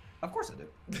 Of course I do.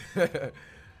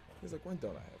 He's like, when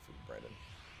don't I have food, Brandon?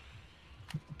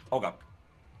 Oh god.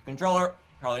 Controller,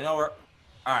 probably nowhere.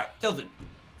 Alright, tilted.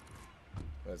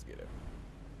 Let's get it.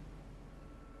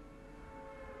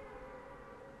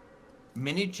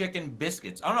 Mini chicken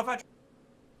biscuits. I don't know if I.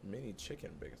 Mini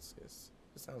chicken biscuits.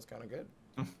 This sounds kind of good.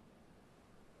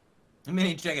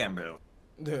 Mini chicken, bro.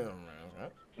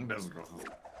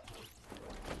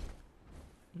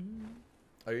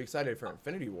 Are you excited for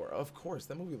Infinity War? Of course,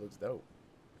 that movie looks dope.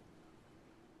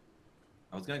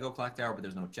 I was gonna go Clock Tower, but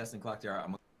there's no chest in Clock Tower.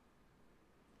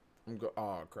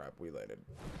 Oh crap, we landed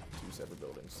 2 separate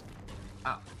buildings.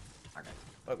 Oh, okay.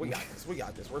 Look, we got this. We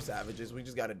got this. We're savages. We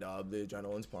just got a dub. The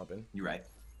adrenaline's pumping. You're right.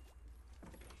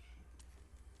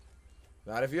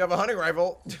 Not if you have a hunting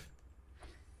rifle.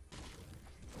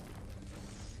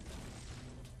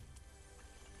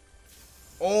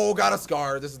 Oh, got a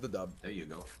scar. This is the dub. There you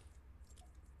go.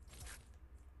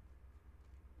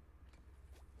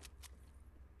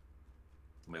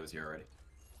 Somebody was here already.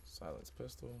 Silence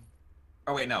pistol.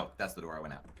 Oh wait, no, that's the door I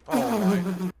went out.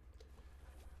 Oh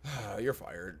my. You're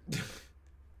fired.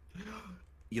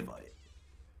 You bought it.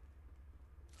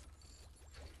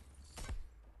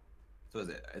 So is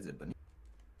it beneath?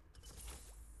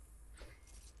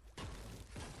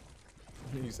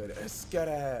 You said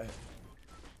escada.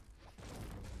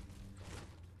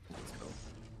 Let's go.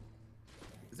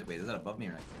 Wait, is that above me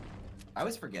or next? I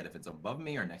always forget if it's above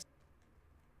me or next.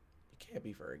 You can't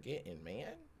be forgetting,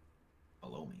 man.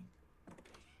 Below me.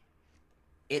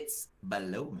 It's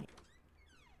below me.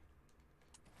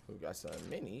 We got some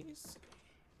minis.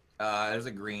 There's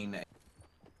a green.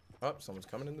 Oh, someone's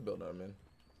coming in the building, man.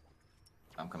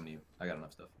 I'm coming to you. I got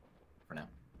enough stuff for now.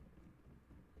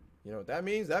 You know what that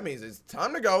means? That means it's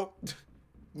time to go.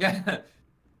 Yeah.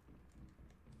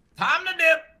 Time to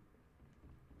dip.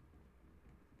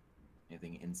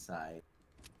 Anything inside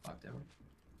Clock Tower?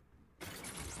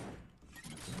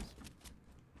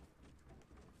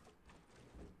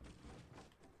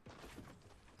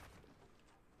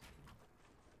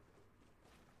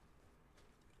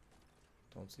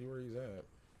 Don't see where he's at.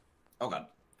 Oh god,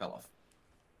 fell off.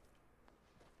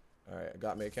 All right, I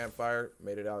got me a campfire.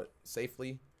 Made it out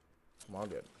safely. I'm all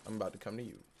good. I'm about to come to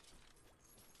you.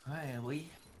 Hi, Ellie.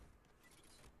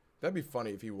 That'd be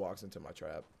funny if he walks into my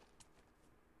trap.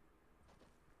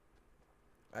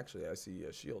 Actually, I see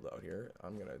a shield out here.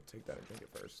 I'm gonna take that and drink it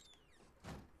first.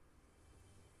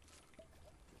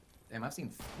 Damn, I've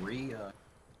seen 3,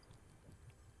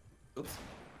 oops.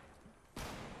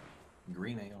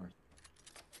 Green ARs.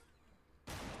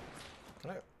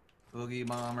 Can I? Boogie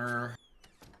Bomber.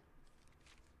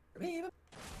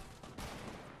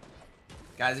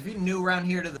 Guys, if you're new around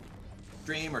here to the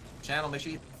stream or channel, make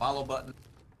sure you hit the follow button.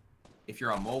 If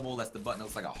you're on mobile, that's the button that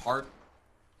looks like a heart.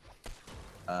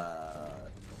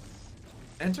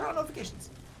 And turn on notifications.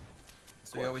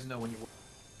 So you always know when you're...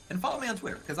 And follow me on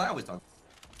Twitter, because I always talk.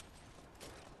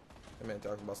 That man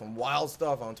talking about some wild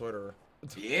stuff on Twitter.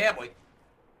 Yeah, boy.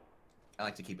 I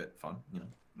like to keep it fun, you know.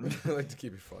 I like to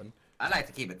keep it fun. I like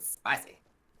to keep it spicy.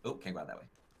 Oh, can't go out that way.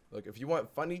 Look, if you want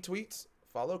funny tweets,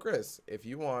 follow Chris. If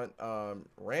you want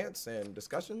rants and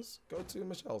discussions, go to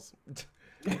Michelle's.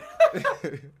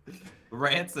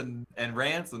 Rants and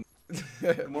rants and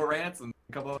more rants and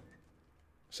a couple of...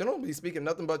 She don't be speaking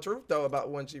nothing but truth, though, about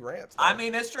when she rants. Though. I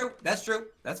mean, that's true. That's true.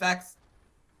 That's facts.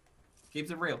 Keeps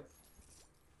it real.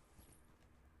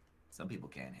 Some people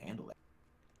can't handle that.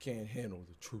 Can't handle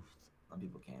the truth. Some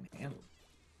people can't handle it.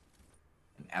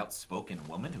 An outspoken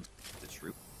woman who's the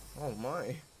truth. Oh,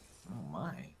 my. Oh,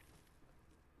 my.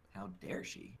 How dare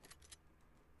she?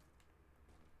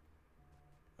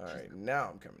 All right, now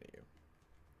I'm coming to you.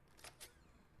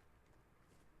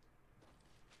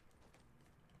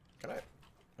 Can I?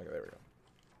 Okay, there we go.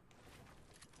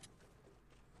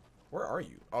 Where are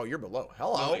you? Oh, you're below.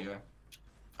 Hello.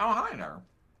 Oh, hi there.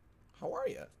 How are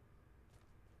you?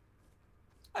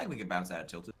 I think we can bounce that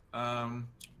tilted. Oh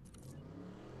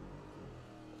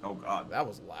god. That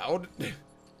was loud.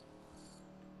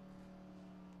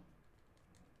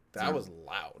 That was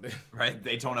loud. Right?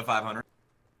 Daytona 500.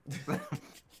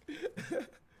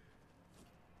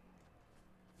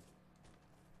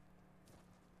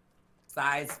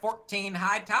 Size 14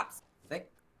 high tops. Thick.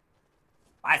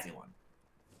 Spicy one.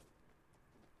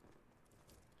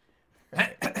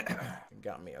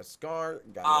 Got me a scar.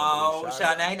 Got me Oh, a blue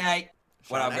shot. Shanae Night.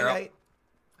 What up, girl? Night.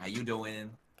 How you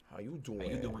doing? How you doing? How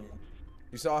you doing?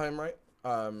 You saw him, right?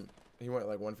 He went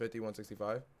like 150,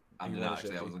 165. I He did went not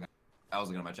actually. I was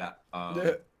looking at my chat.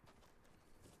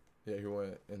 Yeah, he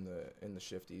went in the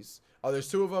shifties. Oh,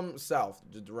 there's 2 of them south,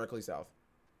 directly south.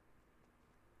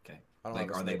 Okay. I don't Like,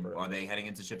 have a sniper. are they heading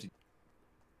into Shifty?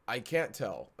 I can't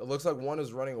tell. It looks like one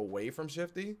is running away from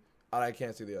Shifty, and I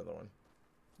can't see the other one.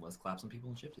 Let's clap some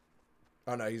people in Shifty.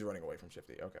 Oh no, he's running away from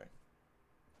Shifty. Okay.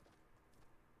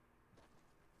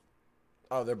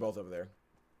 Oh, they're both over there.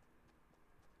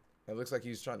 It looks like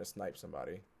he's trying to snipe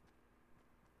somebody.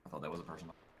 I thought that was a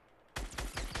person.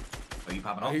 Are you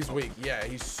popping Oh, off? he's weak. Yeah,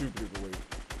 he's super duper weak.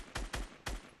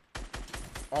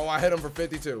 Oh, I hit him for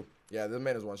 52. Yeah, this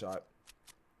man is one shot.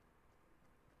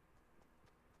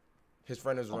 His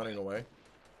friend is running away.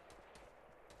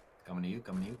 Coming to you,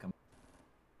 coming to you, coming.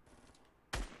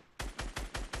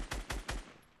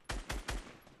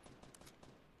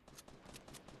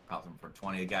 Popped him for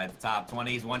 20. The guy at the top.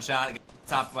 20. He's one shot.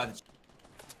 Top by the...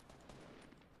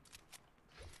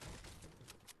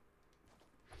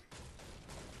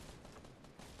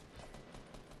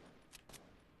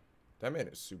 That man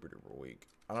is super duper weak.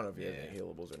 I don't know if he has any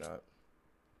healables or not.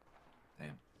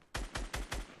 Damn.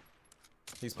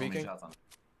 He's So many peeking? shots on him.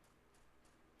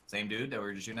 Same dude that we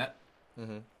were just shooting at?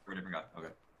 Mm-hmm. Or a different guy? Okay.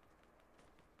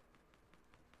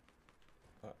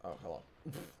 Oh, hello.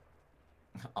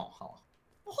 Oh, hello.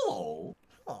 Hello.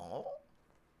 Oh.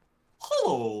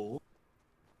 Hello.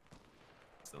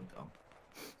 So dumb.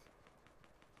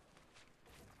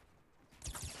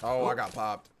 Oh, I got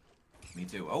popped. Me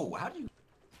too. Oh, how do you...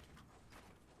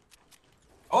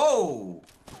 Oh!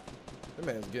 That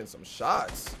man's getting some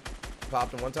shots.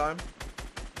 Popped him one time.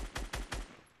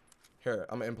 Here,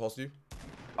 I'm gonna impulse you.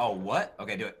 Oh, what?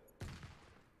 Okay, do it.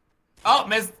 Oh,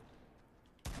 missed.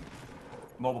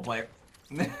 Mobile player.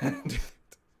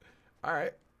 All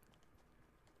right.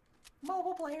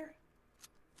 Mobile player.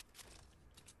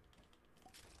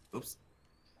 Oops.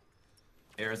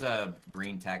 There's a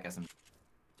green tack SM.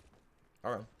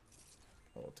 All right.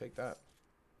 We'll take that.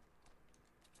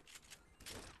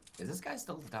 Is this guy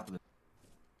still at the top of the...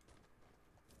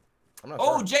 I'm not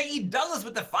Oh, sure. J.E. Douglas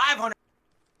with the 500.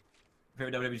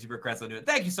 Favorite WWE Super Crest.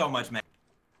 Thank you so much, man.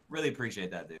 Really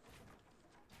appreciate that, dude.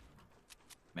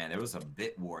 Man, there was a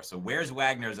bit war. So where's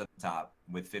Wagner's at the top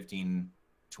with 15-12?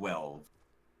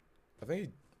 I think he...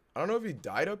 I don't know if he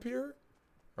died up here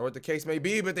or what the case may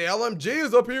be, but the LMG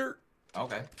is up here.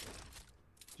 Okay.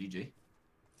 GG.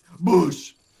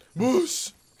 Bush.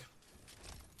 Bush.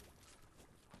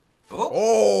 Oh.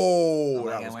 Oh,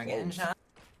 my that God, was we're getting close. shot.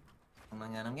 Oh my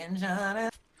God, I'm getting shot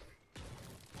at.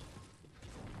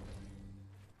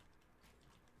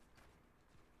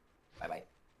 Bye-bye.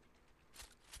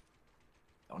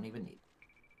 Don't even need.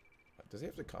 Does he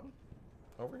have to come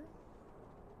over here?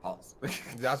 Pause.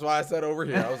 That's why I said over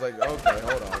here. I was like, okay,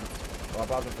 hold on. Well, I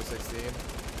popped him for 16.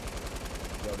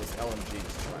 Yo, this LMG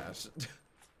is trash.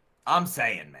 I'm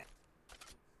saying, man.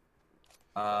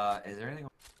 Is there anything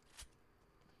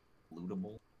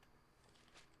lootable?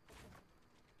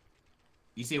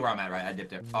 You see where I'm at, right? I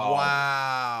dipped it. Oh,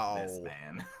 Wow. this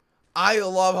man. I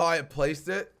love how I placed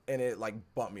it, and it, like,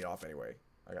 bumped me off anyway.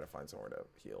 I gotta find somewhere to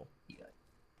heal. Yeah.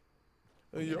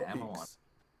 Ammo on. Yikes.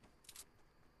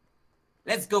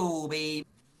 Let's go, babe.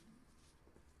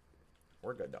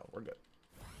 We're good, though. We're good.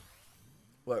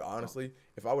 Look, honestly,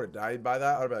 if I would have died by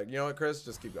that, I would be like, you know what, Chris?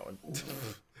 Just keep going.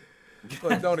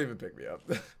 Look, don't even pick me up.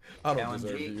 I don't LMG.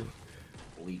 deserve you.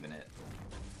 Leaving it.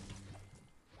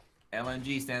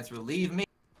 LMG stands for leave me.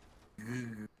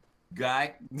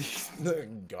 Guy.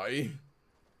 Guy.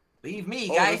 Leave me,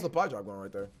 Oh, guy. there's the supply drop going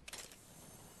right there.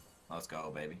 Let's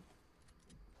go, baby.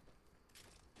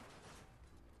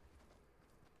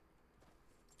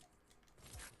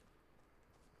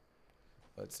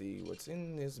 Let's see what's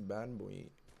in this bad boy.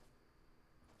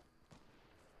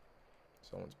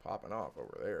 Someone's popping off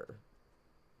over there.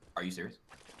 Are you serious?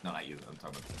 No, not you. I'm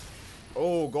talking about.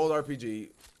 Oh, gold RPG.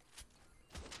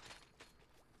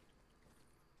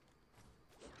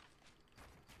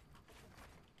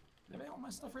 Did I all my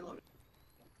stuff reloaded?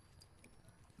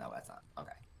 No, that's not.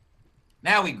 Okay.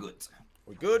 Now we good.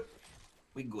 We good?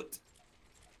 We good.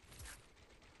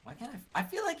 Why can't I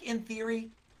feel like in theory,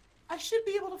 I should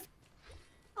be able to.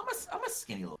 I'm a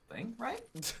skinny little thing, right?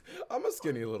 I'm a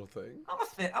skinny little thing. I'm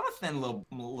a thin little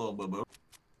boo boo.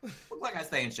 Look like I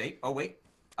stay in shape. Oh wait.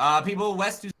 People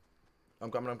west. I'm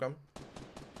coming. I'm coming.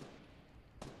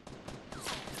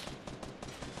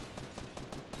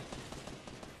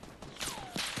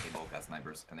 They both got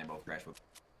snipers, and they both crash with.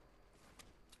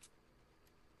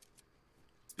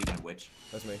 Speaking of which.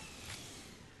 That's me.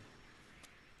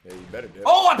 Yeah, you better dip.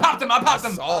 Oh, I popped him! I popped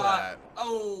him! Saw that.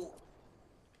 Oh.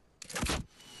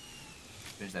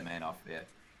 Finish that man off, yeah.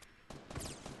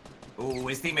 Ooh,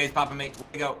 his teammates popping me. Where'd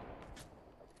he go?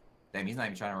 Damn, he's not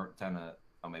even trying to.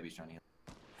 Oh, maybe he's trying to heal.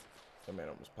 That man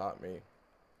almost popped me.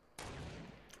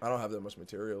 I don't have that much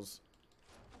materials.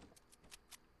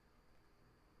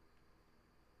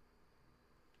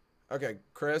 Okay,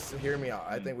 Chris, hear me out.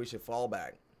 I think we should fall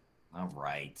back. All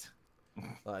right.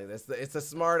 Like it's a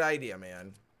smart idea,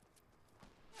 man.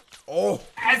 Oh,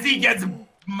 As he gets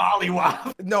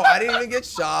mollywopped. no, I didn't even get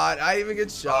shot. I didn't even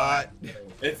get shot.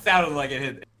 It sounded like it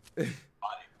hit his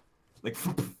body. Like,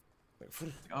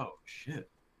 Like, oh shit.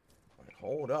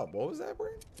 hold up, what was that,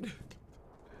 Brand?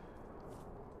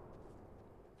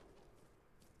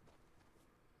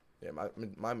 Yeah,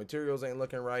 my materials ain't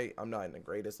looking right. I'm not in the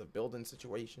greatest of building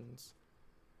situations.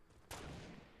 Is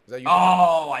that you?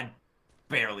 Oh, I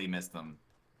barely missed them.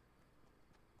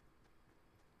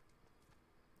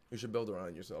 You should build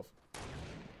around yourself.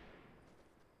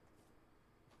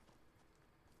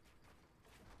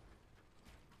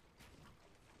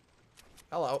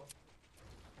 Hello.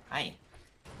 Hi.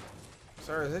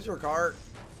 Sir, is this your car?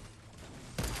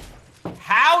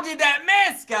 How did that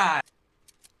miss, guy?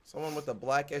 Someone with a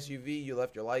black SUV, you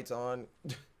left your lights on.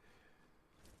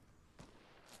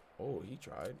 Oh, he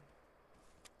tried.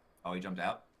 Oh, he jumped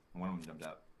out? One of them jumped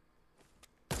out.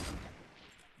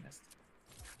 Missed.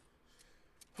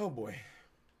 Oh boy.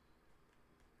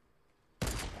 I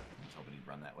was hoping he'd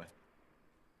run that way.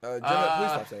 Jenna, please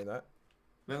stop saying that.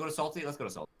 We gonna go to Salty? Let's go to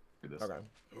Salty. Do this. Okay.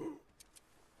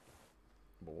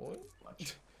 Boy.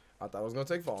 Clutch. I thought I was gonna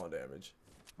take falling damage.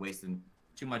 Wasting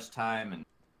too much time and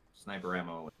sniper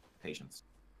ammo and patience.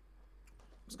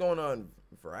 What's going on,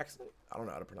 Veraxon? I don't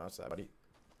know how to pronounce that, buddy.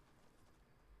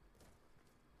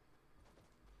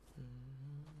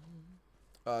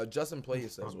 Justin Play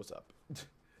says, "What's up?"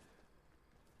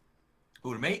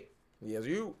 Who to me? Yes,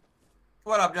 you.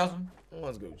 What up, Justin?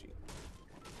 Let's go, G.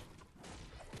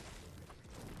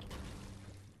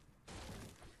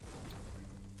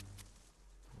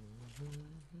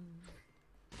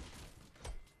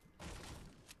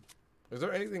 Is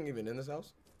there anything even in this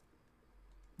house?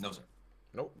 No, sir.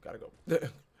 Nope, gotta go.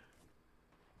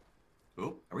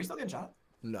 Ooh, are we still getting shot?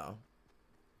 No.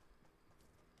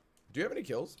 Do you have any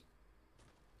kills?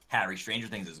 Harry, Stranger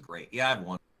Things is great. Yeah, I have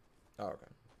one. Oh, okay.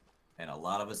 And a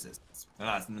lot of assists.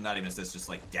 Not even assists, just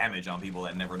like damage on people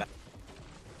that never die.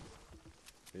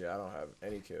 Yeah, I don't have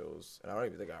any kills, and I don't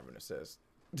even think I have an assist.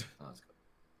 Oh, let's go.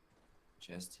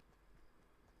 Chest.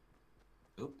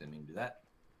 Oop, didn't mean to do that.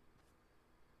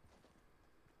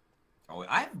 Oh,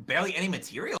 I have barely any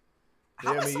material.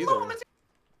 How Yeah, am I me so either. low on material?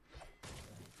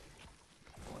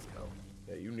 Let's go.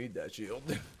 Yeah, you need that shield.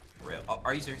 Real. Oh,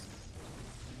 are you serious?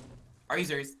 Are you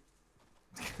serious?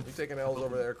 You taking L's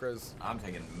over there, Chris? I'm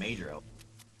taking major L.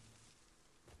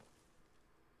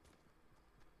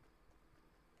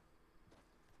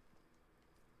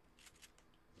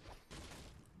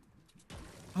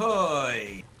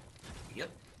 Hoy. Yep.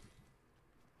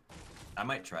 I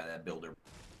might try that builder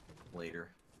later.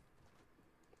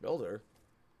 Builder.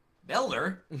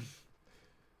 Builder?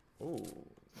 Ooh,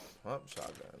 pump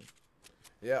shotgun.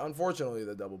 Yeah, unfortunately,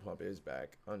 the double pump is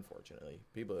back. Unfortunately,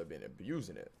 people have been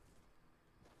abusing it.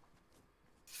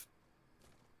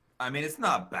 I mean, it's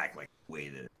not back like way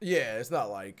that. Yeah, it's not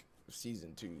like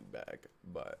season 2 back,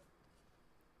 but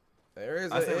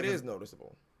it is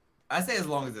noticeable. I say as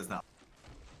long as it's not.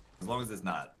 As long as it's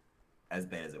not as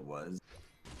bad as it was.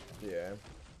 Yeah.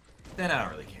 Then I don't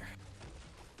really care.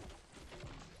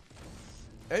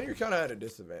 And you're kind of at a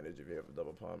disadvantage if you have a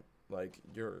double pump. Like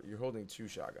you're holding 2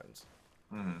 shotguns.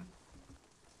 Mm-hmm.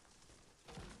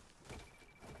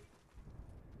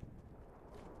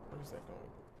 Where's that going?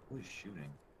 Who is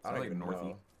shooting? I don't like even northeast.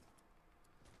 know.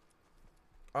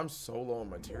 I'm so low on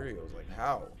materials. Like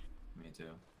how? Me too.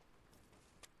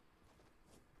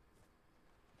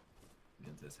 Get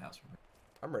into this house from here.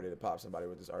 I'm ready to pop somebody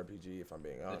with this RPG if I'm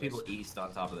being The honest. people east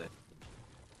on top of it.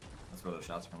 That's where those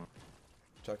shots are from.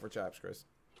 Check for chaps, Chris.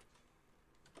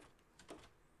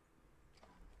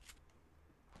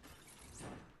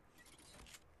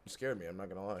 You scared me, I'm not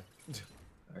gonna lie.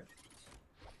 Alright.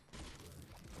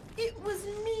 It was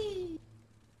me.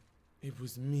 It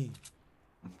was me.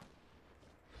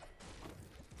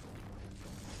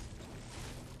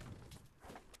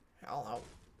 Hello.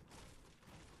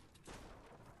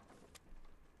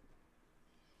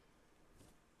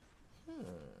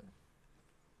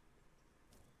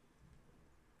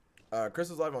 Chris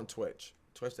is live on Twitch.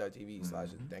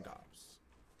 Twitch.tv/thankops.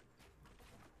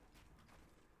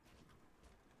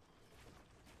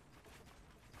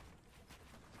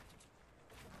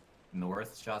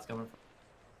 North shots coming from.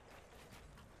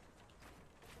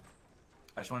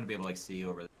 I just wanted to be able to like see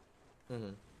over the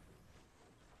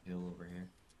hill over here.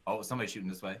 Oh, somebody's shooting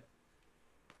this way.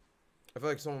 I feel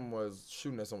like someone was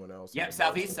shooting at someone else. Yep,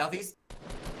 southeast, southeast.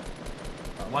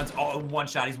 One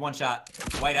shot. He's one shot.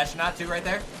 White astronaut too, right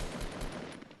there.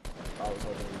 I was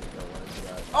hoping we could go run into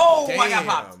that. Oh, Damn. I got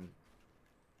popped.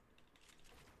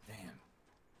 Damn.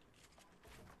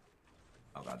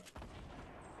 Oh god.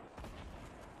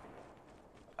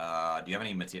 Do you have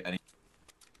any material?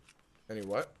 Any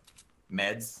what?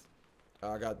 Meds?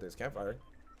 I got this campfire.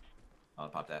 I'll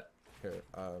pop that. Here.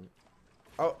 Oh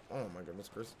my goodness,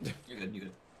 Chris. You're good. You're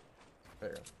good. There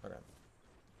you go.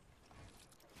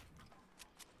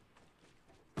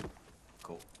 Okay.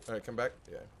 Cool. All right, come back.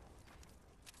 Yeah.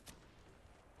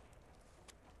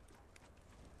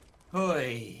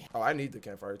 Hoy. Oh, I need the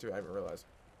campfire too. I haven't realized.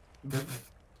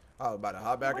 I was about to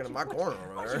hop back into my corner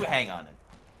over Why'd there. you hang on it?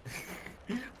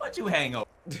 Why'd you hang over?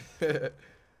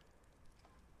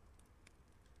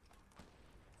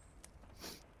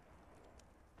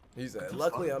 He said,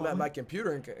 luckily I'm at my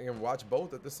computer and can watch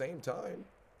both at the same time.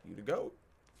 You to go.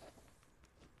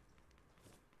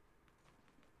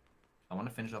 I want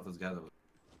to finish off those guys.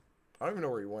 I don't even know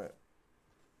where he went.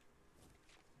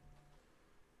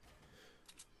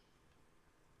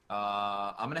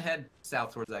 I'm gonna head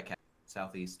south towards that cabin.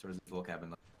 Southeast towards the little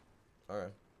cabin.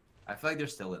 Okay. I feel like they're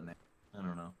still in there. I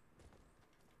don't know.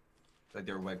 I feel like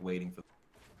they're like waiting for.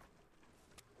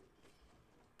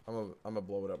 I'm gonna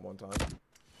blow it up one time.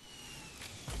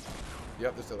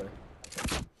 Yep, they're still there.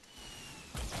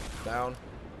 Down.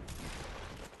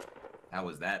 How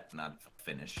was that not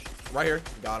finish? Right here.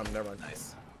 Got him. Never mind.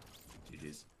 Nice.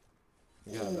 GG's.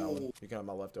 You can have that one. You can have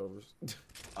my leftovers.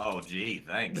 Oh, gee,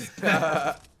 thanks.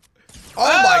 Oh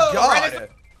my god! Right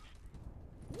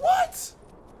What?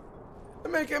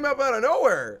 That man came up out of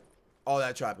nowhere. Oh,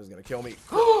 that trap is gonna kill me.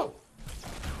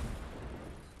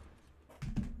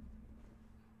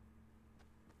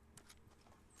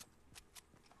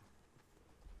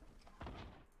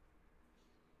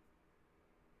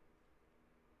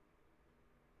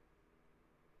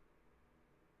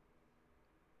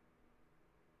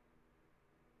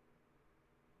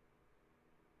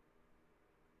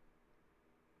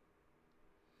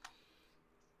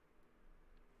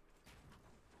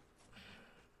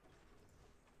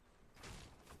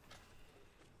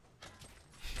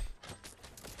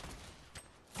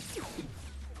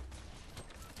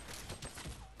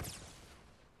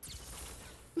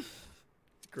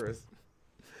 Chris.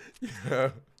 Yeah.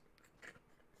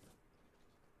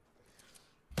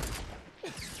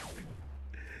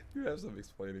 You have some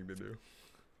explaining to do.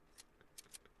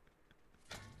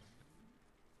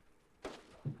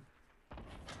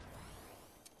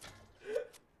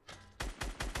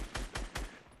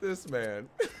 This man.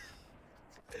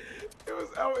 It was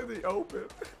out in the open.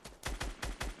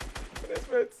 And this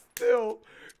man still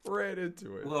ran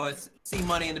into it. Well, it's see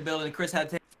money in the building. Chris had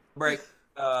to take a break.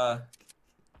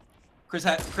 Chris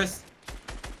had to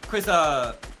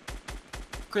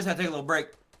take a little break.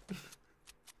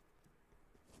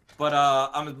 But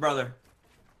I'm his brother.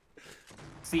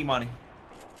 C Money.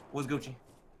 What's Gucci?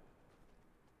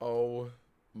 Oh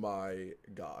my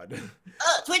God.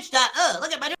 Twitch.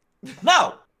 Look at my.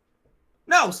 No!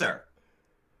 No, sir.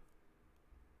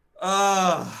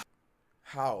 How?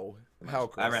 How,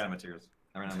 Chris? I ran out of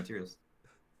materials.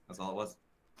 That's all it was.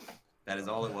 That is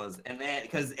all it was. And then,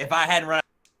 because if I hadn't run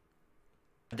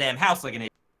a damn house like an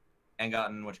idiot and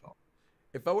gotten what you call it.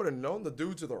 If I would have known the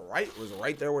dude to the right was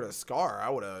right there with a scar, I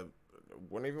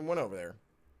wouldn't even went over there.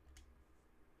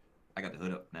 I got the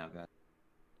hood up now, guys.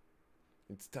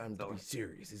 It's time to be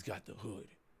serious. He's got the hood.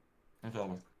 That's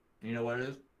all. You know what it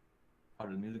is? How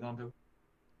did the music on too?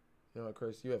 You know what,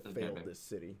 Chris? You have failed this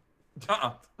city.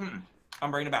 I'm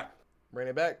bringing it back. Bring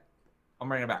it back? I'm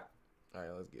bringing it back. All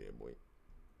right, let's get it, boy.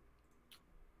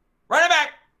 Run it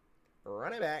back!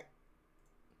 Run it back.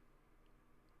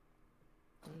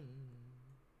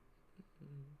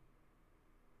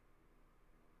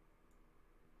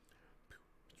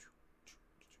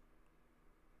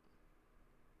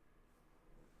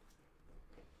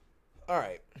 All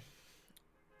right.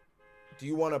 Do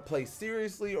you want to play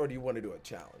seriously or do you want to do a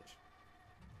challenge?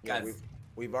 Guys, yeah,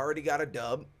 we've already got a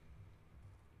dub.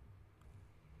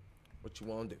 What you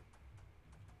want to do?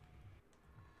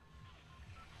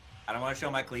 I don't want to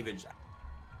show my cleavage.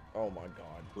 Oh my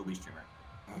God. Booby streamer.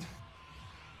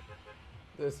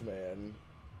 This man.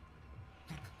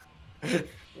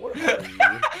 What are you?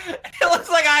 It looks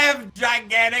like I have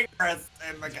gigantic breasts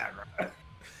in the camera.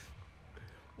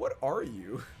 What are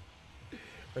you?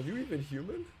 Are you even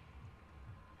human?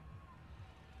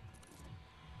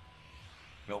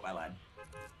 Nope, I lied.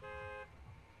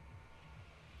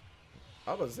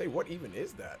 I was about to say, what even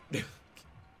is that?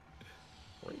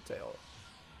 Retail.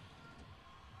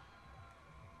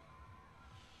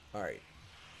 All right.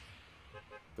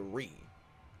 3,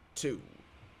 2,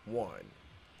 1,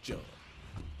 jump.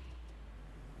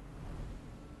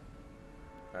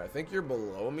 All right, I think you're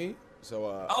below me,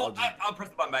 so I'll press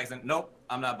the button by accident. Nope,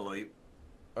 I'm not below you.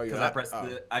 Oh, you're Because not?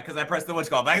 I pressed the what's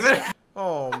called by accident.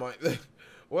 Oh my.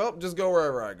 Well, just go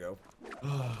wherever I go.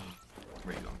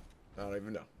 Where you going? I don't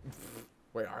even know.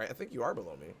 Wait, all right, I think you are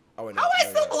below me. Oh wait, How am I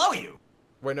still below you?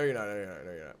 Wait, no, you're not. No, you're not.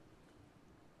 No, you're not.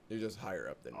 You're just higher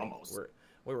up than me. Almost.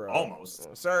 We were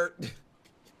Almost. Sir.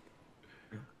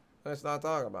 Let's not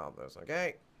talk about this,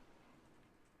 okay?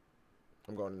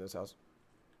 I'm going in this house.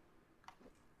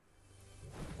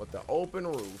 With the open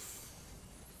roof.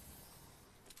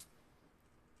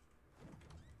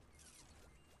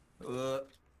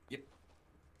 Yep.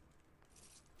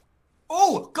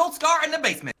 Oh, gold scar in the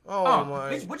basement. Oh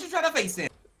my. Bitch, what you trying to face in?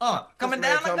 Coming This man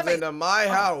down like the comes basement. into my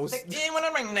house. In with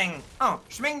a ring ding.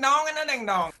 Schming dong and a ding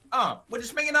dong. With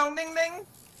a schming dong ding ding.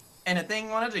 And a thing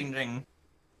on a ding ding.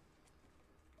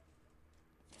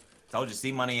 Told you,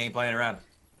 C Money ain't playing around.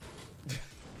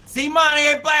 C Money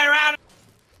ain't playing around.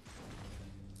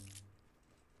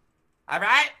 All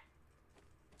right.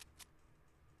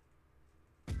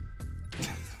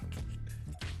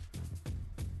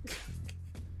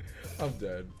 I'm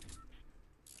dead.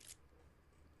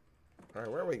 All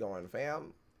right, where are we going,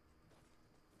 fam?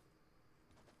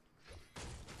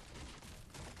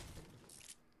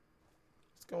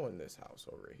 Let's go in this house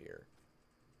over here.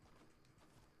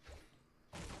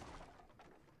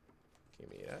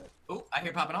 Give me that. Oh, I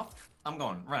hear popping off. I'm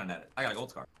going, running at it. I got a gold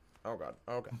scar. Oh God.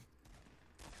 Okay.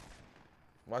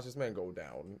 Watch this man go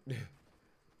down. I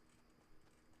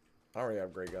don't really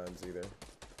have great guns either.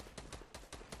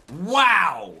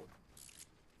 Wow.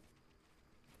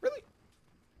 Really?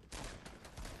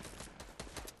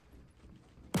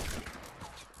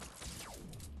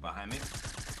 Behind me.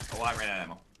 Oh, I ran out of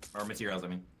ammo. Or materials, I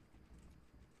mean.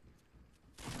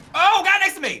 Oh, guy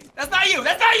next to me! That's not you!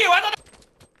 That's not you! I thought.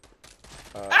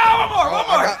 Oh, one more! One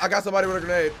more! I got somebody with a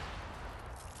grenade.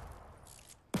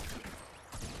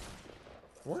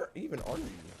 Where even are you?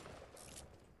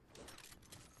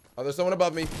 Oh, there's someone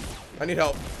above me. I need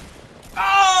help.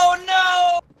 Oh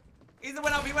no! He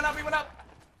went up, he went up, he went up.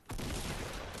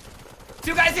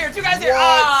 Two guys here, two guys here!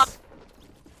 What?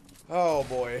 Oh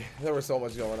boy, there was so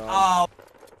much going on. Oh.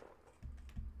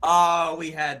 Oh,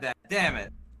 we had that. Damn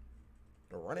it.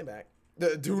 The running back.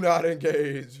 Do not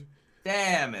engage.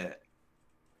 Damn it.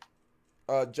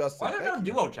 Justin. Why are there no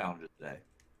duo challenges today?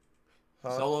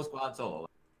 Huh? Solo squad solo.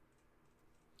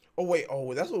 Oh wait.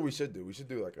 Oh, that's what we should do. We should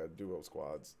do like a duo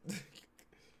squads.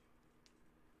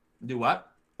 Do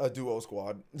what? A duo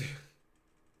squad. Nah,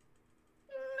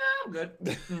 I'm good.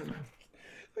 Like,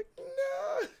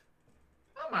 nah.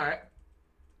 I'm alright.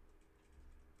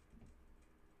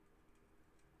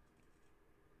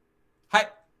 Hi.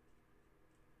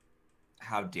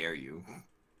 How dare you?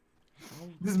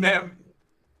 This man,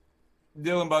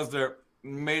 Dylan Buster,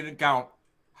 made it count.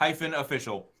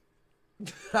 -official.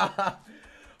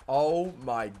 Oh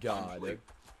my god.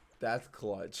 That's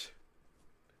clutch.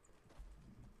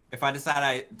 If I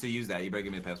decide to use that, you better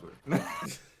give me the password.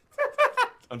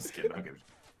 I'm just kidding. Okay.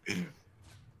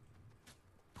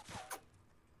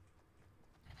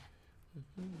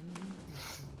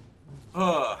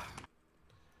 All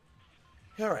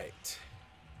right.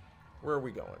 Where are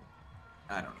we going?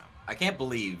 I don't know. I can't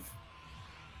believe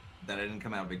that I didn't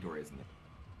come out victorious in it.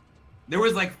 There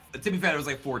was like, to be fair, there was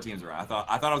like 4 teams around. I thought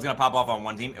I was gonna pop off on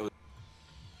one team. It was.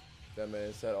 That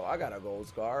man said, "Oh, I got a gold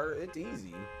scar. It's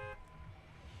easy."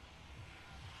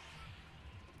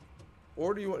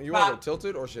 Or do you want to go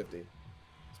tilted or shifty?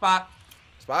 Spot.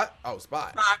 Spot? Oh,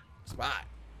 spot. Spot. Spot.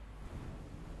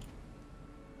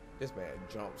 This man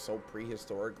jumped so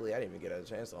prehistorically. I didn't even get a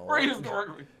chance to.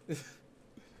 Prehistorically. This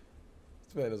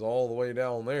man is all the way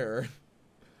down there.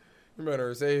 You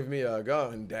better save me a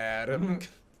gun, Dad.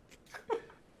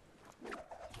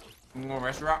 More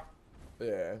restaurant.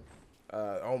 Yeah.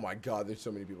 Oh my God, there's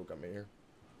so many people coming here.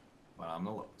 Well, I'm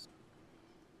the lowest.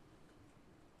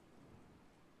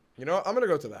 You know what? I'm gonna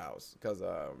go to the house because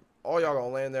all y'all gonna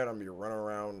land there and I'm gonna be running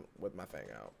around with my thing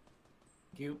out.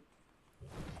 Cute.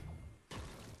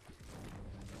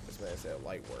 This man said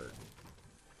light work.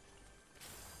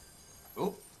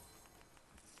 Oop.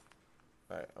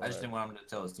 Alright, I just didn't want him to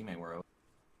tell his teammate where I was.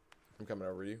 I'm coming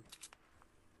over to you.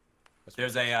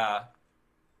 There's a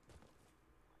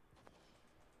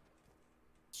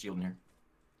shield in here.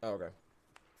 Oh, okay.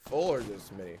 Full or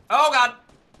just mini? Oh God!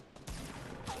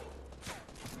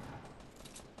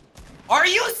 Are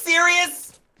you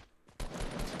serious?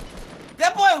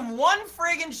 That boy one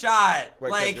friggin' shot.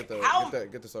 Wait, like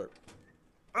get the start.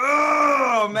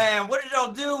 Oh man, what did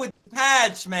y'all do with the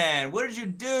patch, man? What did you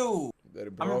do?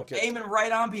 I'm aiming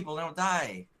right on people, they don't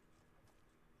die.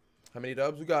 How many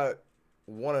dubs? We got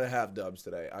 1.5 dubs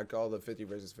today. I call the 50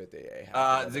 versus 50 a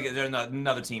half. There's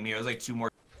another team here. There's like 2 more.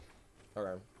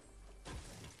 Okay.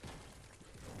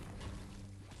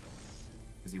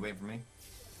 Is he waiting for me?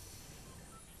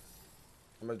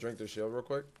 I'm gonna drink the shield real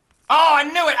quick. Oh, I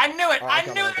knew it! I knew it! Oh, I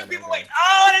knew there's people waiting. Okay.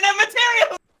 Oh, I didn't have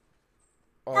material!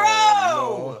 Oh, Bro!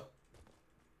 no.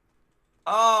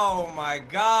 Oh my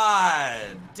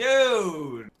God,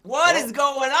 dude! What is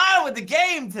going on with the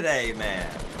game today, man?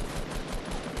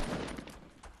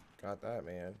 Got that,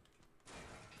 man.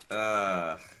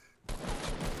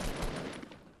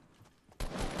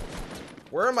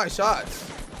 Where are my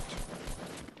shots?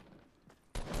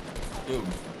 Dude.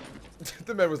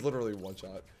 The man was literally one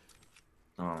shot.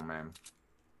 Oh man.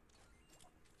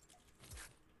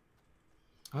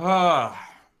 Ah.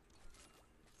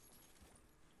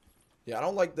 Yeah, I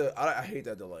don't like the. I hate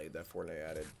that delay that Fortnite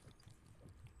added.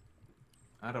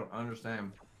 I don't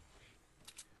understand.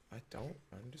 I don't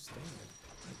understand.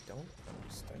 I don't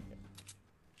understand.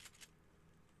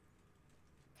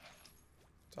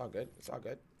 It's all good. It's all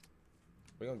good.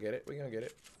 We're gonna get it. We're gonna get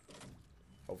it.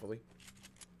 Hopefully.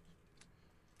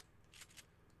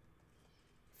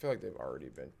 I feel like they've already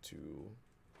been to.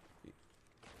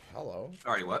 Hello.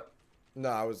 Already what? No,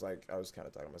 I was kind of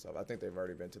talking to myself. I think they've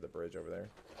already been to the bridge over there.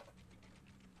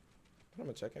 But I'm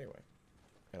gonna check anyway.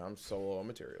 And I'm so low on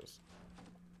materials.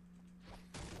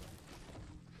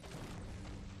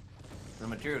 The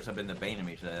materials have been the bane of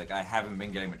me today. Like I haven't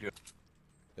been getting materials.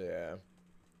 Yeah.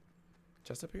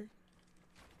 Just up here?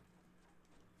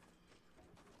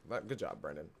 Good job,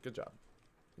 Brandon. Good job.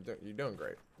 You're doing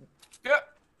great. Yeah.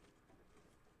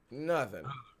 Nothing.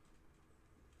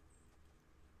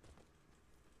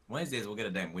 One of these days we'll get a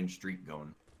damn win streak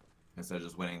going. Instead of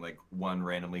just winning like one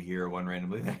randomly here, one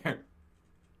randomly there. Do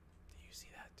you see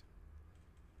that?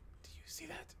 Do you see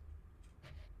that?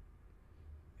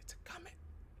 It's a comet.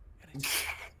 And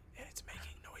it's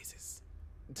making noises.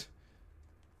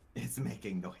 It's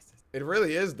making noises. It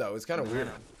really is, though. It's kind of weird.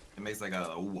 It makes like a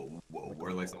whoa, whoa,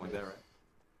 or like something like that, right?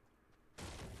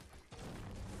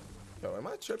 Yo, am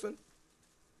I tripping?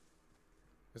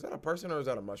 Is that a person or is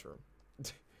that a mushroom?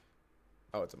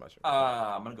 Oh, it's a mushroom.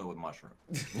 I'm gonna go with mushroom.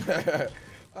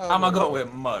 I'm I'm gonna go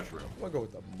with mushroom. I'm gonna go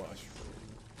with the mushroom.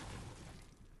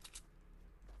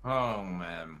 Oh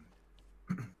man.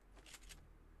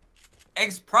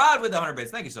 X Prod with the 100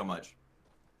 bits. Thank you so much.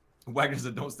 Wagner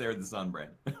said, "Don't stare at the sun,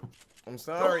 Brand." I'm Don't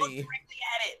sorry. look directly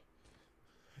at it.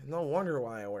 No wonder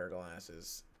why I wear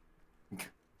glasses.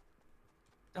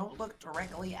 Don't look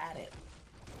directly at it.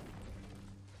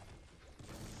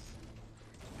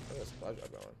 There's a supply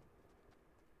drop going.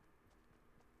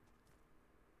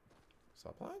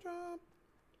 Supply drop.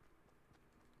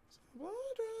 Supply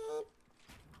drop.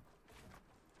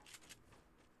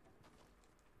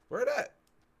 Where that?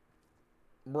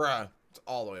 Bruh. It's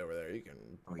all the way over there. You can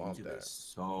bump YouTube that.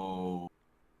 is so.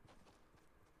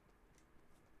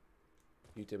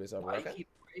 YouTube is up Why you rocket. keep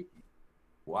breaking?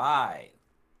 Why?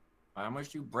 Why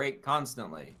must you break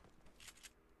constantly?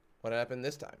 What happened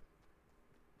this time?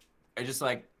 I just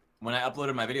like when I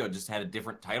uploaded my video, it just had a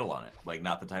different title on it, like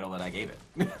not the title that I gave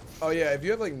it. Oh yeah, if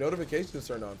you have like notifications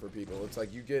turned on for people, it's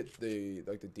like you get the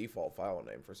default file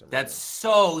name for some That's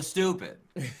so stupid.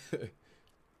 reason.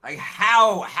 Like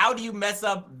how do you mess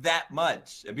up that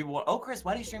much? And people, oh Chris,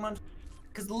 why do you stream on?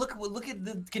 Because look at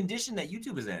the condition that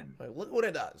YouTube is in. Like, look what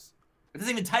it does. It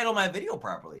doesn't even title my video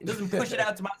properly. It doesn't push it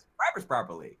out to my subscribers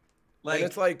properly. Like And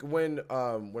it's like when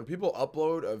people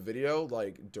upload a video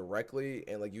like directly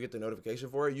and like you get the notification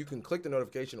for it, you can click the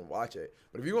notification and watch it.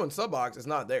 But if you go in Subbox, it's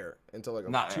not there until like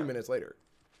Not 2 there. minutes later.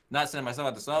 not sending myself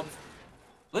out to subs.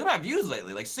 Look at my views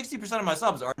lately. Like 60% of my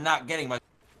subs are not getting my.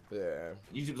 Yeah.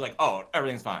 YouTube's like, oh,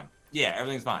 everything's fine. Yeah,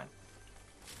 everything's fine.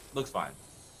 Looks fine.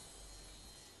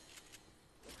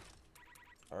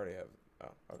 I already have.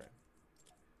 Oh, okay.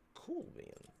 Cool, man.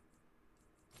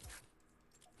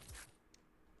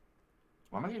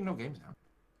 Why am I getting no games now?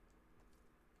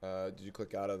 Did you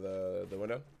click out of the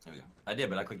window? There we go. I did,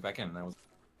 but I clicked back in and that was.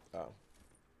 Oh.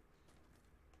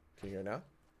 Can you hear now?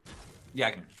 Yeah,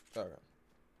 I can. Okay.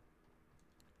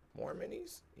 More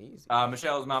minis? Easy.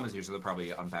 Michelle's mom is here, so they're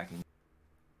probably unpacking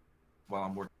while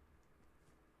I'm working.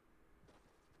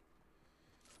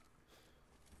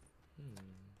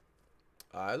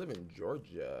 I live in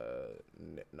Georgia.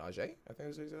 Najee? I think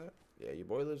that's how you say that. Yeah, your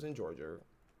boy lives in Georgia.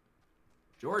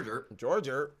 Georgia.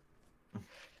 Georgia.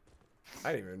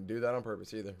 I didn't even do that on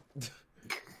purpose either.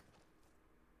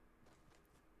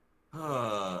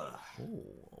 Ooh,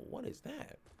 what is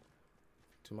that?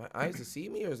 To my eyes to see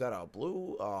me, or is that a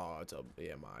blue? Oh, it's a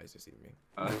yeah, my eyes to see me.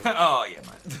 Oh yeah,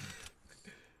 mine.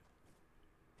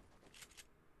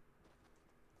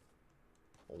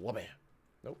 Whoa,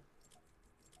 nope.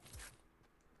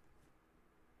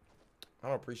 I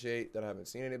don't appreciate that I haven't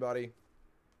seen anybody.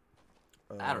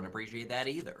 I don't appreciate that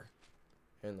either.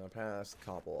 In the past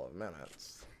couple of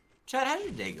minutes. Chad, how's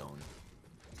your day going?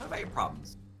 Tell me about your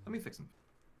problems. Let me fix them.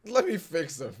 Let me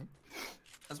fix them.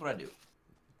 That's what I do.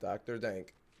 Dr.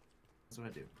 Dank. That's what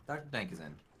I do. Dr. Dank is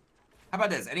in. How about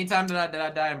this? Anytime that I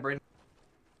die in Britain.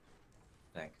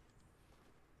 Dank.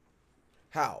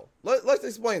 How? Let's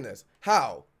explain this.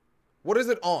 How? What is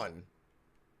it on?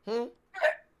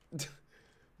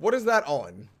 What is that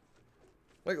on?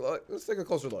 Like, let's take a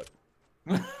closer look.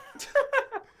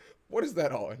 What is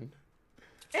that on?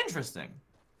 Interesting.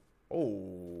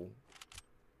 Oh.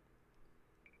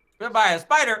 Bit by a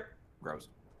spider. Gross.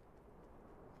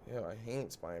 Yeah, I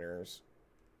hate spiders.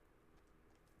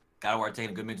 Gotta work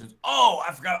taking good mentions. Oh,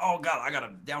 I forgot. Oh god, I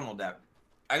gotta download that.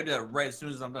 I gotta do that right as soon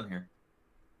as I'm done here.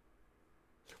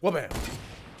 Well, bam.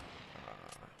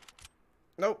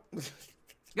 Nope.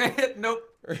 Nope.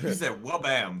 You said well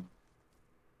bam.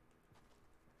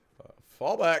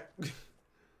 Fall back.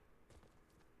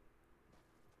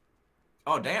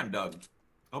 Oh damn, Doug.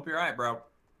 Hope you're alright, bro.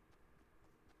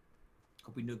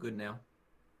 Hope we do good now.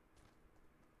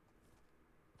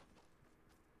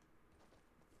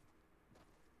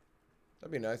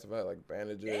 That'd be nice if I had like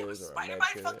bandages Damn, or a Spider med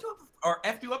Mite kit. fucked you up or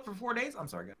effed you up for 4 days? I'm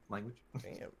sorry, guys. Language.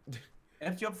 Damn.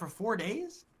 Effed you up for 4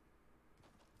 days?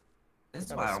 That's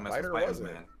What why I kind don't of mess with spider spiders, was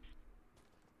it? man.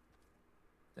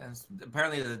 That's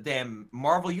apparently the damn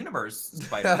Marvel Universe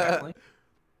spider, apparently.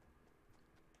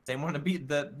 Same one to beat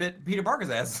Peter Parker's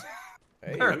ass. Hey,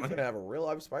 you Apparently. can have a real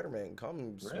life Spider-Man.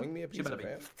 Come swing me a pizza,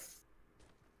 man.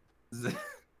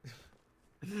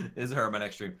 Is her my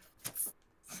next stream?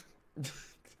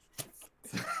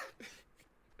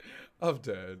 I'm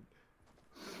dead.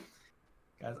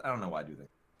 Guys, I don't know why I do that.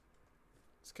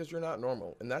 It's because you're not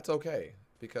normal, and that's okay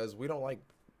because we don't like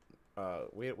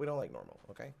we don't like normal.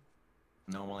 Okay.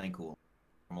 Normal ain't cool.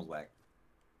 Normal's whack.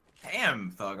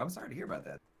 Damn, Thug. I'm sorry to hear about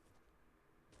that.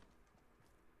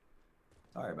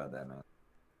 Sorry about that, man.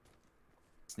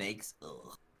 Snakes.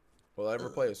 Ugh. Will I ever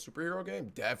play a superhero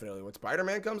game? Definitely. When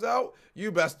Spider-Man comes out,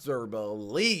 you best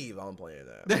believe I'm playing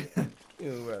that.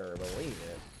 You better believe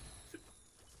it.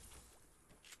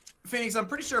 Phoenix, I'm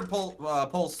pretty sure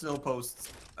Paul still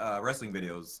posts wrestling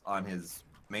videos on his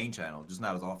main channel, just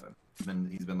not as often.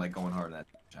 He's been like going hard on that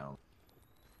channel.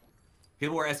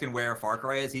 People were asking where Far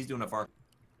Cry is. He's doing a Far.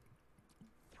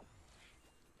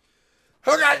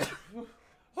 Oh God!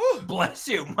 Bless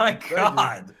you, my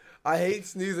God. I hate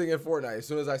sneezing in Fortnite. As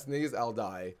soon as I sneeze, I'll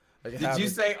die. Did you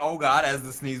say "Oh God" as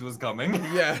the sneeze was coming?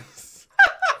 Yes.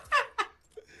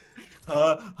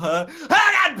 Oh God!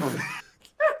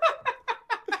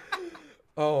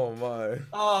 Oh my.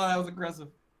 Oh, that was aggressive.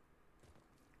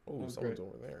 Oh, someone's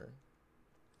over there.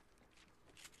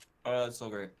 Oh, that's so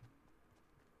great.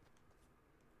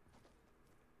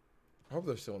 I hope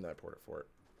they're still in that fort.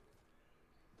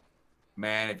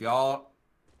 Man, if y'all,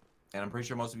 and I'm pretty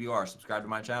sure most of you are, subscribe to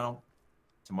my channel.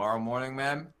 Tomorrow morning,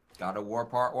 man, God of War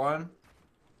Part 1.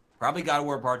 Probably God of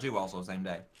War Part 2 also, same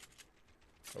day.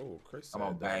 Oh, Chris. I'm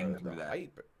gonna bang through that.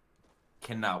 Hype.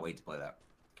 Cannot wait to play that.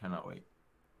 Cannot wait.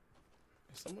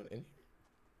 Is someone in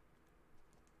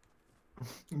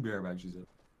here? Be right back, she said.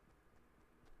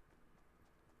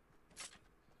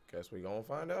 Guess we gonna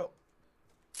find out.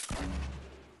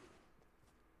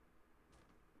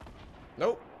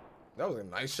 Nope. That was a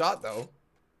nice shot, though.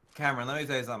 Cameron, let me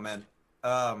tell you something,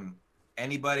 man.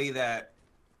 Anybody that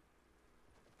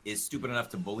is stupid enough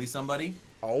to bully somebody.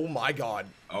 Oh my God.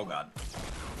 Oh God.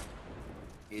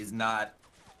 Is not.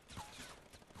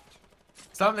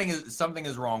 Something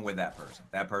is wrong with that person.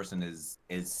 That person is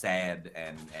sad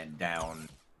and down,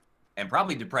 and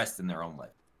probably depressed in their own life.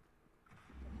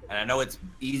 And I know it's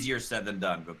easier said than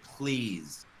done, but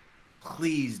please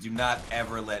do not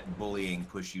ever let bullying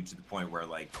push you to the point where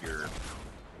like you're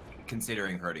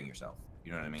considering hurting yourself.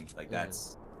 You know what I mean? Like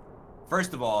that's,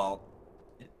 first of all,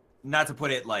 not to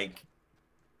put it like,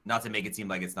 not to make it seem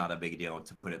like it's not a big deal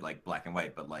to put it like black and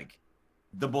white, but like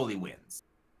the bully wins.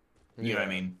 You know what I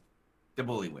mean? The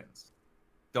bully wins.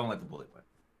 Don't let the bully win.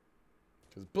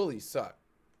 Because bullies suck.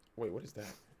 Wait, what is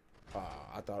that?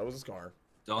 I thought it was a scar.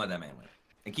 Don't let that man win.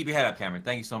 And keep your head up, Cameron.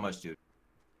 Thank you so much, dude.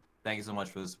 Thank you so much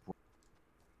for the support.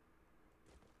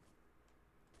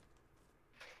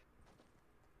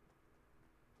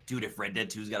 Dude, if Red Dead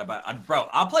 2's got a buy, bro,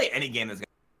 I'll play any game that's got.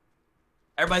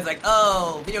 Everybody's like,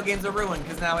 oh, video games are ruined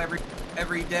because now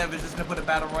every dev is just gonna put a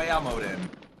battle royale mode in.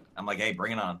 I'm like, hey,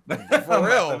 bring it on. For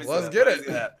real, let's get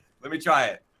it. Let me try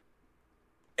it.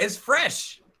 It's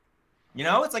fresh. You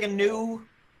know, it's like a new.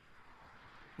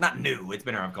 Not new. It's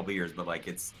been around a couple years, but like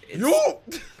it's you.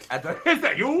 At the, is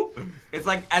that you? It's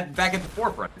like back at the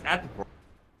forefront. It's at the forefront.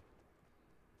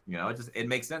 You know, it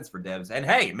makes sense for devs. And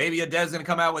hey, maybe a dev's gonna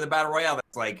come out with a battle royale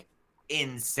that's like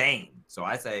insane. So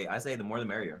I say the more the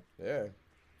merrier. Yeah.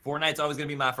 Fortnite's always gonna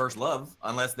be my first love,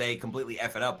 unless they completely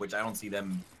F it up, which I don't see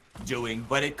them doing,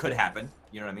 but it could happen.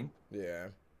 You know what I mean? Yeah.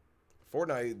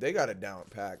 Fortnite, they got it down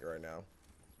packed right now.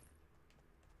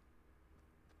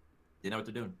 They know what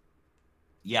they're doing.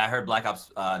 Yeah, I heard Black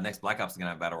Ops, next Black Ops is gonna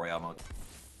have battle royale mode.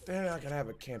 They're not gonna have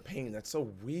a campaign. That's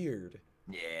so weird.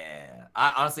 Yeah.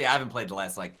 Honestly, I haven't played the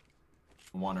last like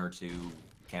 1 or 2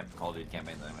 Call of Duty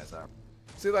campaigns that I messed up.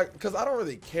 See, like, cause I don't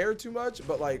really care too much,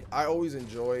 but like I always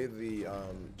enjoy the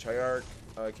Treyarch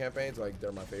campaigns. Like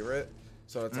they're my favorite.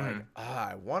 So it's like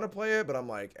I want to play it, but I'm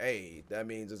like, hey, that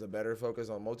means there's a better focus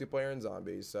on multiplayer and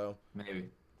zombies. So maybe.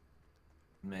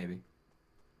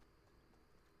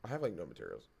 I have like no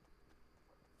materials.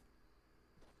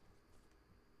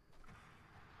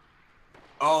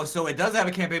 Oh, so it does have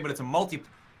a campaign, but it's a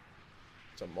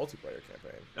It's a multiplayer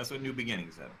campaign. That's what New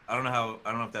Beginnings said. I don't know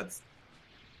if that's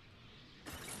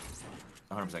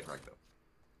 100% correct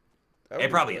though. It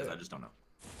probably is. I just don't know.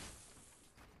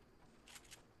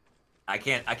 I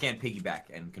can't piggyback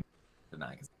and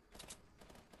deny because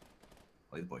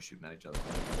the boys shooting at each other.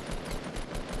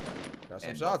 Got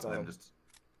some shots on them.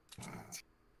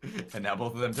 And now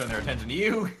both of them turn their attention to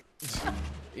you.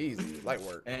 Easy, light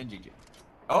work. And GG.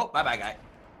 Oh, bye-bye, guy.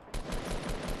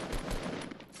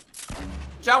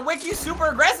 John Wick, you super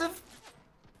aggressive.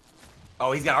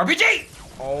 Oh, he's got RPG.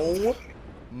 Oh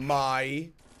my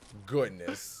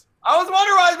goodness. I was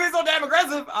wondering why he's being so damn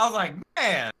aggressive. I was like,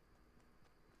 man,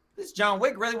 this John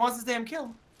Wick really wants this damn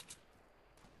kill.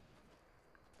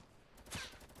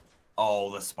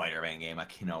 Oh, the Spider-Man game. I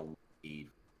cannot wait.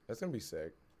 That's gonna be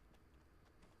sick.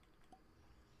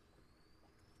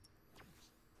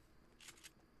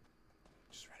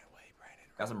 Just run away, Brandon.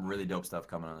 Got some really dope stuff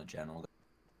coming on the channel.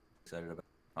 Excited about.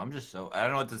 I'm just so, I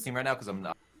don't know what to see right now because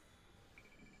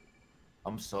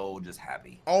I'm so just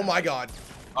happy. Oh my god.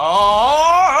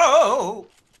 Oh!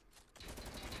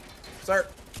 Sir.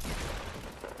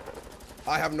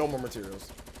 I have no more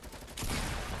materials.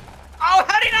 Oh,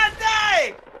 how did he not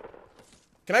die?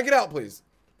 Can I get out, please?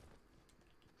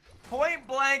 Point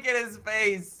blank in his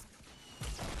face.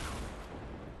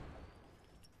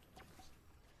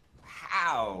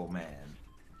 How, man?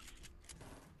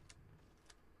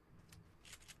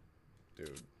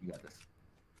 Dude. You got this.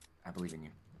 I believe in you.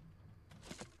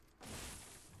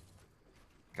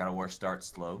 God of War starts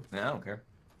slow. No, I don't care.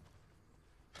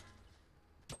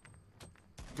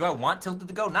 Do I want Tilted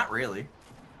to go? Not really.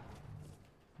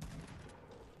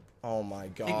 Oh my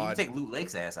You can god. take Loot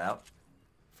Lake's ass out.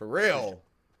 For real.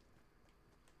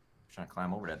 Trying to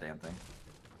climb over that damn thing.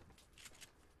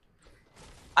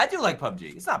 I do like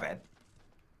PUBG. It's not bad.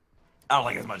 I don't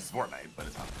like it as much as Fortnite, but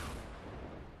it's not bad.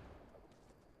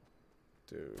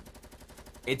 Dude.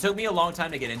 It took me a long time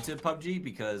to get into PUBG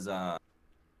because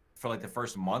for like the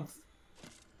first month,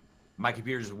 my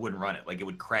computer just wouldn't run it. Like it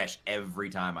would crash every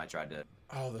time I tried to.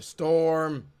 Oh, the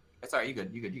storm. It's alright. You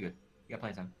good? You good? You good? You got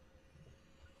plenty of time.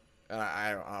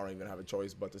 I don't even have a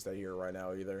choice but to stay here right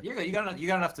now either. You're good. You got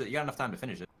enough time to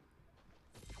finish it.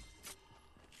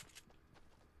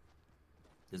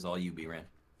 This is all you, B-Ran.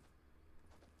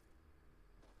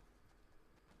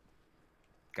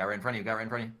 Guy right in front of you. Guy right in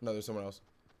front of you. No, there's someone else.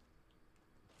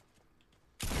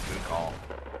 Good call.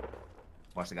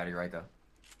 Watch the guy to your right though.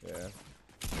 Yeah.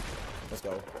 Let's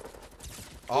go.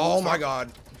 Oh my god.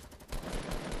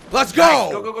 Let's go!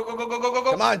 Nice. Go, go, go, go, go, go, go, go,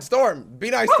 go. Come on, Storm. Be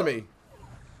nice to me.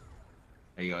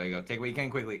 There you go, there you go. Take what you can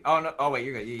quickly. Oh, no. Oh, wait,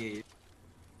 you're good. Yeah.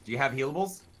 Do you have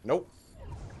healables? Nope.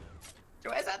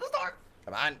 Joanne's at the store.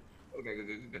 Come on. Okay,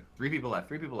 good. 3 people left.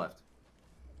 3 people left.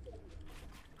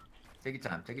 Take your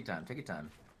time. Take your time. Take your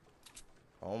time.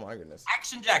 Oh my goodness.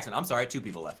 Action Jackson. I'm sorry. 2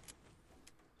 people left.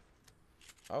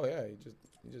 Oh yeah, he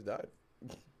just died.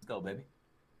 Let's go, baby.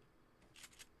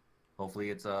 Hopefully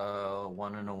it's a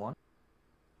 1 and a 1.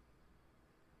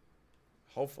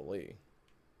 Hopefully.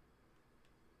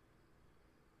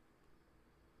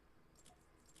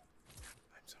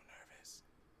 I'm so nervous.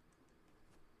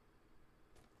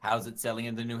 How's it selling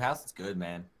in the new house? It's good,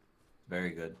 man. Very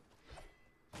good.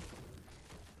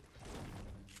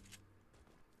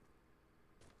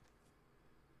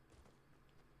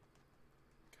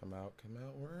 Come out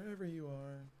wherever you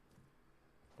are.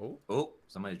 Oh. Oh,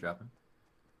 somebody's dropping.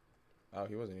 Oh,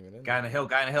 he wasn't even in Guy on the hill.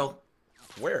 Guy on the hill.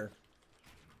 Where?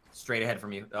 Straight ahead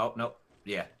from you. Oh, nope.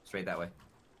 Yeah, straight that way.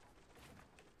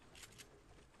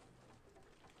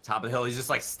 Top of the hill. He's just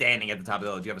like standing at the top of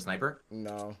the hill. Do you have a sniper?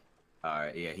 No.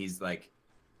 Alright, yeah, he's like...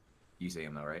 You see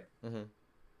him though, right? Mm-hmm.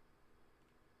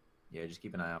 Yeah, just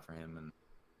keep an eye out for him.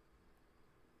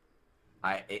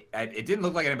 And it didn't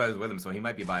look like anybody was with him, so he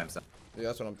might be by himself. Yeah,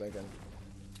 that's what I'm thinking.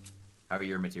 How are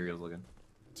your materials looking?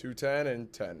 210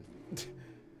 and 10.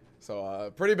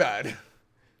 So, pretty bad.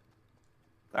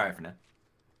 Alright for now.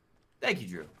 Thank you,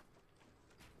 Drew.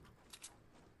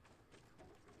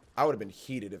 I would have been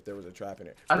heated if there was a trap in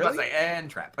it. I was Really? about to say, and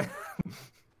trap.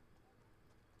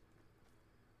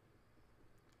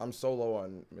 I'm so low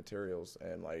on materials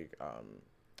and like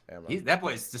ammo. That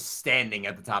boy's just standing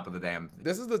at the top of the damn thing.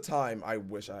 This is the time I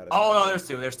wish I had a Oh, no,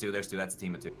 sniper. there's two. That's a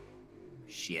team of 2.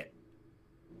 Shit.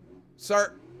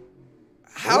 Sir,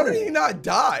 how did Ooh. he not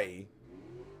die?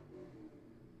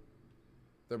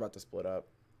 They're about to split up.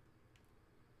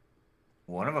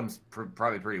 One of them's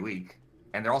probably pretty weak.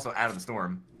 And they're also out of the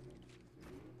storm.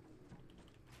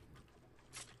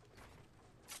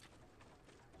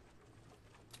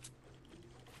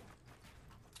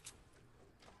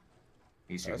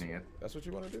 He's shooting it. That's what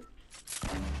you want to do?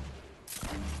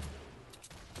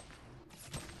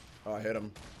 Oh, I hit him.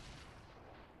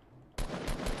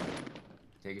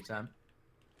 Take your time.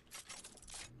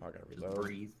 Oh, I gotta Just reload.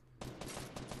 breathe.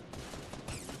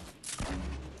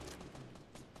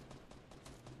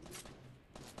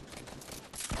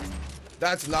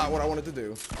 That's not what I wanted to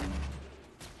do.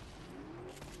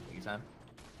 Take your time.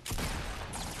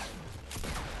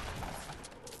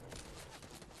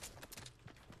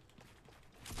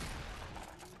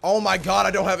 Oh my god,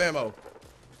 I don't have ammo.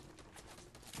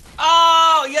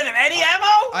 Oh, you didn't have any ammo?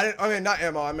 I mean, not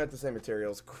ammo, I meant the same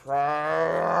materials.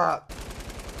 Crap.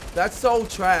 That's so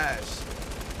trash.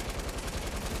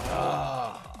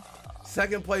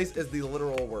 Second place is the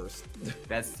literal worst.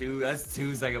 That's two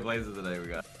second places today we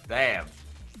got. Damn.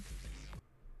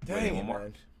 Dang, one more.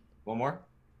 man. One more?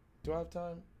 Do I have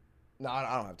time? No,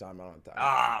 I don't have time. I don't have time.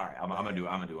 Alright, I'm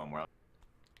gonna do one more.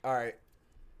 Alright.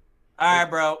 Alright,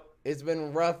 bro. It's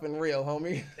been rough and real,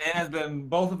 homie. It has been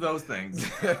both of those things.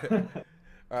 Alright,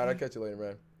 I'll catch you later,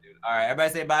 man. Alright,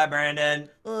 everybody say bye, Brandon.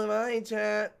 Bye,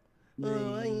 chat.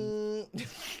 Later,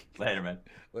 man.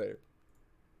 Later.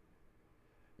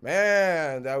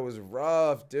 Man, that was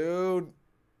rough, dude.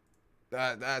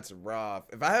 That's rough.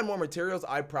 If I had more materials,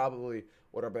 I probably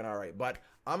would have been all right. But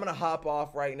I'm going to hop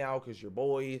off right now because your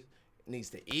boy needs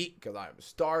to eat because I'm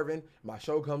starving. My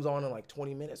show comes on in like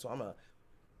 20 minutes, so I'm going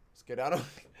to get out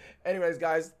of Anyways,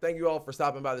 guys, thank you all for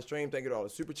stopping by the stream. Thank you to all the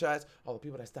super chats, all the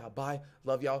people that stopped by.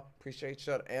 Love y'all. Appreciate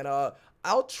you. And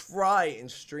I'll try and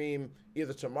stream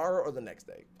either tomorrow or the next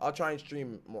day. I'll try and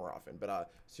stream more often. But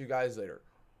see you guys later.